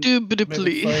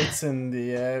Indubitably fights and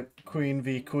the Queen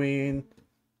v Queen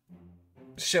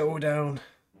showdown.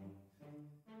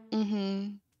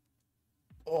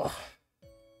 Oh.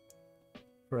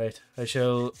 Right, I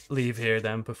shall leave here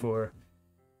then before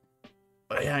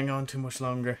I hang on too much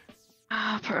longer.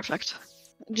 Ah, perfect.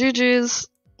 GG's.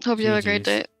 Hope you have a great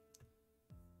day.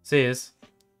 See yous.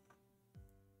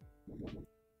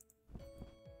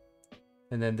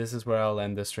 And then this is where I'll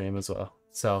end the stream as well.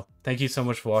 So, thank you so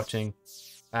much for watching,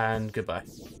 and goodbye.